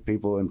the right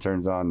people and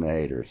turns on the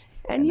haters.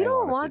 And you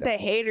don't want the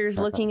haters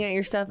looking at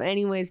your stuff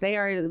anyways. They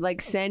are like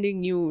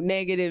sending you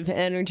negative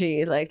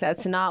energy. Like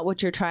that's not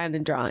what you're trying to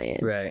draw in.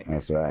 Right.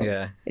 That's right.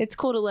 Yeah. It's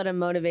cool to let them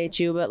motivate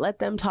you, but let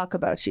them talk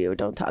about you.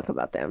 Don't talk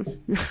about them.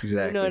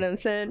 Exactly. You know what I'm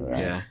saying? Right.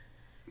 Yeah.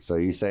 So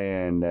you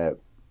saying that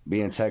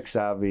being tech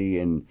savvy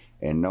and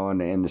knowing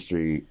the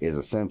industry is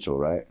essential,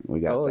 right? We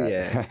got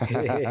that.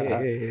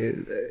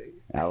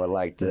 I would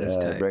like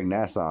to bring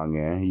that song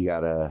in. You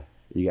got a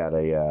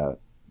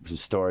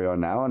story on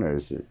that one, or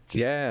is it?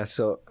 Yeah.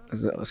 So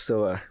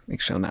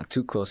make sure I'm not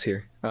too close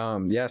here.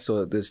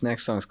 So this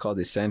next song is called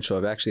Essential.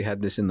 I've actually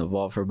had this in the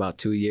vault for about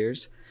 2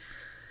 years.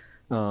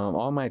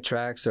 All my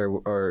tracks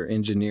are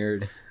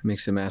engineered,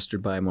 mixed and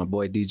mastered by my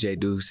boy DJ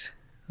Deuce.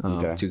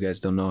 If you guys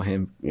don't know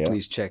him,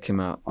 please check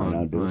him out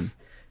on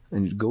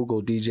and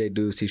Google DJ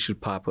Deuce. He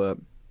should pop up.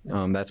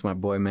 That's my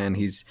boy, man.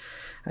 He's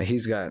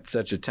got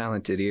such a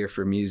talented ear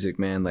for music,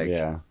 man. We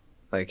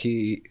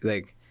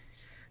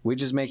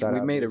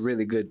made a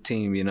really good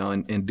team,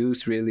 and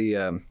Deuce really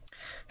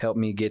helped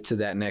me get to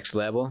that next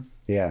level.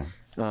 Yeah.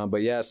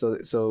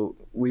 So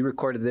we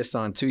recorded this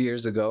song 2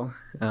 years ago.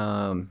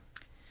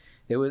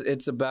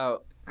 It's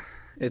about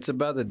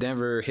the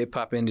Denver hip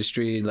hop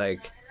industry, and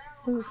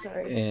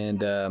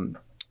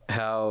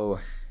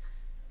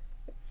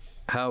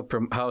how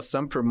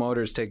some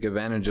promoters take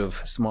advantage of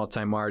small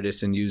time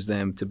artists and use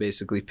them to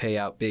basically pay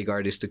out big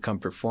artists to come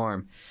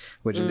perform,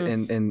 which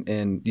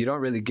and you don't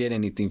really get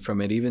anything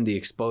from it, even the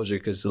exposure,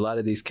 because a lot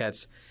of these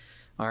cats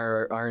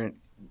aren't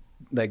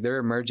like, they're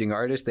emerging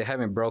artists. They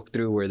haven't broke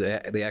through where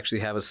they actually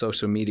have a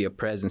social media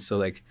presence.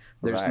 So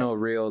there's no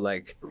real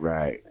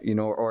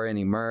or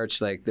any merch.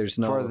 There's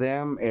no, for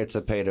them it's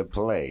a pay to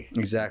play.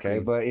 Exactly. Okay?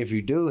 But if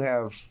you do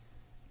have,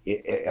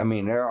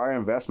 there are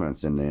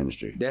investments in the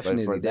industry.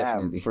 Definitely.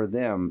 For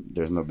them,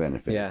 there's no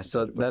benefit. Yeah,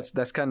 so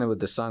that's kind of what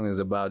the song is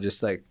about.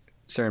 Just like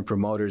certain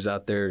promoters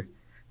out there,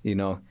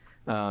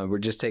 we're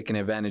just taking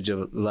advantage of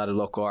a lot of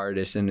local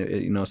artists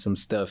and some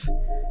stuff.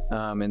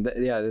 So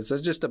it's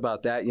just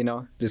about that.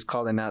 Just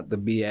calling out the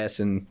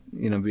BS and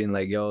being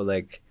like, yo,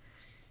 if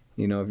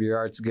your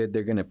art's good,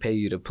 they're gonna pay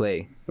you to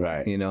play.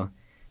 Right. You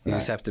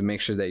just have to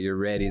make sure that you're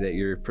ready, that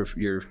you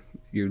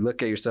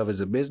look at yourself as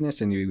a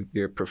business and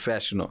you're a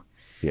professional.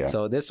 Yeah.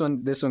 So this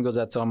one goes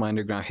out to all my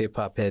underground hip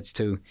hop heads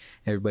too.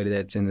 Everybody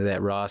that's into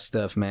that raw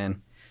stuff,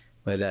 man.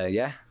 But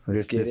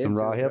let's get some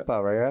raw hip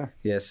hop right here.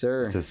 Yes,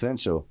 sir. It's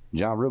essential.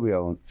 Jon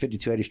Rubio on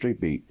 5280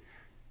 StreetBeat.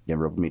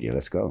 Denver.Open.Media.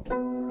 Let's go.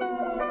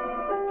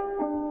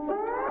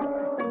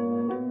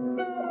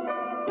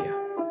 Yeah.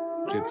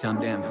 Drip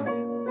Town Damn.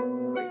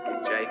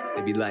 Jay.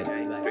 They be like,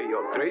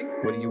 303.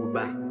 What are you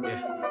about?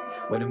 Yeah.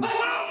 What am I?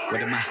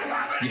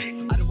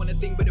 Yeah, I don't wanna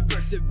think but to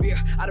persevere.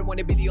 I don't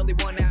wanna be the only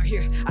one out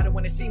here. I don't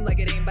wanna seem like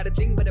it ain't about a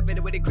thing, but a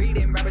better way to greet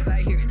him. Rappers out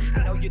here.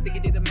 I know you think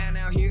you did the man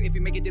out here. If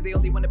you make it, you're the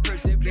only one to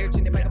persevere.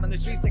 Chinning back up on the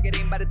streets like it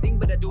ain't about a thing,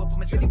 but I do it for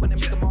my city when I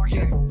make them all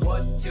here.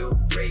 1, 2,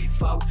 3,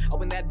 4.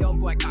 Open that door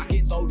before I cock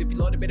it load. If you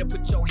load it, better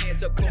put your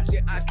hands up, close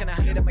your eyes. Can I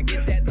hide it? I'ma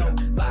get that low.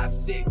 5,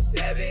 6,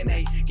 7,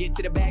 8. Get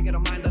to the bag, I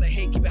don't mind all the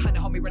hate. Keep it honey,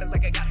 homie, running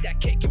like I got that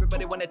cake.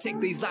 Everybody wanna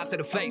take these lies to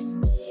the face.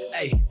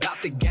 Hey,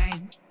 about the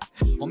game.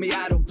 On me,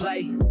 I don't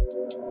play.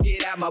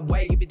 Get out my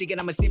way if you thinking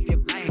I'ma sip your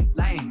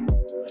lane.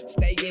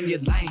 Stay in your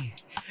lane.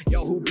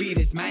 Yo, who be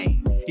this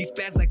man? He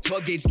spaz like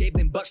 12 gauge, gave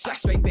them buckshot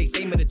straight face,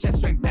 aim at the chest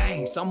straight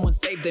bang. Someone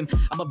saved him.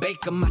 I'ma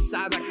bake on my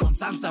side like on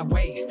salsa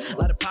way. A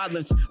lot of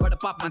problems, right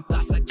up off my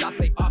thoughts, I drop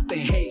they often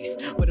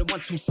hate. But the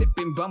ones who sip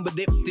and run with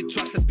it, the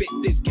trucks that spit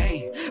this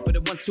game. But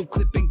the ones who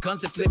clipping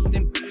guns and flip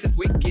them, it's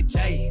wicked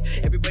J.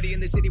 Everybody in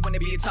the city wanna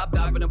be a top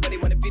dog, but nobody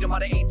wanna feed them all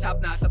the ain't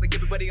top notch. Sound like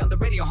everybody on the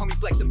radio, homie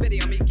flex a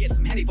video on me, get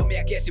some Henny for me.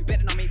 I guess you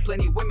betting on me,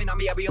 plenty of women on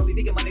me. I be only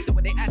thinking money, so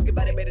when they ask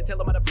about it, better tell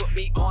them how to put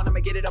me on. I'ma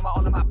get it on my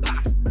own, on my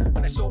pops.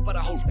 When I show, but I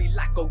hope we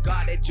like, oh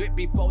God, it drip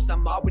before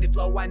some more with the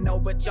flow, I know,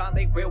 but John,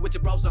 they real with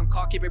your bros on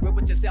call, keep it real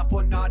with yourself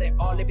or not at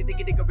all. Everything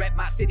a nigga rap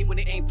my city when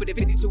it ain't for the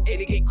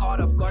 5280, get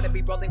caught off guard. I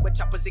be rolling with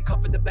choppers, they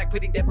come from the back,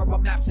 putting Denver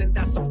on maps, and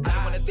that's so I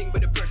don't wanna think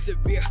but to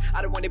persevere.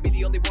 I don't wanna be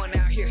the only one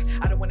out here.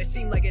 I don't wanna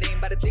seem like it ain't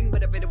about a thing,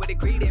 but a bit of what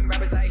greed and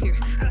rappers out here.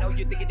 I know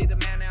you think you the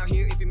man out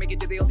here. If you make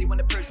it, you're the only one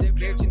to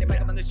persevere. Chin it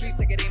back up on the streets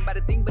like it ain't about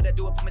a thing, but I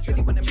do it for my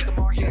city when I make them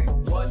all here.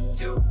 1,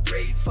 2,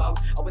 3, 4.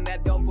 Open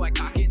that door before I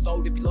cock it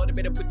load. If you load it,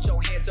 better put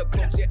your hands up,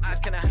 close your eyes,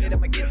 kinda hide it,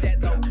 I'ma get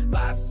that low.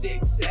 5,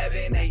 6,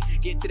 7, 8.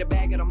 Get to the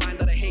bag, I don't mind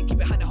all the hate.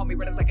 Keep it honey, homie,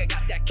 ready like I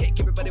got that cake.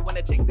 Everybody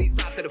wanna take these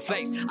lines to the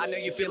face. I know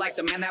you feel like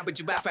the man out, but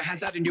you bad for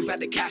hands out and you bad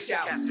to cash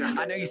out.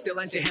 I know you still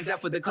lend your hands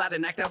out for the cloud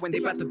and act out when they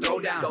about to throw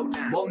down.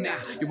 Whoa now,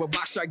 you're a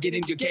rock star, get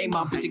in your game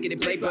on, but you getting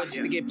played, bro, just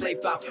to get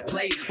played foul.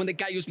 Play when the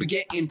guy used to be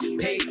getting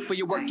paid for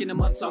your work in a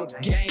month song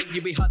game.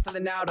 You be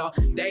hustling out all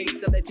day,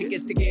 selling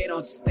tickets to get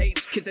on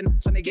stage, kissing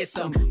trying to get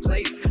some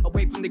place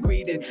away from the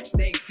greed and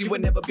snakes. You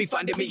would never be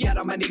finding me out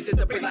on my knees.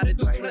 It's a big lot of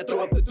dudes when I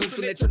throw up the deuce,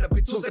 when they turn up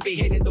the tools, I be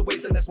hitting the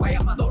waist, and that's why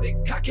I'm unloaded.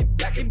 Cock it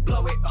back and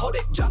blow it, hold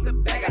it, drop the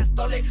bag, I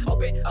stole it.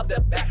 Open up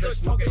the back door,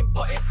 smoking,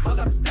 put it while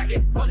I'm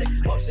stacking, rolling,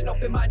 motion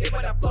open-minded,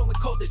 but I'm flowing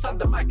cold. It's on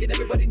the mic and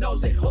everybody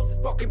knows it. Holds is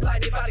broken,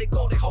 blinded by the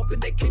gold, hoping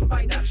they can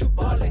find out you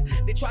ballin'.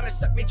 They tryna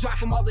suck me dry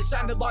from all the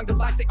shine along the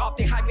lines. They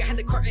often hide behind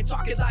the curtain,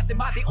 talking lies.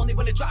 Am I the only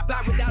one to drop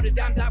out without a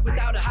dime, die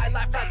without a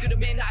highlight? Fly through the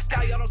midnight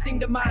sky, y'all don't seem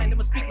to mind.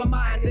 I'ma speak my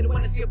mind. They don't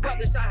wanna see a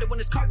brother shine. They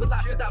wanna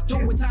capitalize without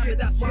doing time, and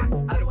that's why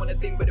I don't wanna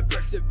think but to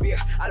persevere.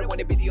 I don't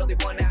wanna be the only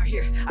one out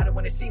here. I don't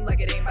wanna seem like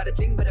it ain't about a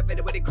thing, but I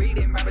better with the greed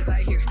and rappers out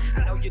here.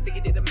 I know you think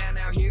you did the man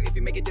out here. If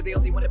you make it, you're the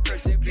only one to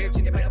persevere.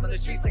 Chin it back up on the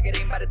streets like it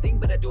ain't about a thing,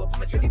 but I do it for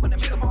my city when I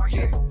make them all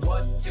here.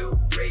 1, 2,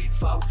 3,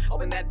 4.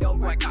 Open that door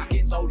before I cock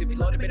it load. If you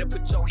load it, better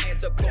put your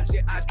hands up, close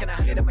your eyes, kinda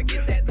hide it, I'ma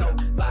get that low.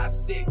 5,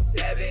 6,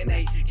 7,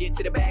 8. Get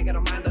to the bag, I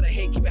don't mind all the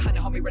hate. Keep it honey,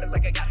 homie, ready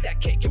like I got that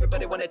cake.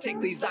 Everybody wanna take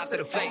these lies to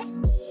the face.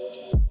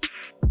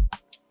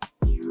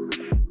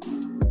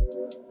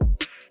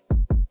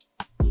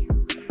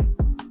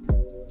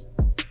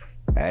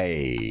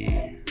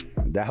 Hey,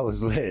 that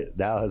was lit.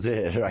 That was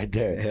it right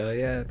there. Hell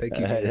yeah, thank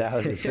you. That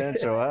was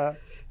essential, huh?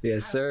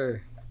 Yes,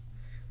 sir.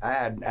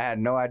 I had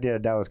no idea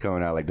that was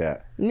coming out like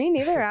that. Me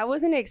neither. I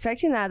wasn't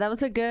expecting that. That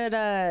was a good.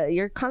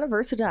 You're kind of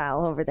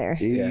versatile over there.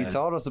 You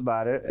told us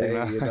about it. Hey,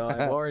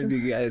 I warned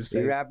you guys.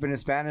 You rapping in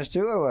Spanish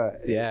too, or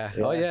what? Yeah.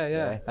 Oh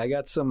yeah. I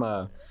got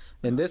some.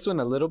 In this one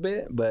a little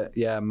bit, but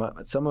yeah,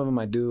 some of them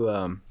I do.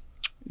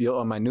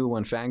 On my new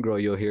one,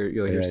 Fangirl, you'll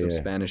hear some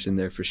Spanish in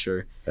there for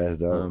sure. That's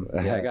dope.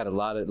 Yeah, I got a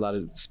lot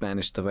of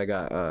Spanish stuff. I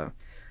got.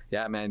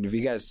 Yeah, man, if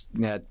you guys,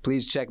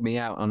 please check me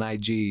out on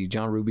IG,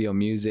 Jon Rubio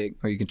Music,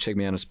 or you can check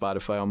me out on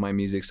Spotify. All my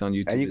music's on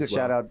YouTube. And you can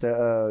shout out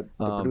the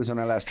producer on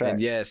that last track. And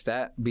yes,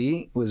 that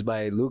beat was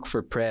by Luke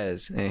for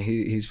Prez, and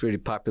he's pretty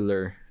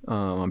popular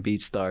on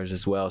BeatStars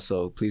as well.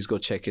 So please go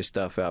check his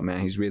stuff out, man.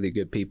 He's really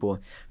good people.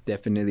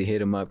 Definitely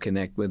hit him up,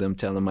 connect with him,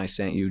 tell him I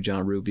sent you,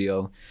 Jon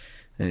Rubio.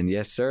 And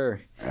yes, sir.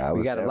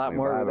 We got a lot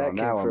more where that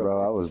came from, bro.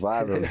 I was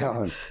vibing on that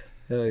one.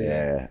 Hell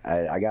yeah.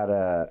 I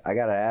gotta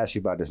ask you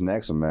about this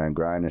next one, man.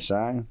 Grind and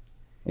shine.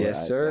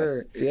 Yes,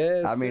 sir.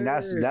 Yes. I mean,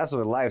 that's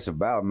what life's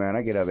about, man.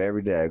 I get up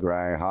every day, I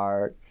grind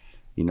hard.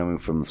 You know,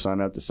 from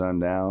sun up to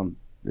sundown.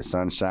 The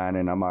sun's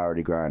shining, I'm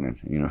already grinding.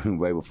 You know,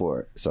 way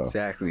before it. So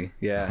exactly.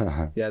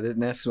 Yeah. Yeah. The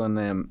next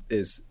one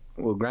is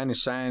Grind and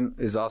Shine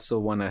is also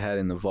one I had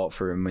in the vault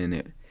for a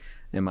minute,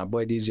 and my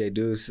boy DJ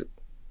Deuce.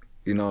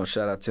 You know,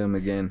 shout out to him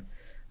again.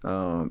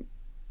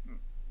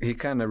 He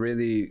kind of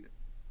really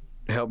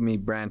helped me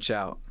branch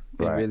out.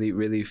 Right. And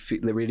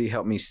really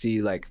helped me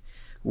see like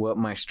what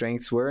my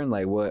strengths were and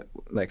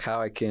like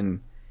how I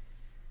can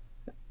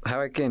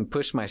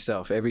push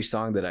myself every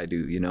song that I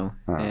do, you know.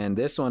 And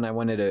this one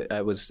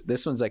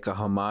this one's like a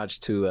homage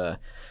to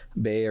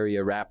Bay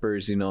Area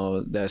rappers, you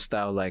know, that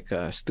style, like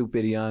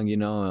Stupid Young, you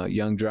know,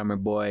 Young Drummer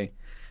Boy,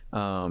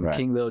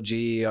 King Lil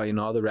G, you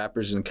know, all the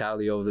rappers in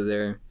Cali over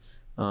there,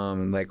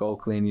 like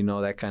Oakland, you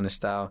know, that kind of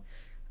style,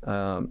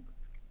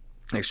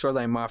 like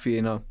Shoreline Mafia,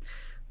 you know.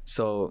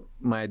 So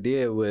my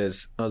idea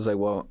was, I was like,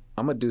 well,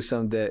 I'm gonna do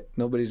something that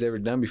nobody's ever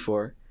done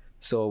before.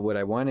 So what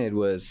I wanted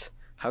was,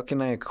 how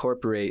can I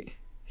incorporate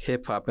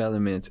hip hop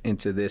elements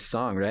into this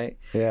song, right?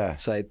 Yeah.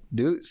 So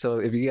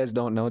if you guys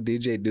don't know,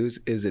 DJ Deuce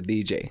is a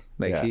DJ.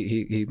 Like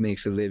he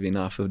makes a living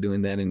off of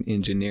doing that in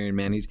engineering,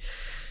 man. He's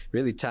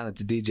really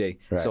talented DJ.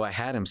 Right. So I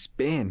had him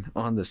spin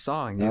on the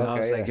song. You know, I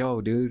was like,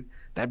 yo, dude,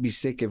 that'd be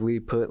sick if we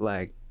put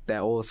like that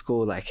old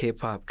school like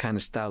hip hop kind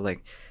of style,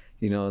 like,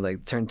 you know,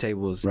 like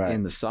turntables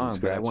in the song,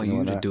 but I want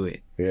you to do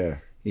it. Yeah.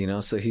 You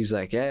know, so he's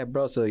like, yeah,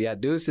 bro. So yeah,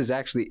 Deuce is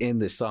actually in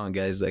this song,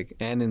 guys. Like,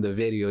 and in the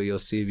video, you'll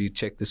see if you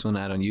check this one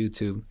out on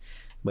YouTube.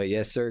 But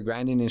yes, sir,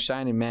 grinding and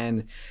shining,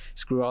 man.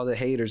 Screw all the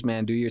haters,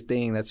 man. Do your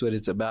thing. That's what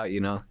it's about,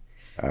 you know.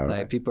 All right.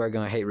 Like, people are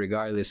gonna hate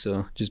regardless.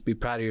 So just be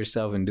proud of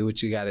yourself and do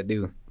what you gotta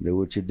do. Do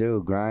what you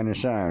do. Grind and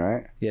shine,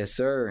 right? Yes,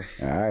 sir.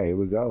 All right, here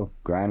we go.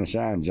 Grind and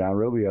shine. Jon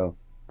Rubio.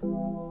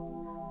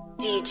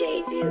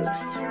 DJ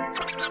Deuce.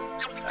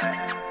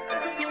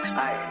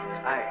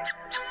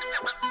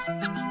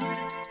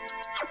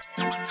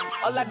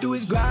 All I do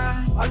is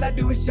grind, all I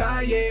do is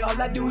shine, yeah.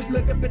 All I do is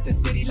look up at the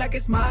city like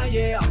it's mine,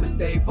 yeah. I'ma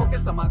stay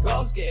focused on my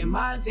goals, getting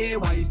mines, yeah.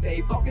 While you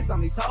stay focused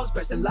on these hoes,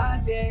 pressing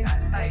lines, yeah.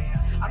 Ay,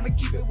 I'ma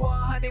keep it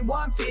 100,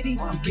 150. You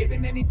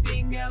giving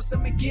anything else,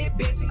 I'ma get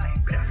busy.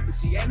 But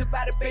she ain't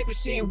about the paper,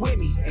 she ain't with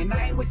me. And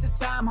I ain't wasting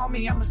time,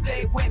 homie, I'ma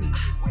stay winning.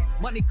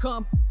 Money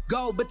come,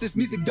 go, but this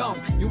music don't.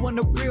 You want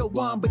a real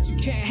one, but you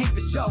can't hang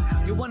for show.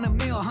 You want a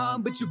meal, huh,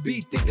 but you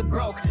be thinking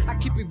broke. I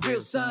keep it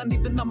real, son,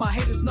 even though my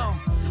haters know.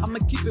 I'ma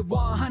keep it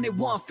 100,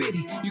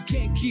 150. You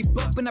can't keep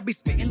up and I be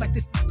spitting like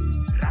this.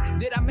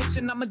 Did I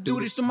mention I'ma do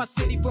this for my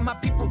city, for my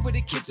people, for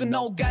the kids with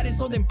no guidance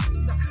holding.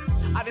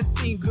 I done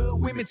seen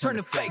good women turn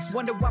to fakes.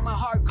 Wonder why my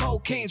heart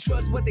cold, can't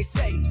trust what they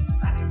say.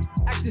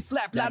 Action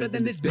slap louder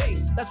than this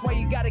bass. That's why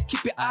you gotta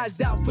keep your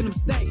eyes out for them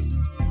snakes.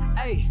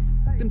 Ayy,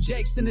 them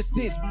jakes and the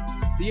sniz.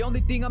 The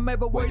only thing I'm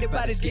ever worried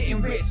about is getting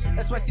rich.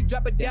 That's why she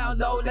drop it down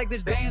low like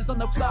there's bands on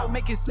the floor,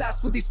 making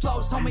slaps with these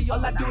flows. Homie,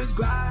 all I do is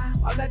grind,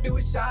 all I do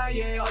is shine,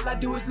 yeah. All I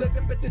do is look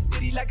up at the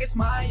city like it's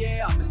mine,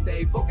 yeah. I'ma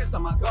stay focused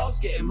on my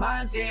goals, getting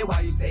mines, yeah.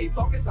 While you stay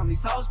focused on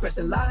these hoes,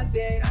 pressing lines,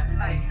 yeah.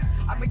 Ay,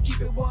 I'ma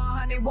keep it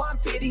 100,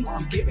 150. You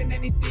giving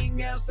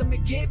anything else, I'ma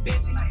get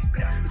busy.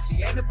 But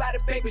she ain't about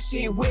the paper, she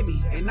ain't with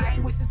me. And I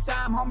ain't wasting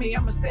time, homie,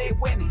 I'ma stay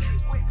winning.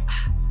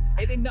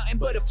 It ain't nothing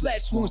but a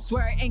flesh wound.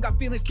 Swear I ain't got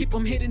feelings, keep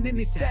them hidden in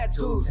these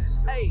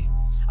tattoos. Ayy,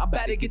 I'm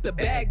about to get the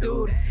bag,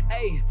 dude.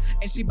 Ayy,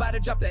 and she about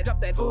to drop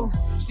that fool.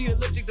 She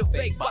allergic to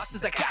fake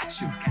bosses, I got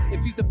you.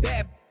 If he's a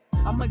bad,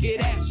 I'ma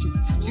get at you.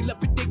 She love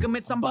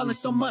predicaments, I'm ballin'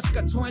 so much.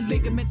 Got torn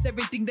ligaments,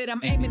 everything that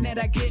I'm aiming at,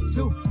 I get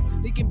to.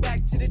 Thinking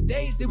back to the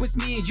days, it was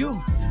me and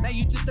you. Now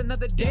you just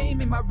another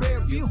dame in my rear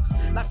view.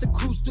 Lots of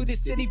crews through the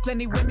city,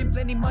 plenty women,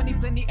 plenty money,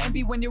 plenty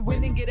envy. When you're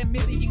winning, get a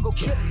million, go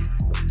kill it.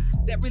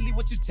 Is that really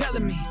what you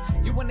telling me?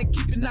 You wanna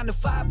keep it 9 to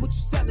 5, what you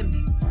selling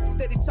me?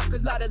 Steady talk a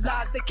lot of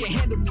lies, they can't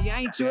handle me. I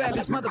ain't your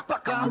average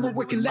motherfucker, I'm a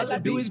working legend. All I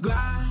do is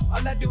grind,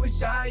 all I do is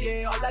shine,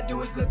 yeah. All I do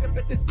is look up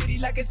at the city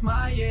like it's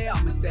mine, yeah.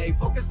 I'ma stay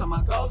focused on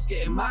my goals,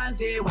 getting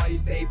mines, yeah. While you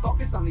stay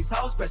focused on these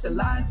hoes, pressing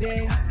lines,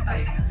 yeah.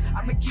 Ay,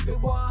 I'ma keep it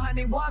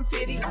 100,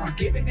 150. You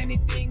giving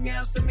anything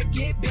else, I'ma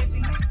get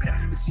busy.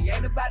 But she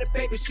ain't about the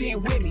paper, she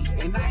ain't with me.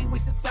 And I ain't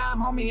wasting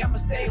time, homie, I'ma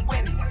stay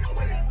winning. I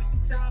ain't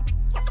wasting time,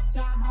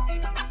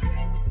 homie.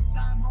 I ain't wasting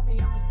time,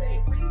 homie, I'ma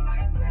stay winning.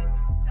 I ain't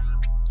wasting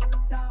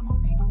time,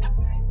 homie.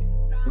 I ain't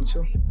wasting time,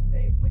 homie, I'ma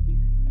stay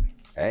winning.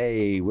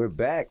 Hey, we're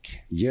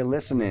back. You're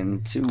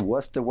listening to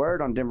What's the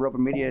Word on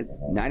Denver.Open.Media,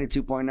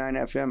 92.9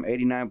 FM,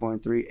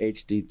 89.3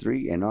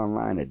 HD3, and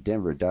online at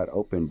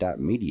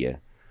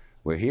Denver.Open.Media.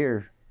 We're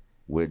here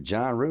with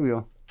Jon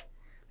Rubio.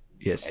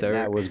 Yes, sir. And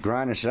that was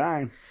Grind and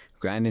Shine.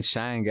 Grind and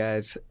Shine,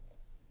 guys.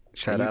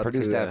 Shout out to you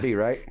produced that beat,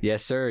 right?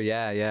 Yes, sir.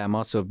 Yeah. I'm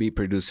also a beat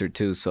producer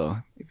too. So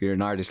if you're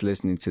an artist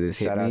listening to this,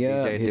 shout out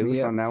DJ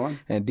Deuce on that one.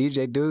 And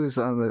DJ Deuce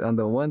on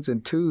the ones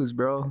and twos,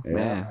 bro.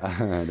 Yeah.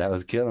 Man, that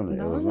was killing it.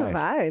 That was nice. A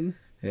vibe.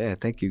 Yeah,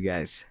 thank you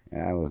guys.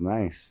 Yeah, that was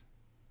nice.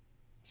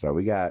 So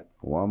we got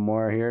one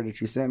more here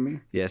that you sent me.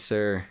 Yes,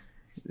 sir.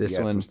 This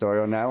one. Some story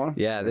on that one.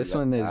 Yeah, this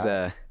one is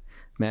man.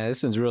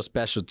 This one's real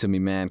special to me,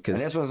 man. And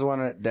this one's the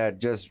one that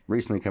just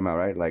recently came out,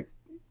 right? Like.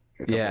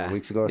 A couple of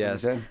weeks ago,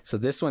 yes. So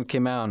this one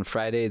came out on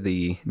Friday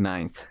the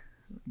 9th,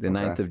 the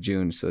 9th of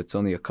June. So it's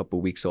only a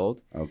couple weeks old.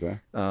 Okay.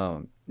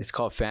 It's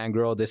called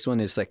Fangirl. This one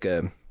is like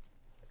I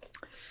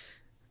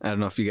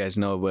don't know if you guys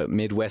know, but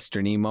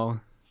Midwestern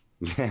emo.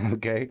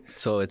 Okay.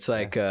 So it's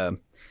like,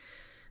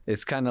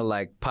 it's kind of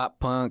like pop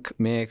punk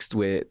mixed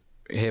with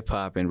hip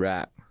hop and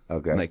rap.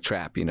 Okay. Like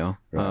trap, you know.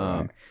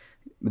 Right.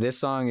 This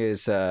song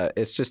is,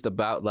 it's just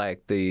about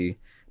like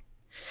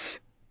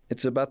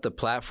it's about the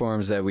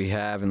platforms that we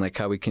have and like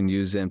how we can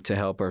use them to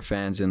help our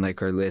fans and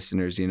like our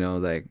listeners, you know,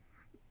 like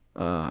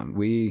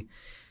we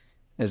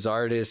as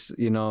artists,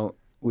 you know,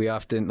 we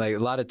often like a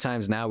lot of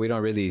times now we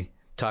don't really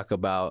talk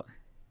about,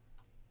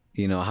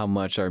 you know, how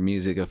much our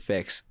music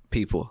affects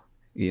people,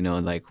 you know,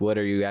 like what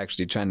are you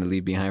actually trying to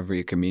leave behind for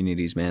your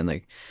communities, man?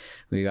 Like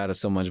we got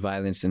so much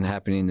violence and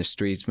happening in the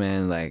streets,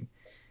 man, like,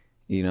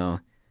 you know,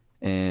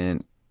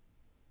 and,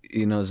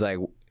 you know, it's like,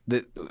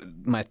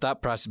 my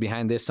thought process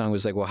behind this song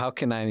was like, well, how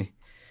can I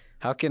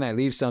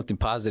leave something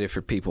positive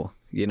for people,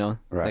 you know?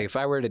 Right. Like if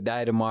I were to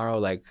die tomorrow,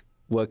 like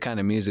what kind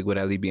of music would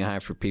I leave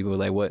behind for people?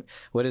 Like what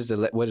is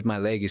my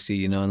legacy,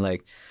 you know?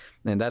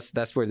 And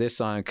that's where this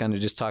song kind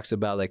of just talks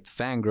about like the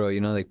fangirl, you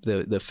know, like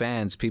the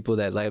fans, people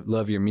that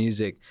love your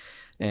music,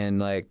 and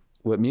like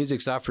what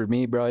music's offered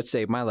me, bro. It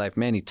saved my life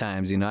many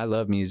times. You know, I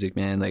love music,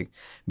 man. Like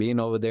being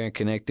over there and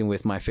connecting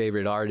with my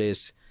favorite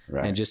artists.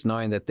 Right. And just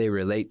knowing that they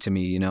relate to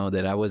me, you know,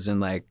 that I wasn't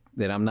like,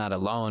 that I'm not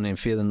alone and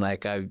feeling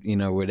like I, you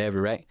know,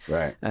 whatever, right?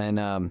 Right.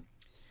 And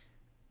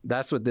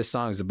that's what this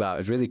song is about.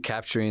 It's really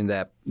capturing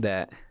that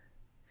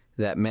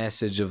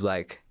message of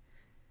like,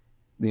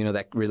 you know,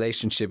 that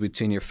relationship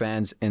between your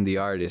fans and the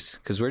artist.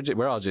 Because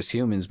we're all just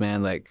humans,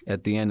 man, like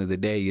at the end of the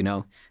day, you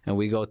know, and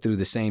we go through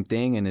the same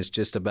thing, and it's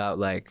just about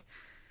like,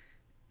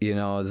 you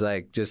know, it's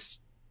like just,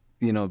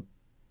 you know,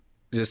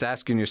 just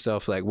asking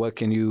yourself like, what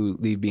can you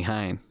leave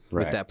behind?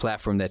 with that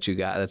platform that you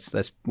got.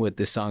 That's what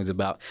this song's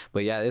about.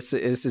 But yeah, this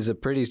is a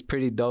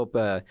pretty dope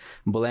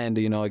blend.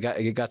 You know,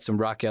 it got some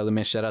rock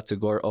elements. Shout out to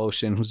Gore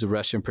Ocean, who's a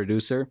Russian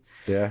producer.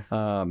 Yeah.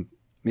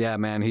 Yeah,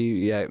 man.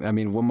 I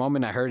mean, one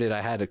moment I heard it,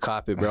 I had to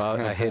cop it, bro.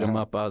 I hit him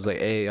up. I was like,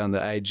 hey, on the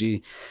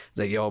IG. It's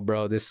like, yo,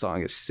 bro, this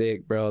song is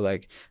sick, bro.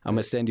 Like, I'm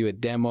going to send you a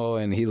demo.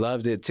 And he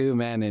loved it too,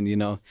 man. And, you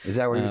know. Is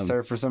that where you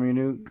search for some of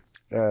your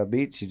new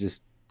beats?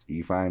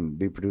 You find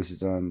beat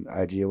producers on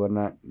IG or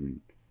whatnot?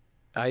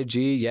 IG,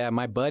 yeah.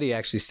 My buddy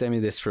actually sent me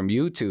this from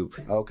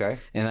YouTube. Okay.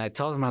 And I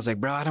told him, I was like,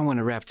 bro, I don't want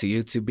to rap to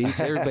YouTube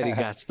beats. Everybody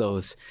got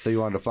those. So you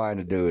wanted to find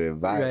a dude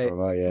and vibe from,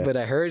 oh, yeah. But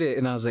I heard it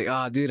and I was like,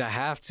 oh, dude, I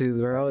have to,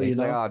 bro. He's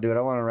like, oh, dude,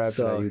 I want to rap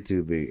to that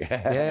YouTube beat.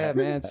 Yeah,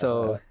 man.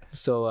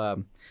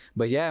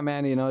 But yeah,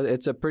 man, you know,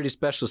 it's a pretty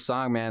special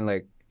song, man.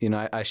 Like, you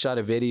know, I shot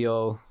a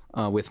video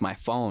with my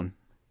phone.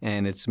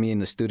 And it's me in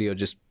the studio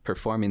just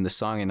performing the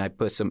song, and I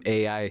put some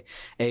AI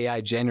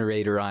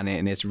generator on it,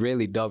 and it's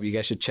really dope. You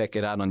guys should check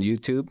it out on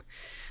YouTube.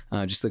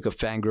 Just look up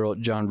Fangirl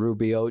Jon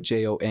Rubio,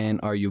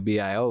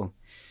 JONRUBIO.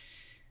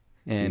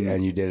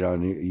 And you did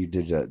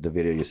the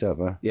video yourself,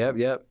 huh? Yep.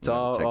 It's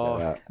all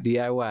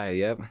DIY.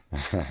 Yep.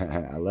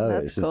 I love it.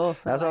 That's cool.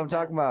 That's what I'm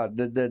talking about.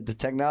 The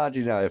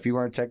technology now. If you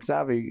weren't tech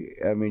savvy,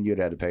 I mean, you'd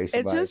have to pay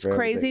somebody. It's just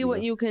crazy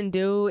what you can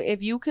do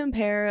if you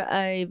compare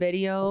a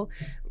video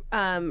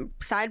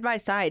side by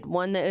side,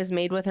 one that is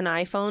made with an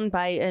iPhone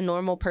by a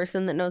normal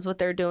person that knows what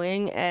they're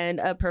doing and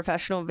a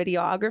professional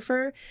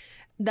videographer.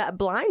 That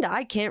blind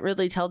eye can't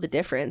really tell the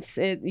difference.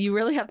 You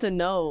really have to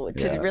know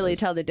to really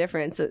tell the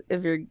difference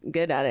if you're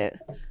good at it.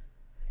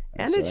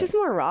 And it's just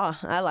more raw.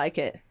 I like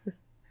it.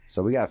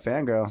 So we got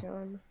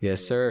Fangirl.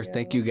 Yes, sir.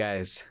 Thank you,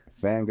 guys.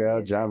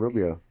 Fangirl Jon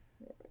Rubio.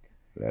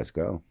 Let's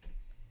go.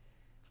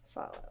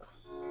 Follow.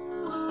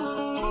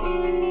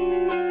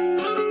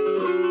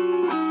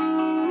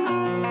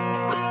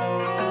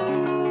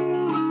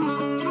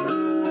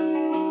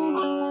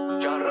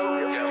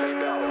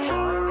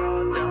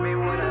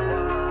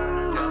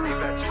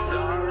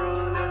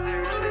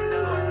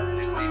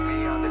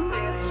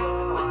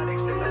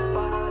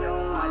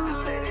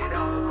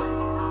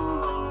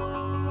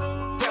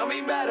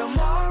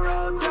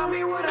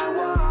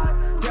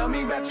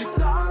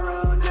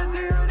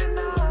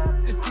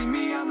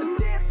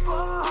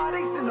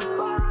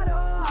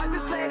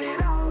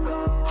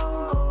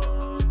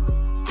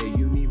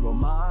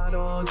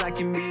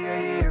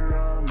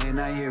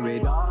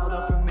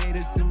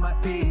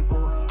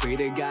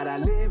 God, I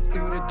live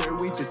through the dirt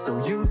we just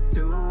so used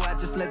to. I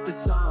just let the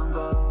song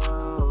go.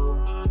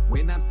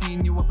 When I'm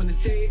seeing you up on the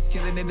stage,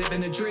 killing it,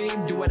 living a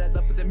dream. Do what I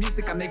love for the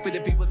music I make for the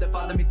people that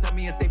follow me. Tell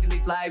me I'm saving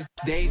these lives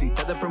daily.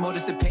 Tell the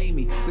promoters to pay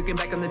me. Looking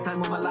back on the time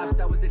when my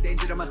lifestyle was a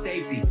danger to my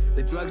safety.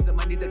 The drugs, the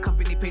money, the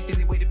company,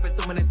 patiently waiting for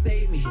someone to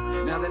save me.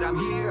 Now that I'm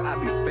here, I'll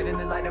be spreading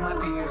the light of my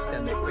peers.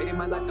 Celebrating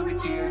my life so we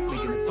cheers.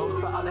 Making a toast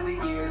for all of the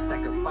years.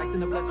 Sacrificing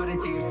the blood, sweat, and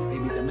tears.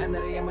 Maybe the man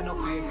that I am with no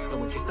fear. No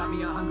one can stop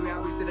me, I'm hungry.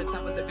 I'll reach to the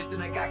top of the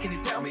vision I got. Can you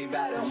tell me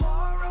about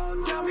tomorrow?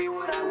 Tell me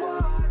what I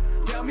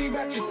want. Tell me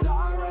about your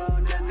sorrow.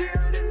 Does it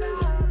hurt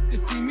enough to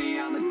see me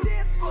on the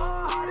dance floor?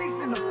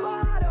 Heartaches in a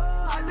bottle.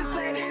 I just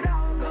let it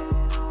all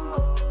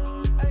go.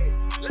 Hey,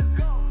 let's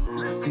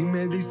go. Si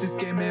me dices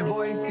que me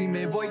voy,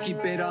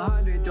 keep it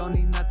 100. Don't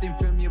need nothing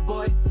from your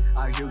boy.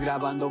 Out here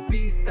grabando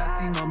pistas.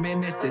 Si no me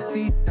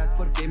necesitas,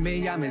 porque me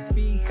llames.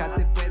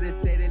 Fíjate, puede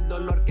ser el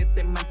dolor que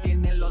te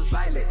mantiene en los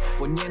bailes.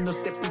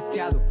 Poniéndose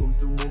pisteado con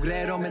su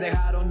mugrero. Me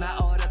dejaron,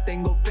 ahora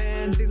tengo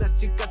fans. Y las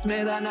chicas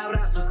me dan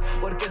abrazos,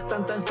 porque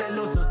están tan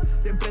celosos.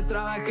 Siempre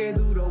trabajé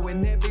duro.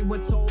 When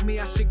everyone told me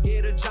I should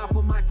get a job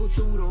for my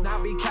futuro.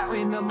 Now be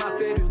counting on my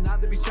federal. Now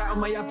they be shouting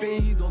my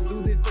apellido.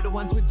 Do this for the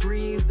ones with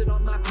dreams and all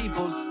my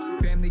peoples.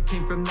 Family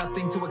came from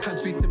nothing to a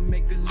country to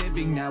make a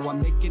living. Now I'm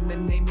making a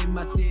name in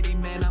my city,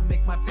 man. I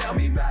make my tell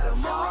me about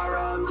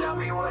tomorrow. Tell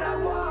me what I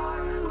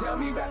want. Tell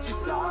me about your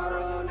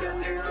sorrow.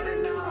 Does it hurt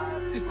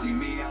enough to see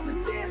me on the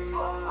dance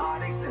floor?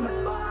 Heartaches in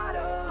a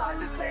bottle. I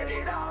just let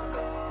it all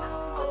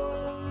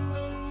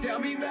go. Tell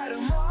me about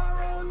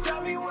tomorrow.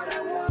 Tell me what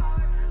I want.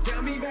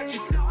 Tell me about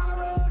your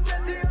sorrow.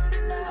 Does it hurt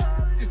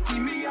enough to see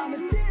me on the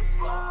dance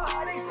floor?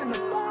 Heartaches in a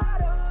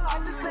bottle. I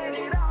just let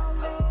it all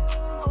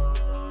go.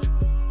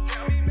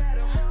 Tell me about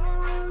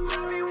tomorrow.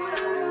 Tell me what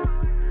I want.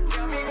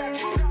 Tell me about your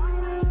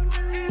sorrow.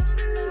 Does it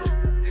hurt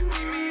enough to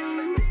see me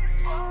on the dance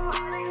floor?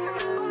 Heartaches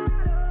in a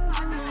bottle.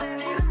 I just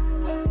let it all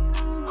go.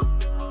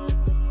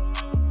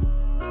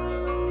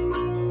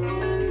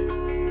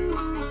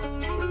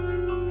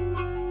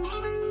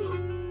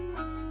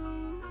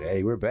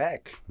 Hey, we're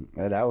back.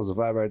 That was a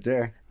vibe right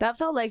there. That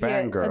felt like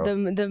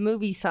the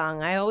movie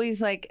song. I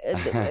always like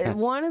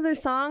one of the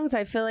songs.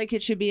 I feel like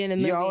it should be in a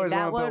movie. You always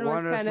that want to put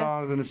one of the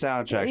songs in the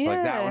soundtracks. Yeah.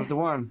 Like that one's the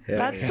one.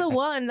 That's the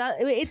one.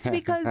 It's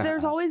because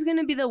there's always going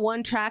to be the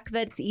one track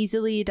that's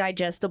easily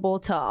digestible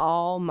to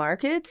all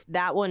markets.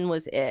 That one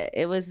was it.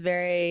 It was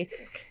very.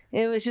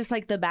 It was just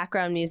like the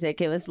background music.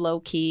 It was low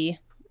key.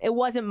 It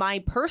wasn't my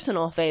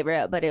personal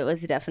favorite, but it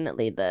was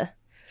definitely the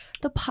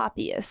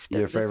poppiest.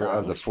 Your favorite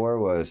of the four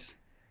was.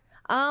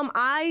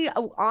 I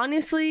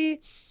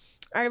honestly,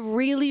 I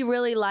really,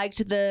 really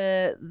liked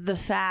the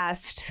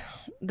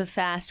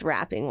fast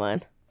rapping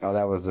one. Oh,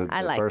 that was the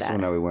first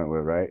one that we went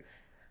with, right?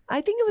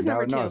 I think it was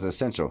number 2. No, it was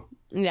Essential.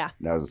 Yeah,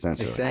 that was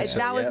Essential.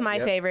 That was my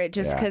favorite,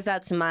 just because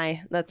that's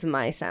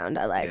my sound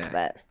I like. Yeah.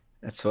 But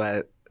that's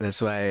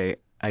why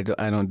I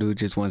don't do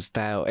just one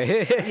style.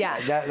 Yeah,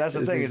 that's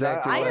the thing.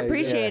 I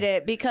appreciate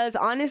it because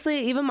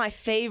honestly, even my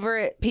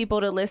favorite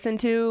people to listen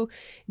to,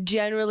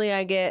 generally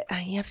I get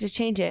you have to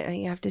change it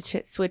and you have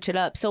to switch it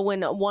up. So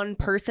when one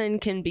person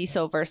can be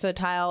so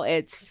versatile,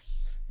 it's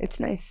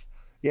nice.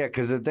 Yeah,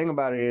 because the thing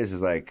about it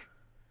is like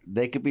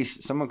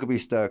someone could be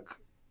stuck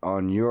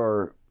on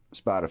your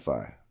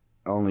Spotify,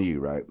 only you,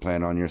 right,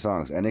 playing on your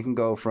songs, and it can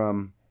go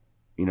from,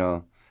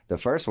 the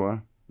first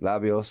one,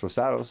 Labios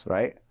Rosados,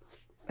 right?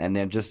 And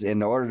then just in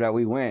the order that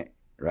we went,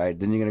 right?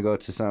 Then you're going to go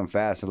to something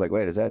fast. It's like,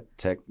 wait, is that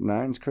Tech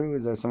Nine's crew?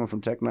 Is that someone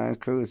from Tech Nine's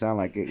crew? It sounds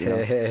like it,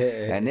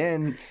 And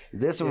then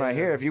this one right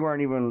here, if you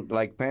weren't even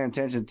like paying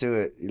attention to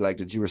it, like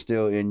that you were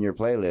still in your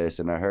playlist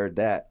and I heard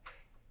that,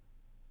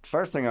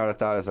 first thing I would have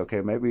thought is,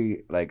 okay,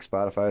 maybe like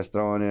Spotify is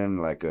throwing in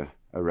like a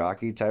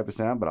rocky type of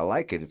sound, but I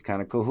like it. It's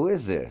kind of cool. Who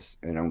is this?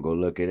 And I'm going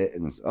to look at it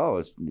and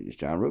it's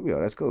Jon Rubio.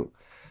 That's cool.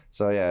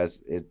 So yeah,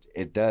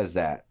 it does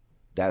that.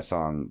 That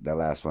song, that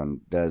last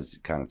one, does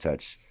kind of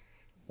touch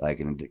like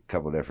in a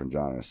couple different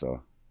genres.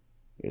 So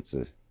it's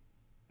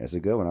a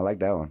good one. I like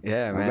that one.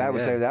 Yeah, man. I'm glad we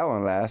saved that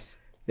one last.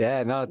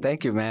 Yeah, no,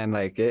 thank you, man.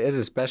 Like it's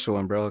a special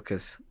one, bro,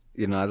 because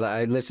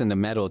I listen to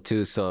metal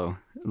too. So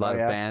a lot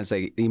of bands,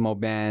 like emo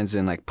bands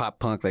and like pop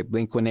punk, like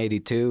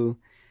Blink-182.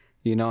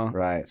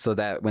 Right. So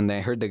that when they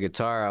heard the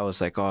guitar, I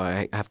was like, oh,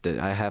 I have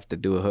to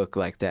do a hook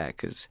like that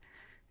because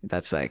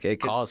that's like the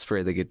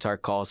guitar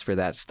calls for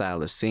that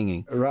style of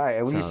singing. Right.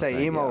 And when you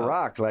say emo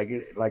rock,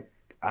 like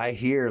I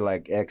hear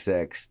like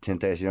XX,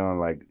 Tentacion,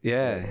 like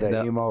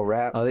the emo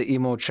rap. Oh, the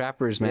emo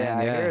trappers, man. Yeah,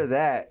 I hear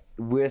that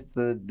with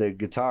the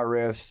guitar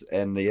riffs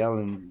and the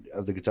yelling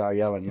of the guitar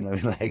yelling,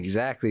 like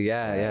exactly,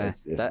 yeah.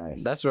 It's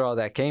nice. That's where all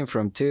that came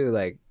from too,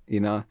 like,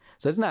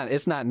 So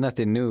it's not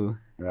nothing new.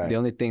 Right. The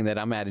only thing that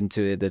I'm adding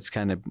to it that's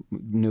kind of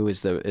new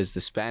is the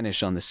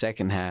Spanish on the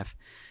second half.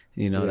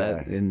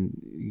 That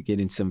and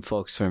getting some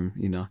folks from,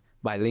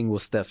 bilingual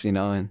stuff,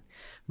 and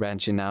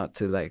branching out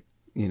to like,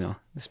 the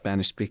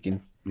Spanish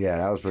speaking. Yeah,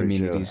 that was pretty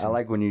chill. I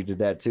like when you did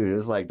that too. It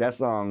was like that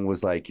song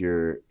was like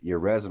your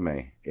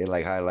resume. It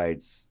like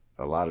highlights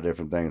a lot of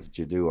different things that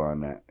you do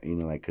on that.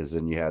 Like because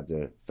then you had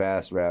the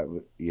fast rap,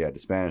 you had the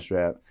Spanish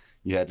rap,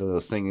 you had the little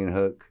singing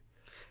hook.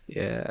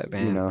 Yeah,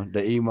 man.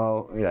 The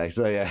emo.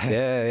 So yeah.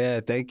 Yeah.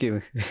 Thank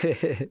you.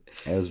 It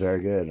was very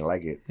good. I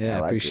like it. Yeah,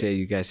 I appreciate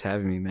you guys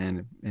having me,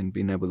 man, and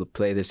being able to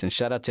play this. And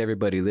shout out to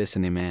everybody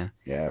listening, man.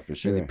 Yeah, for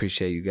sure. Really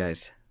appreciate you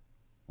guys.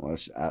 Well,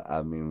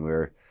 I mean,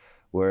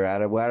 we're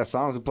out of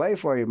songs to play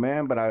for you,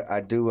 man. But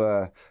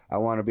I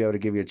want to be able to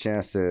give you a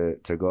chance to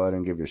go out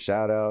and give your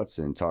shout outs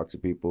and talk to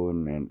people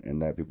and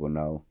let people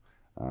know.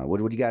 What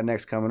do you got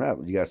next coming up?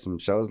 You got some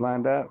shows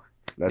lined up?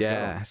 Let's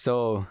go.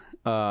 So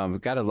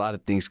we've got a lot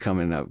of things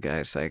coming up,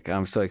 guys. Like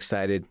I'm so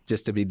excited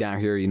just to be down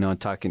here,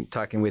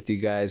 talking with you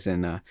guys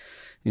and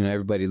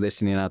everybody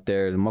listening out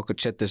there. The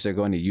Mocochetas are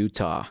going to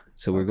Utah,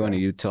 so we're going to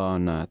Utah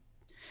on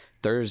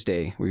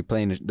Thursday. We're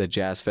playing the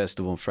Jazz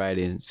Festival on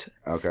Friday. It's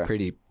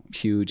pretty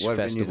huge what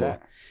festival. What venue is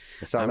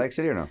that? Salt Lake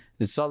City or no?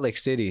 It's Salt Lake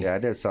City. Yeah, I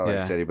did Salt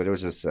Lake City, but it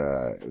was just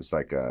it was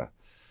like a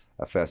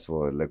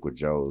festival at Liquid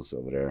Joe's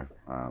over there.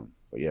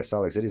 But yeah,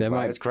 Salt Lake City.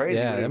 It's crazy.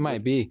 Yeah, that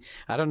might be.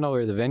 I don't know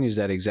where the venue's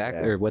at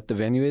exactly or what the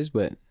venue is,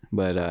 but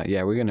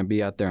yeah, we're gonna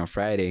be out there on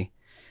Friday.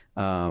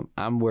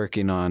 I'm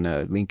working on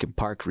a Linkin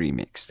Park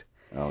remix.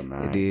 Oh,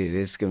 nice. Dude,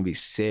 it's gonna be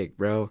sick,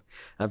 bro.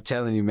 I'm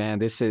telling you,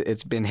 man.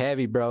 It's been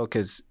heavy, bro,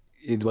 because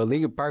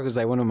Linkin Park was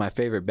like one of my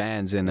favorite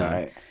bands, and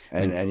right.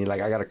 And you're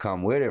like, I gotta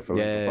come with it for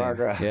Linkin Park.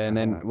 Yeah, and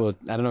then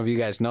I don't know if you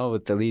guys know,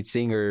 but the lead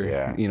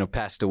singer,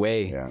 passed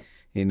away. Yeah.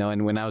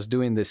 And when I was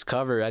doing this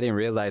cover, I didn't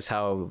realize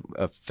how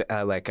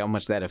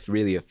much that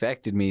really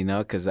affected me,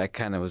 because I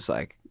kind of was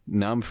like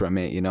numb from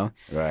it,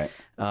 Right.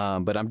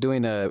 But I'm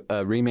doing a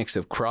remix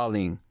of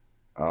Crawling.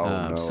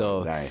 Oh, no,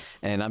 so nice.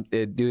 And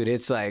dude,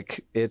 it's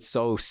like, it's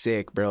so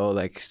sick, bro.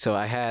 Like, so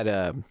I had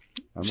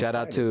shout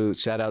out to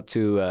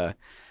the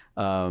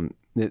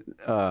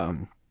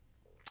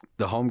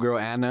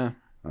homegirl Anna.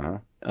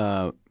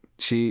 Uh-huh.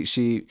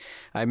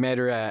 I met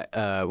her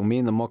at when me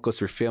and the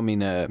Mocos were filming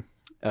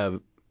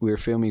we were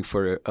filming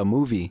for a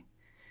movie,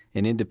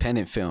 an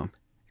independent film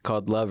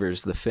called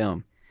Lovers, the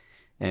film.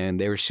 And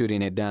they were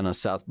shooting it down on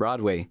South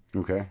Broadway.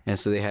 Okay. And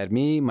so they had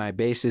me, my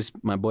bassist,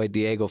 my boy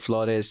Diego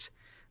Flores,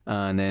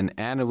 and then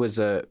Anna was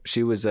a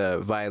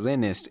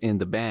violinist in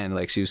the band,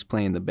 like she was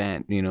playing the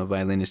band,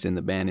 violinist in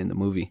the band in the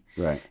movie.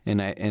 Right.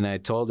 And I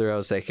told her, I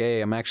was like,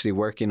 hey, I'm actually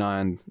working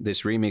on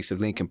this remix of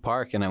Linkin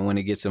Park, and I want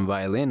to get some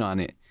violin on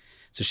it.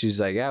 So she's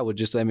like, yeah, well,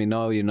 just let me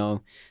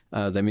know,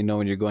 let me know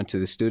when you're going to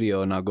the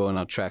studio, and I'll go and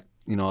I'll track,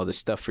 all this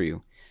stuff for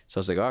you. So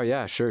I was like, oh,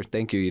 yeah, sure.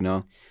 Thank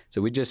you, So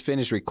we just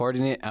finished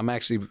recording it. I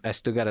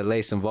still got to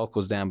lay some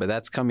vocals down, but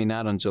that's coming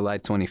out on July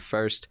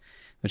 21st,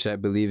 which I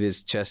believe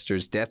is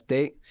Chester's death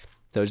date.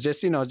 So it's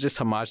just, just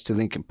homage to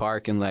Linkin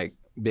Park and like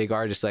big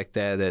artists like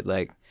that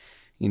like,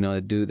 you know,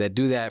 do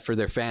that for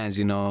their fans.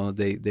 You know,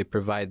 they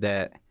provide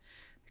that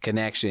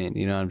connection.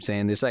 You know what I'm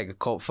saying? It's like a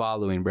cult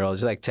following, bro.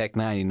 It's like Tech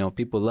 9. You know,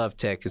 people love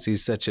Tech because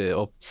he's such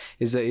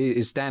he's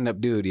a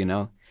stand-up dude. You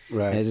know,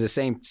 right? And it's the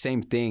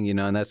same thing. You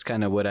know, and that's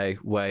kind of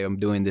why I'm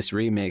doing this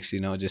remix. You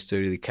know, just to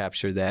really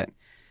capture that.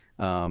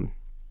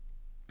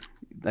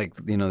 Like,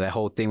 you know, that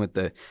whole thing with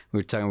we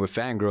were talking with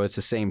Fangirl, it's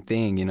the same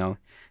thing, you know,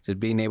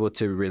 just being able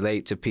to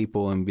relate to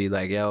people and be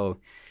like, yo,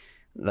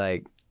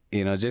 like,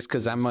 you know, just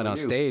because I'm on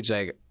stage,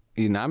 like,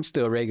 you know, I'm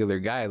still a regular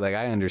guy. Like,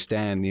 I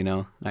understand, you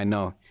know, I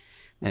know.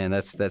 And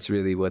that's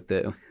really what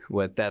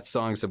that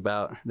song's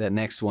about, that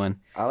next one.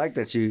 I like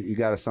that you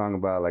got a song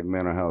about, like,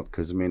 mental health,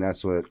 because, I mean,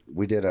 that's what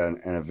we did an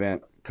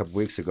event a couple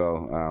weeks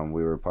ago.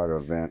 We were part of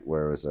an event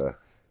where it was a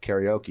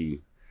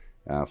karaoke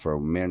for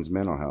men's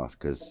mental health,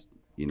 because,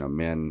 you know,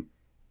 men,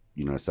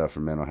 you know, suffer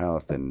from mental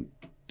health and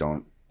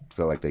don't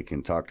feel like they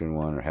can talk to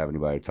anyone or have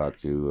anybody to talk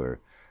to,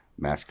 or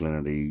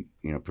masculinity,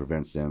 you know,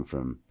 prevents them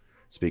from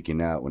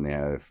speaking out when they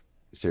have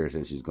serious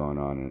issues going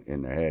on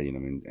in their head, you know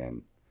what I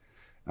mean?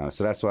 And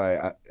so that's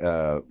why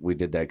we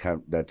did that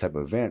type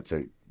of event,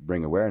 to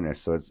bring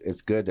awareness. So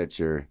it's good that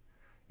your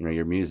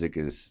music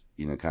is,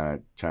 you know, kind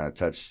of trying to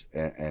touch,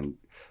 and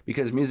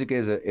because music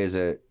is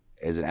an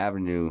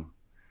avenue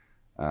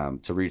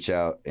to reach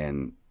out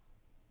and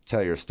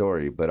tell your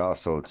story, but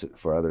also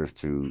for others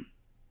to,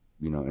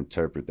 you know,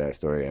 interpret that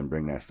story and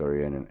bring that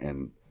story in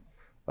and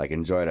like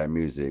enjoy that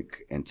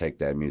music and take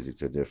that music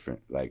to a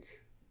different, like,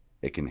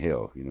 it can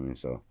heal, you know what I mean?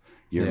 So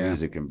your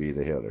music can be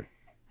the healer.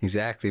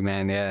 Exactly,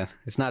 man. Yeah,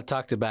 it's not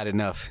talked about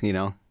enough, you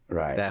know.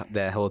 Right.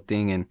 That whole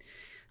thing, and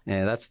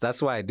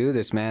that's why I do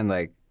this, man.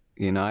 Like,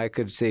 you know, I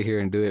could sit here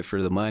and do it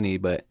for the money,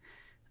 but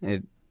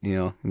it, you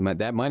know,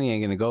 that money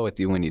ain't gonna go with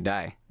you when you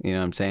die. You know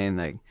what I'm saying?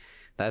 Like,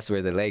 that's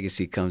where the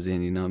legacy comes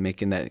in, you know,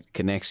 making that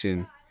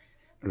connection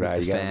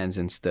with the fans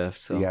and stuff.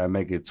 So you gotta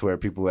make it to where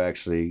people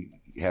actually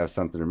have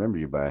something to remember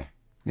you by.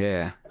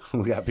 Yeah.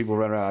 We got people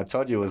running around. I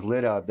told you it was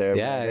lit out there.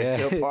 Yeah, They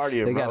still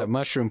partying, They bro. got a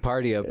mushroom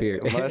party up here.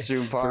 A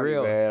mushroom party, For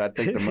real. man. I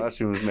think the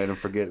mushrooms made them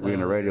forget we're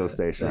in a radio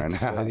station right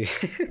now. Funny.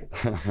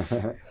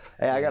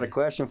 Hey, I got a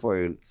question for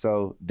you.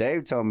 So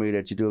Dave told me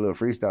that you do a little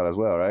freestyle as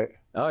well, right?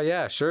 Oh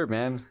yeah, sure,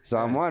 man. So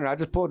I'm wondering, I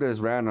just pulled this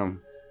rando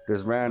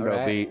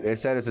right. beat. It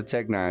said it's a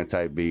Tech 9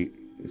 type beat.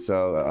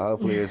 So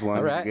hopefully it's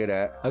one right. you get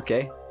at.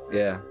 Okay.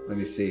 Yeah. Let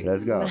me see.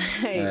 Let's go.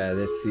 Nice. All right,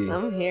 let's see.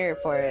 I'm here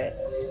for it.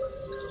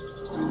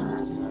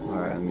 All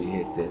right, let me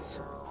hit this.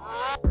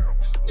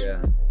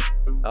 Yeah.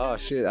 Oh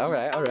shit. All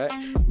right.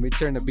 Let me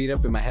turn the beat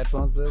up in my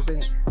headphones a little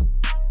bit.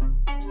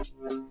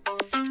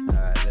 All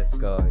right, let's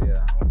go. Yeah.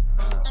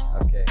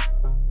 Okay.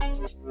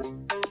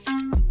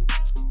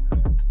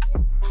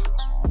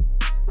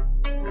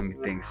 Let me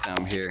think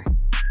some here.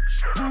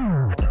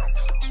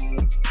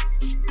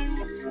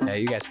 Yeah,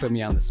 you guys put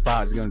me on the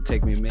spot. It's gonna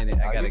take me a minute.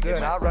 I gotta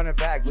get I'll run it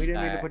back. We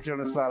didn't mean to put you on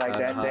the spot like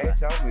that. Dave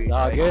told me.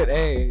 Oh, good.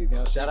 Hey, you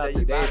know, shout out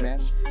to Dave, man.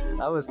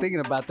 I was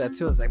thinking about that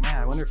too. I was like,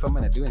 man, I wonder if I'm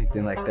gonna do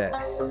anything like that.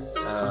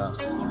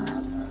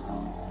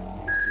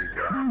 Let's see,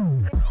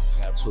 bro.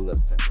 Gotta pull up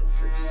Central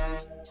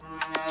Freeze.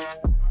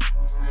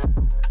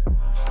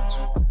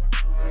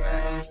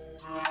 Alright.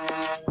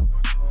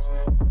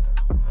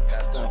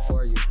 Got something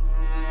for you.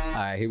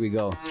 Alright, here we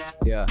go.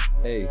 Yeah,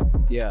 hey,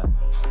 yeah.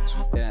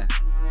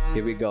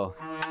 Here we go.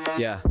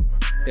 Yeah,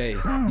 hey,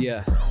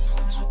 yeah.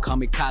 Call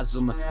me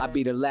Kazuma, I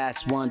be the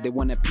last one. They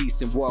want a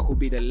peace and war, who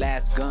be the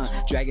last gun?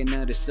 Dragon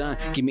of the sun,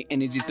 give me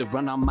energies to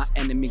run on my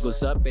enemy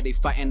goes up. But they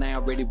fighting, I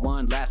already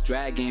won. Last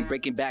dragon,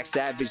 breaking back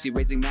savagely,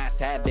 raising mass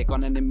havoc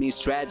on enemies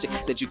tragic.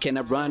 That you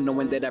cannot run,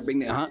 knowing that I bring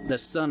the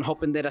sun.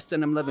 Hoping that I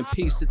send them love and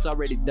peace, it's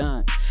already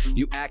done.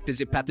 You act as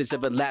your path is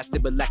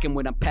everlasting, but lacking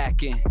what I'm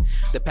packing.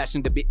 The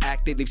passion to be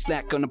active, leave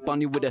slack on up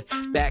on you with a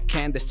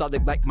backhand. That's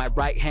solid like my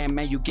right hand,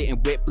 man, you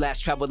getting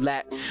whiplash. Travel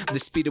at the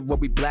speed of what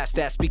we blast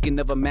at. Speaking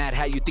of a mad,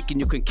 how you thinking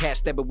you can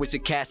catch that, but where's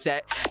your cash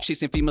at?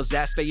 Chasing females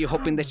ass fat, you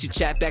hoping that she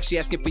chat back. She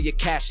asking for your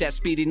cash at.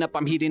 Speeding up,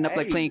 I'm heating up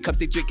like playing cups.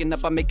 They drinking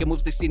up, I'm making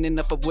moves, they seen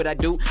enough of what I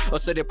do. Or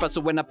so they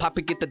fussle when I pop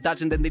it, get the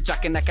dodge, and then they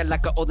jocking like I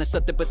like a old and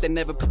something, but they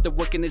never put the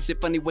work in. Is it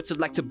funny what's it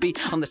like to be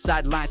on the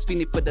sidelines,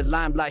 feeding for the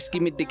limelight,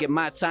 scheming to get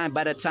my time?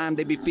 By the time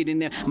they be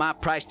feeding in my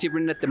price,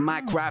 tearing at the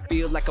mic, cry,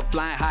 feel like I'm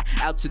flying high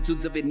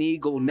altitudes of an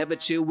eagle. Never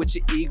chill with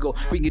your ego,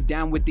 bring it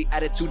down with the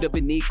attitude of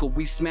an equal.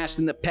 We smashed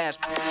in the past,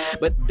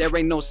 but there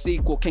ain't no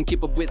sequel. Can't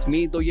keep up with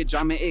me, though your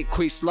drama it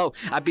creeps slow.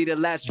 I be the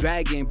last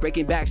dragon,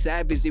 breaking back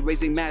savage,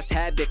 erasing mass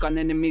havoc on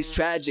enemies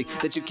tragic.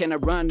 That you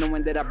cannot run,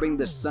 knowing that I bring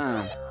the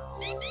sun.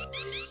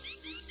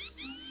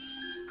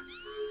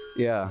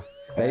 Yeah.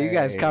 Hey, you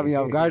guys caught me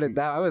off guard at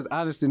that. I was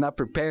honestly not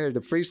prepared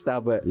to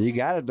freestyle, but you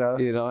got it though.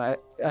 You know, I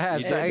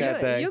had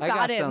You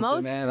got it.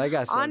 Most, man. I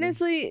got something.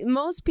 Honestly,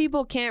 most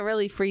people can't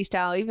really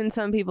freestyle. Even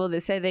some people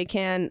that say they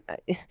can,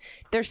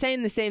 they're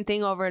saying the same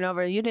thing over and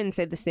over. You didn't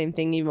say the same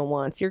thing even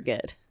once. You're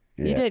good.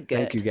 Yeah. You did good.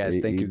 Thank you guys.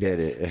 Thank you did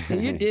guys.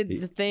 it. You did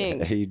the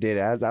thing. You did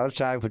it. I was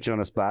trying to put you on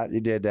the spot.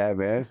 You did that,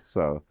 man.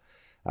 So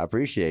I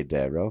appreciate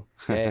that, bro.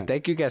 Yeah,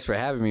 thank you guys for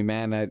having me,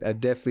 man. I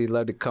definitely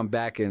love to come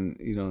back and,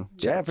 for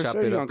chop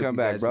sure it you're up gonna come with you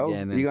back, guys bro.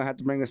 again. You're gonna have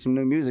to bring us some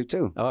new music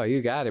too. Oh,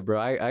 you got it, bro.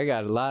 I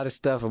got a lot of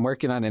stuff. I'm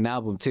working on an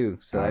album too,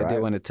 so All I right.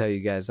 did want to tell you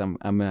guys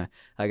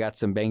I got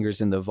some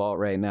bangers in the vault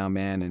right now,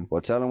 man. And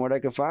well, tell them where they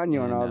can find you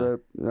on all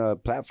the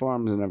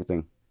platforms and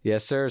everything.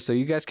 Yes, sir. So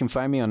you guys can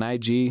find me on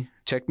IG.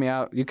 Check me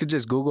out. You could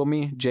just Google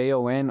me,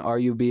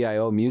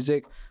 JONRUBIO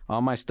music.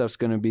 All my stuff's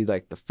gonna be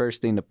like the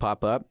first thing to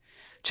pop up.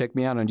 Check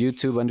me out on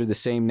YouTube under the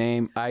same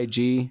name,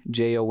 IG,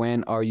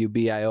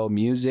 JONRUBIO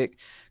music.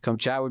 Come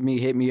chat with me,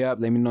 hit me up,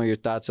 let me know your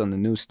thoughts on the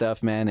new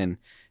stuff, man. And,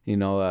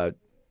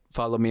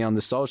 follow me on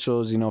the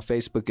socials,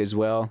 Facebook as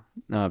well,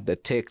 the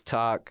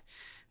TikTok,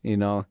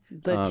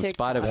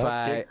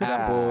 Spotify,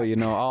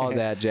 Apple, all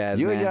that jazz,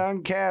 You man. a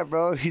young cat,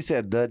 bro. He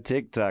said the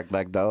TikTok,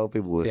 like the old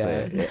people would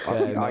say.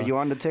 Are you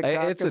on the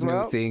TikTok It's as a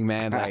well? new thing,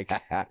 man. Like,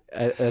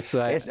 that's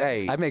why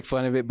I make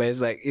fun of it, but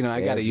it's like,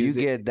 I got to use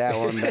it. You get that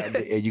one,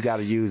 you got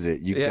to use it.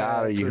 You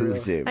got to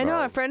use it, bro. I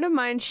know a friend of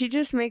mine, she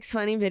just makes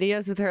funny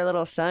videos with her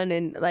little son,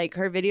 and like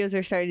her videos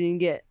are starting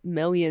to get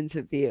millions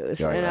of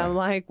views. And I'm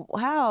like,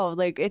 wow,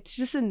 like it's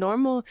just a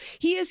normal,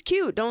 he is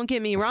cute, don't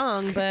get me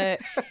wrong, but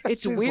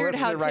it's weird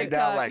how right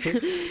TikTok, now, like,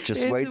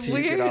 just wait till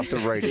you get off the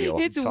radio.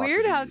 It's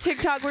weird how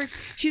TikTok works.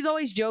 She's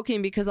always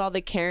joking because all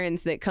the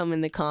Karens that come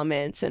in the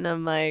comments, and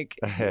I'm like,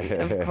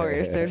 of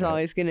course, there's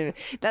always gonna.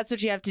 That's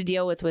what you have to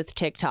deal with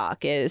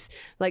TikTok is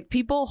like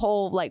people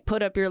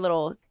put up your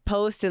little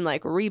post and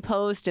like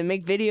repost and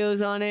make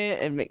videos on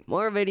it and make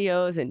more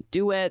videos and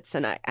duets,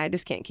 and I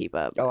just can't keep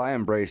up. Oh, I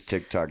embrace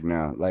TikTok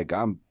now. Like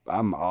I'm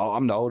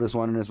the oldest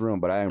one in this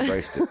room, but I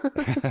embraced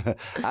it.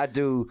 I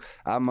do.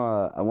 One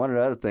of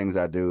the other things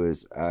I do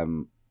is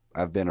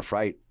I've been a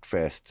Fright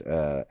Fest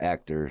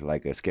actor,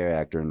 like a scare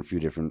actor in a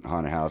few different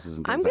haunted houses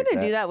and things I'm gonna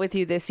like that. do that with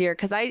you this year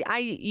because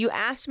you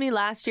asked me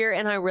last year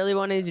and I really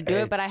wanted to do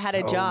it, but I had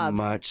a job. So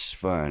much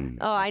fun.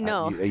 Oh, I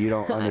know. You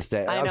don't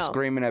understand. I I'm know.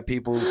 screaming at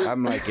people.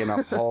 I'm like in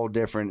a whole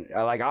different.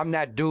 Like I'm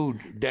that dude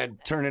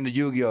that turned into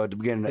Yu-Gi-Oh at the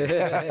beginning.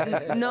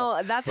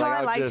 No, that's how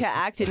I like to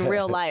act in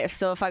real life.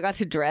 So if I got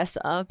to dress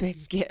up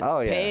and get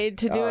paid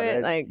to do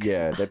it,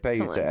 they pay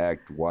you to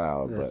act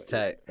wild. That's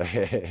tight.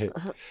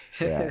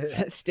 Yeah.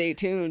 Stay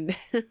tuned.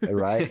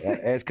 Right,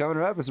 it's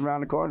coming up. It's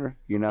around the corner.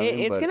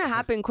 It's gonna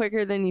happen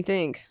quicker than you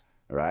think.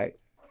 Right,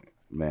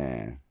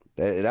 man.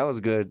 That was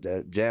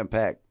good. Jam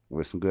packed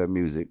with some good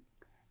music,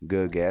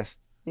 good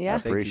guests. Yeah, I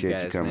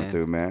appreciate you coming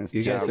through, man.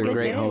 You guys are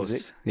great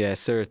hosts.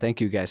 Yes, sir.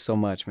 Thank you guys so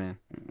much, man.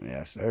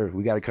 Yes, sir.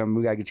 We gotta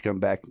get you come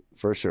back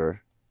for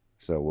sure.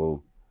 So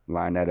we'll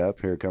line that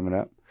up here coming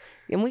up.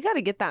 And we got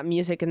to get that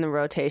music in the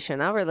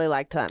rotation. I really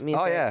liked that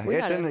music. Oh yeah,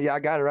 I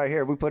got it right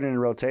here. We put it in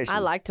rotation. I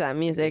liked that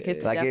music.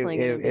 It's like definitely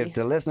if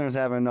the listeners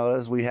haven't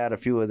noticed, we had a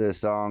few of the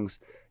songs.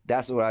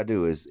 That's what I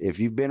do is if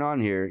you've been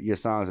on here, your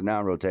songs are now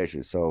in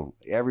rotation. So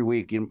every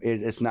week,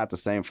 it's not the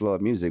same flow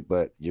of music,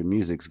 but your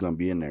music's gonna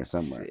be in there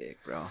somewhere.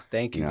 Sick, bro.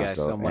 Thank you guys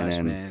so much,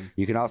 man.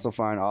 You can also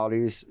find all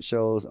these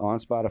shows on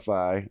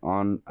Spotify,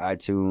 on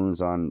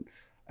iTunes, on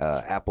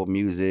Apple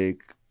Music,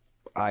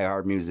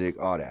 iHeart Music,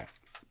 all that.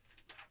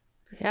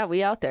 Yeah,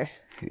 we out there.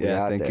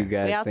 Yeah, thank you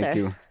guys. Thank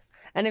you.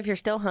 And if you're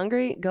still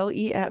hungry, go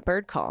eat at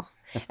Bird Call.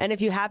 And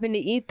if you happen to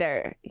eat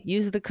there,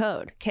 use the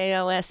code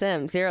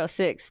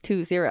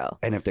KOSM0620.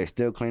 And if they're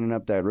still cleaning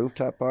up that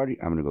rooftop party,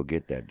 I'm gonna go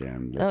get that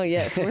damn. Oh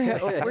yes,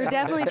 we're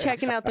definitely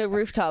checking out the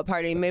rooftop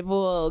party. Maybe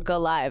we'll go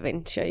live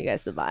and show you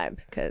guys the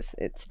vibe because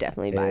it's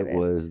definitely vibing. It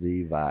was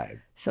the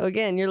vibe. So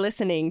again, you're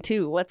listening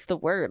to What's the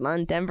Word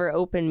on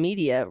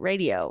Denver.Open.Media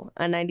Radio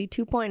on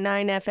 92.9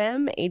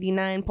 FM,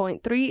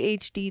 89.3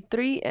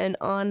 HD3, and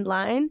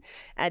online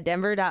at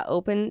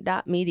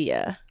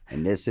Denver.Open.Media.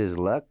 And this is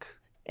Luck.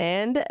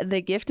 And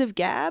the Gift of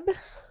Gab.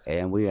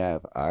 And we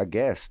have our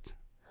guest,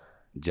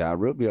 Jon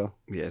Rubio.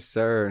 Yes,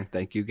 sir.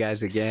 Thank you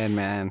guys again,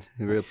 man.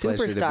 A real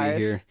pleasure to be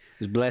here.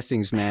 It's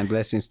blessings, man.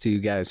 Blessings to you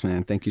guys,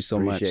 man. Thank you so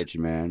much. Appreciate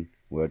you, man.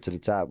 We're to the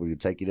top. We're going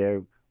to take you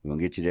there. We're going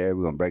to get you there.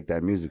 We're going to break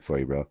that music for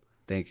you, bro.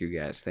 Thank you,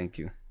 guys. Thank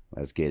you.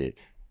 Let's get it.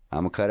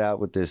 I'm going to cut out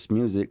with this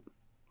music.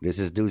 This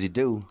is Doozy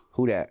Doo.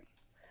 Who that?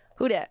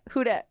 Who that?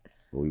 Who that?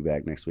 We'll be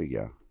back next week,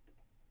 y'all.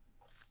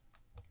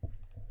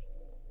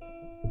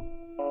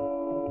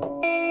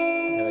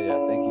 Hell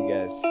yeah. Thank you,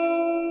 guys.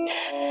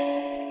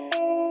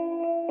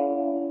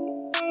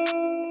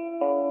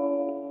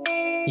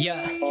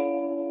 Yeah.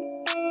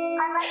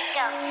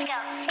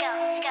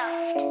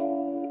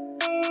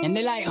 And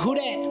they like, who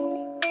that?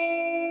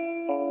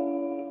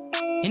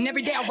 And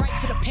every day I write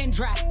to the pen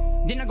dry.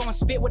 Then I go and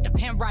spit with the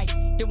pen right.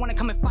 They wanna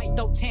come and fight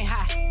though 10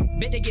 high.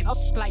 Bet they get up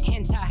like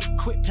hentai.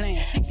 Quit playing.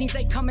 16s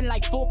they coming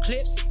like full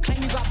clips.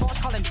 Claim you got balls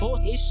calling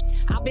bullshit.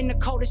 I've been the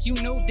coldest, you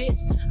knew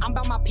this. I'm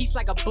about my peace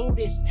like a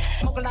Buddhist.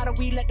 Smoke a lot of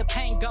weed, let the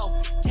pain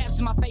go. Taps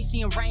in my face,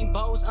 seeing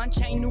rainbows.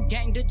 Unchained, new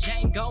gang to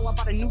Django. I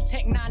bought a new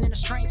Tech 9 in a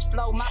strange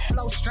flow. My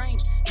flow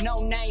strange,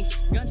 no name.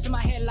 Gun to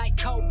my head like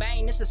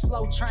Cobain. It's a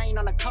slow train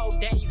on a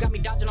cold day. You got me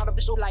dodging all the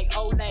bitch like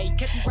Olay.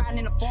 Catch me riding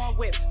in a foreign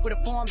whip with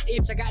a foreign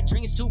itch. I got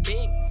dreams too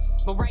big,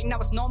 but right now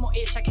it's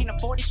normal-ish. I can't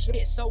afford this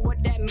shit, so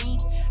what that mean?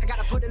 I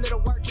gotta put a little the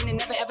work in and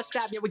never ever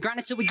stop. Yeah, we grind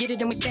until we get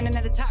it and we standing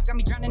at the top. Got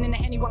me drowning in the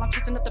Henny while I'm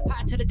twisting up the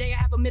pot. Till the day I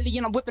have a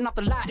million, I'm whipping off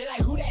the lot. They're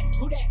like, who that,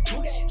 who that,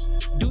 who that?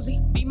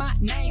 Doozy, be my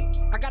name.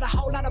 I got a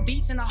whole lot of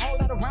beats and a whole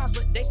lot of rhymes,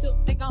 but they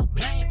still think I'm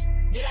playing.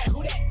 They're like,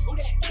 who that, who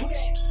that, who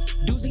that?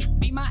 Doozy,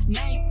 be my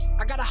name.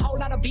 I got a whole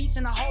lot of beats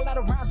and a whole lot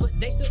of rhymes, but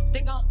they still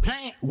think I'm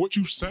playing. What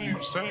you saying?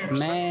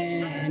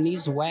 Man,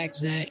 these whack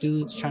Zach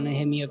dudes trying to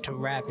hit me up to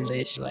rap and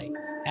bitch, like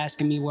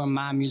asking me where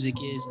my music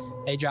is.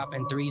 They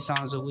dropping 3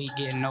 songs a week,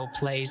 getting no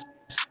plays.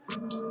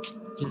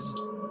 Just,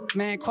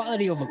 man,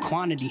 quality over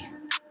quantity.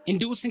 And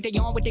dudes think they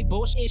on with they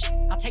bullshit.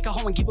 I take her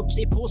home and give up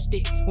a pull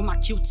stick with my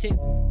Q-tip.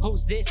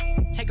 Who's this?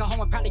 Take her home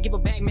and probably give her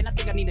back. Man, I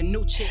think I need a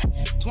new chick.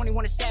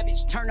 21 is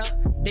savage, turn up.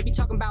 They be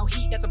talking about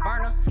heat, that's a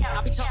burner.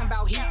 I be talking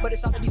about heat, but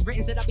it's all of these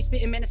writtens that I be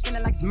spitting. Man, it's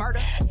feeling like it's murder.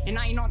 And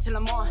I ain't on till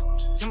I'm on.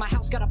 Till my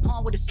house got a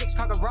pawn with a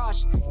 6-car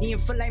garage. Eating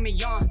filet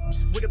mignon.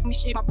 With a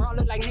shit, my bra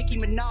look like Nicki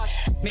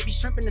Minaj. Maybe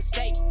shrimp in the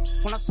steak.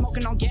 When I'm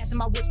smoking on gas and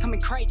my woods come in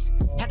crates.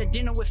 Had a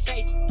dinner with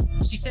Faith.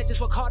 She said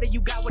just work harder,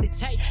 you got what it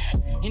takes.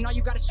 And all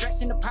you got is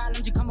stress and the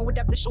problems. You coming with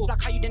that bliss, I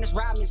call you Dennis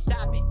Rodman,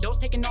 stop it. Those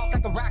taking off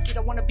like a rocket. I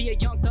wanna be a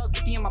young thug,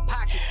 50 in my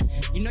pocket.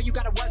 You know you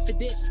gotta work for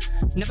this.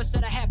 Never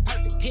said I had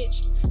perfect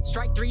pitch.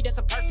 Strike 3, that's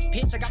a perfect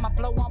pitch. I got my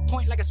flow on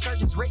point like a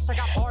surgeon's wrist. I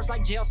got bars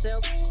like jail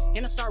cells.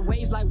 And I start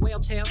waves like whale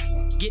tails.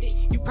 Get it?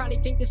 You probably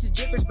think this is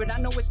gibberish, but I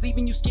know it's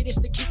leaving you skittish.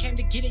 The kid came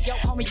to get it. Yo,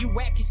 homie, you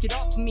whack, please get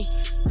off of me.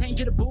 Came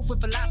to the booth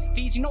with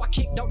philosophies. You know I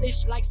kick dope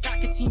ish like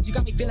soccer teams. You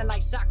got me feeling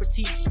like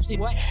Socrates.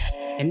 What?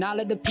 And all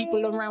of the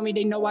people around me,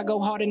 they know I go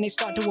hard and they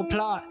start to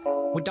applaud.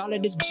 With all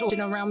of this shit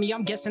around me,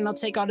 I'm guessing I'll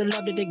take all the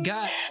love that they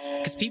got.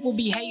 Cause people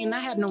be hating, I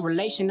have no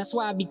relation. That's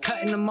why I be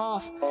cutting them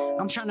off.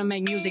 I'm trying to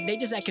make music, they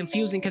just act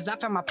confusing. Cause I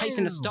found my place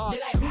in the stars.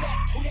 They like, who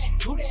that, who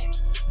that, who that?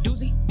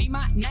 Doozy, be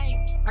my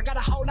name. I got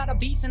a whole lot of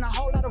beats and a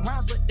whole lot of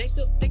rhymes, but they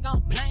still think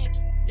I'm playing.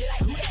 They like,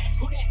 who that,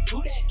 who that,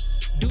 who that?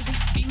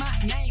 Doozy, be my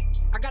name.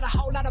 I got a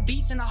whole lot of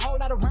beats and a whole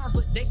lot of rhymes,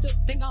 but they still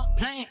think I'm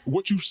playing.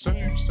 What you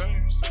saying?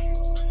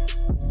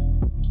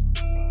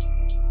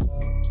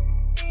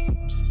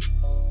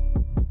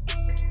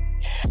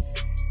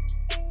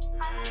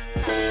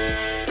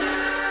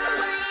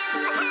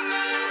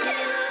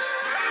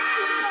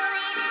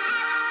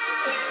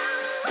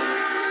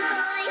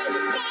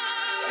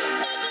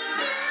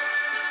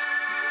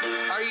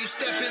 Are you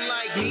stepping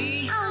like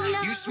me?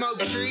 You smoke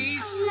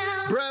trees?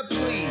 Bruh,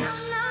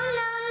 please.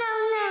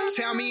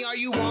 Tell me, are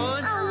you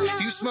on?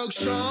 You smoke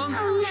strong?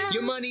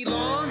 Your money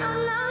long?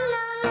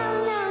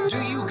 Do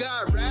you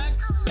got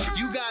racks?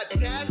 You got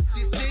tats?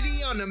 Your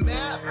city on the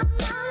map?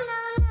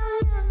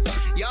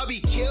 Y'all be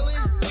killing?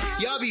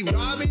 Y'all be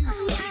robbing?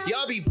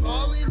 Y'all be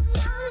balling?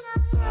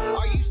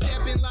 Are you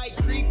stepping like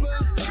creeper?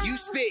 You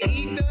spit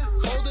ether,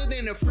 colder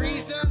than a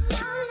freezer?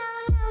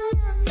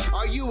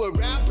 Are you a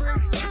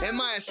rapper? Am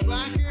I a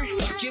slacker?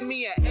 Give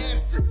me an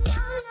answer.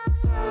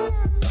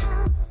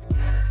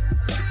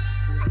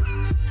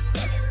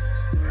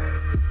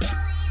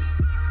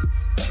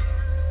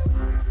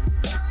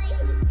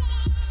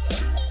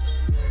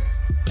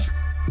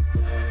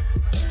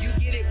 You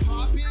get it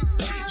poppin'?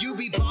 You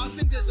be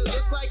bossing? Does it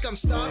look like I'm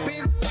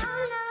stopping?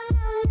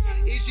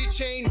 Is your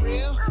chain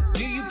real?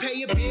 Do you pay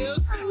your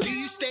bills? Do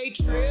you stay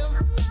trill?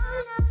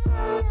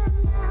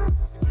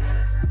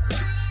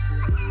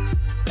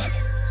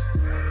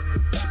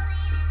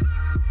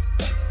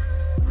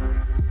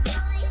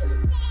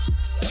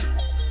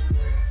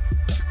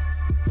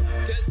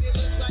 Does it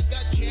look like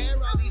I care?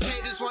 All these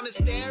haters wanna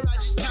stare, I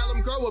just tell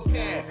them grow a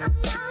pair.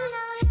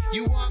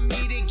 You want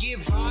me to get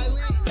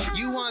violent?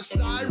 You want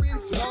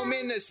sirens?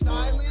 Moment of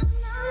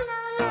silence?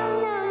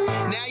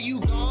 Now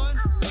you gone?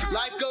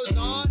 Life goes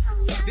on?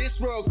 This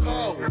world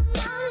cold.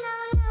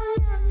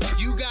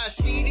 You got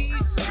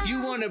CDs?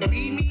 You wanna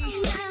beat me?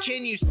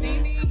 Can you see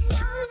me?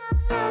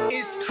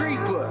 It's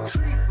Creeper.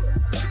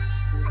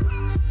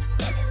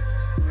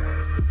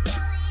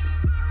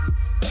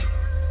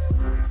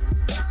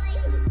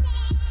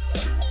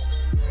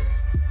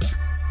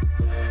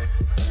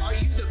 Are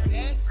you the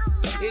best?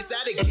 Is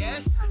that a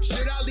guess?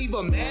 Should I leave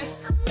a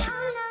mess?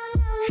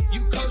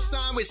 You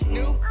co-sign with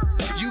Snoop?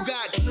 You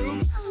got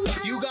troops?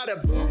 You got a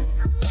booth?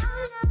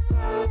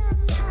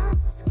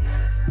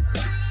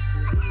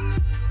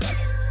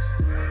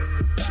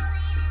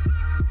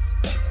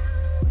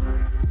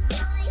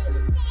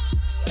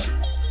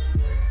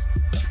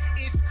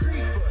 It's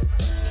Creeper.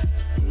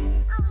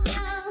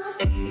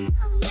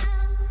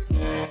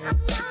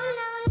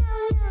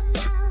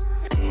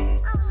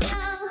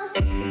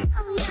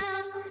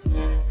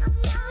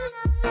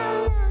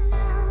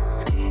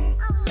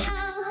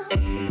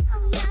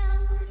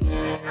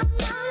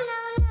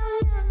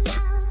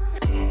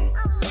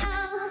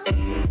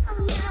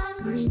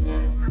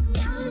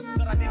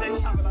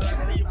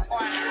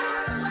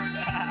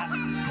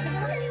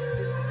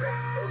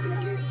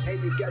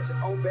 and you got your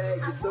own bag,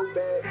 you're so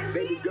bad.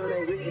 Baby girl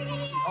ain't written,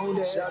 she own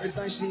that. Shawty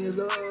think she in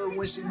love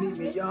when she meet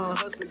me. Young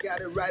hustler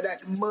got it right out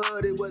the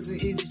mud. It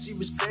wasn't easy, she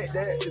respect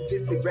that.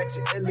 Sophistic,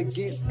 ratchet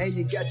elegance, and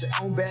you got your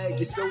own bag,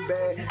 you're so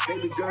bad.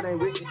 Baby girl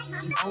ain't written,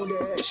 she own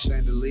that.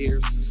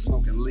 Chandeliers,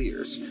 smoking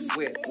leers.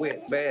 Wet,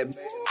 bad,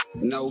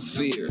 no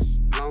fears.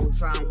 Long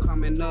time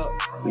coming up,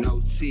 no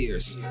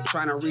tears.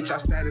 Trying to reach our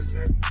status,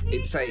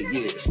 it take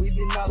years. We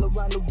been all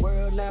around the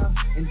world now,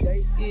 and they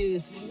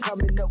is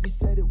coming up. We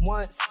said it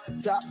once,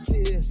 top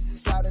tier.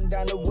 Sliding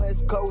down the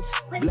west coast,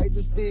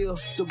 blazing steel.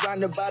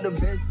 Surrounded by the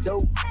best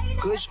dope,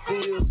 kush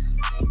feels.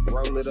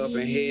 Roll it up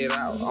and head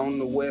out on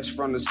the west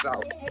from the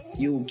south.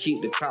 You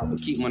keep the clout, but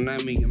keep my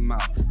name in your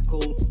mouth.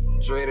 Cool,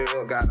 dreaded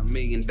up, got $1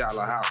 million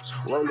house.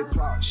 Roll the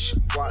clock,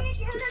 watch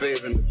the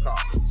feds in the car.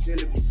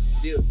 Silly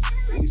dip,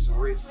 we some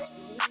rich.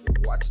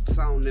 Watch the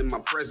tone in my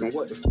present,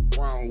 what the f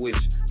wrong with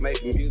you?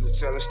 Making music,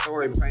 tell a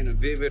story, paint a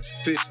vivid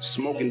picture.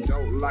 Smoking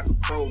dope like a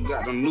pro,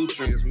 got them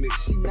nutrients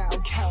mixed. See now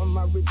I'm counting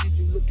my riches,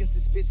 you looking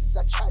suspicious.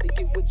 I try to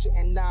get with you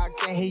and now I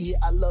can't hear you.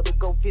 I love to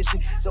go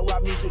fishing, so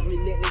our music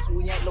relentless.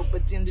 We ain't no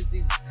pretenders,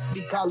 these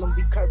be calling,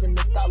 be curving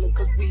the style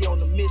cause we on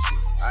a mission.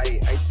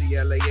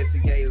 ATLA,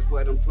 ETA is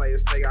where them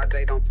players stay all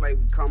day. Don't play,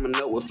 we coming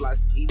up with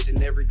flights each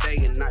and every day.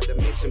 And not to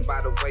mention, by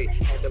the way,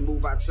 had to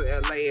move out to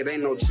LA. It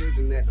ain't no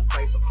children at the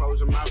place, so close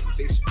your mouth and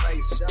fix your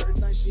face. Shawty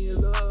think she in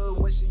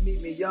love when she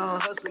meet me. Young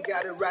hustler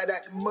got it right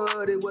out the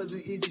mud. It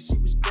wasn't easy,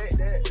 she respect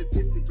that.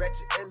 Sophistic,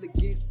 ratchet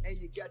elegance, and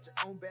you got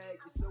your own bag,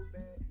 you're so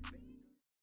bad.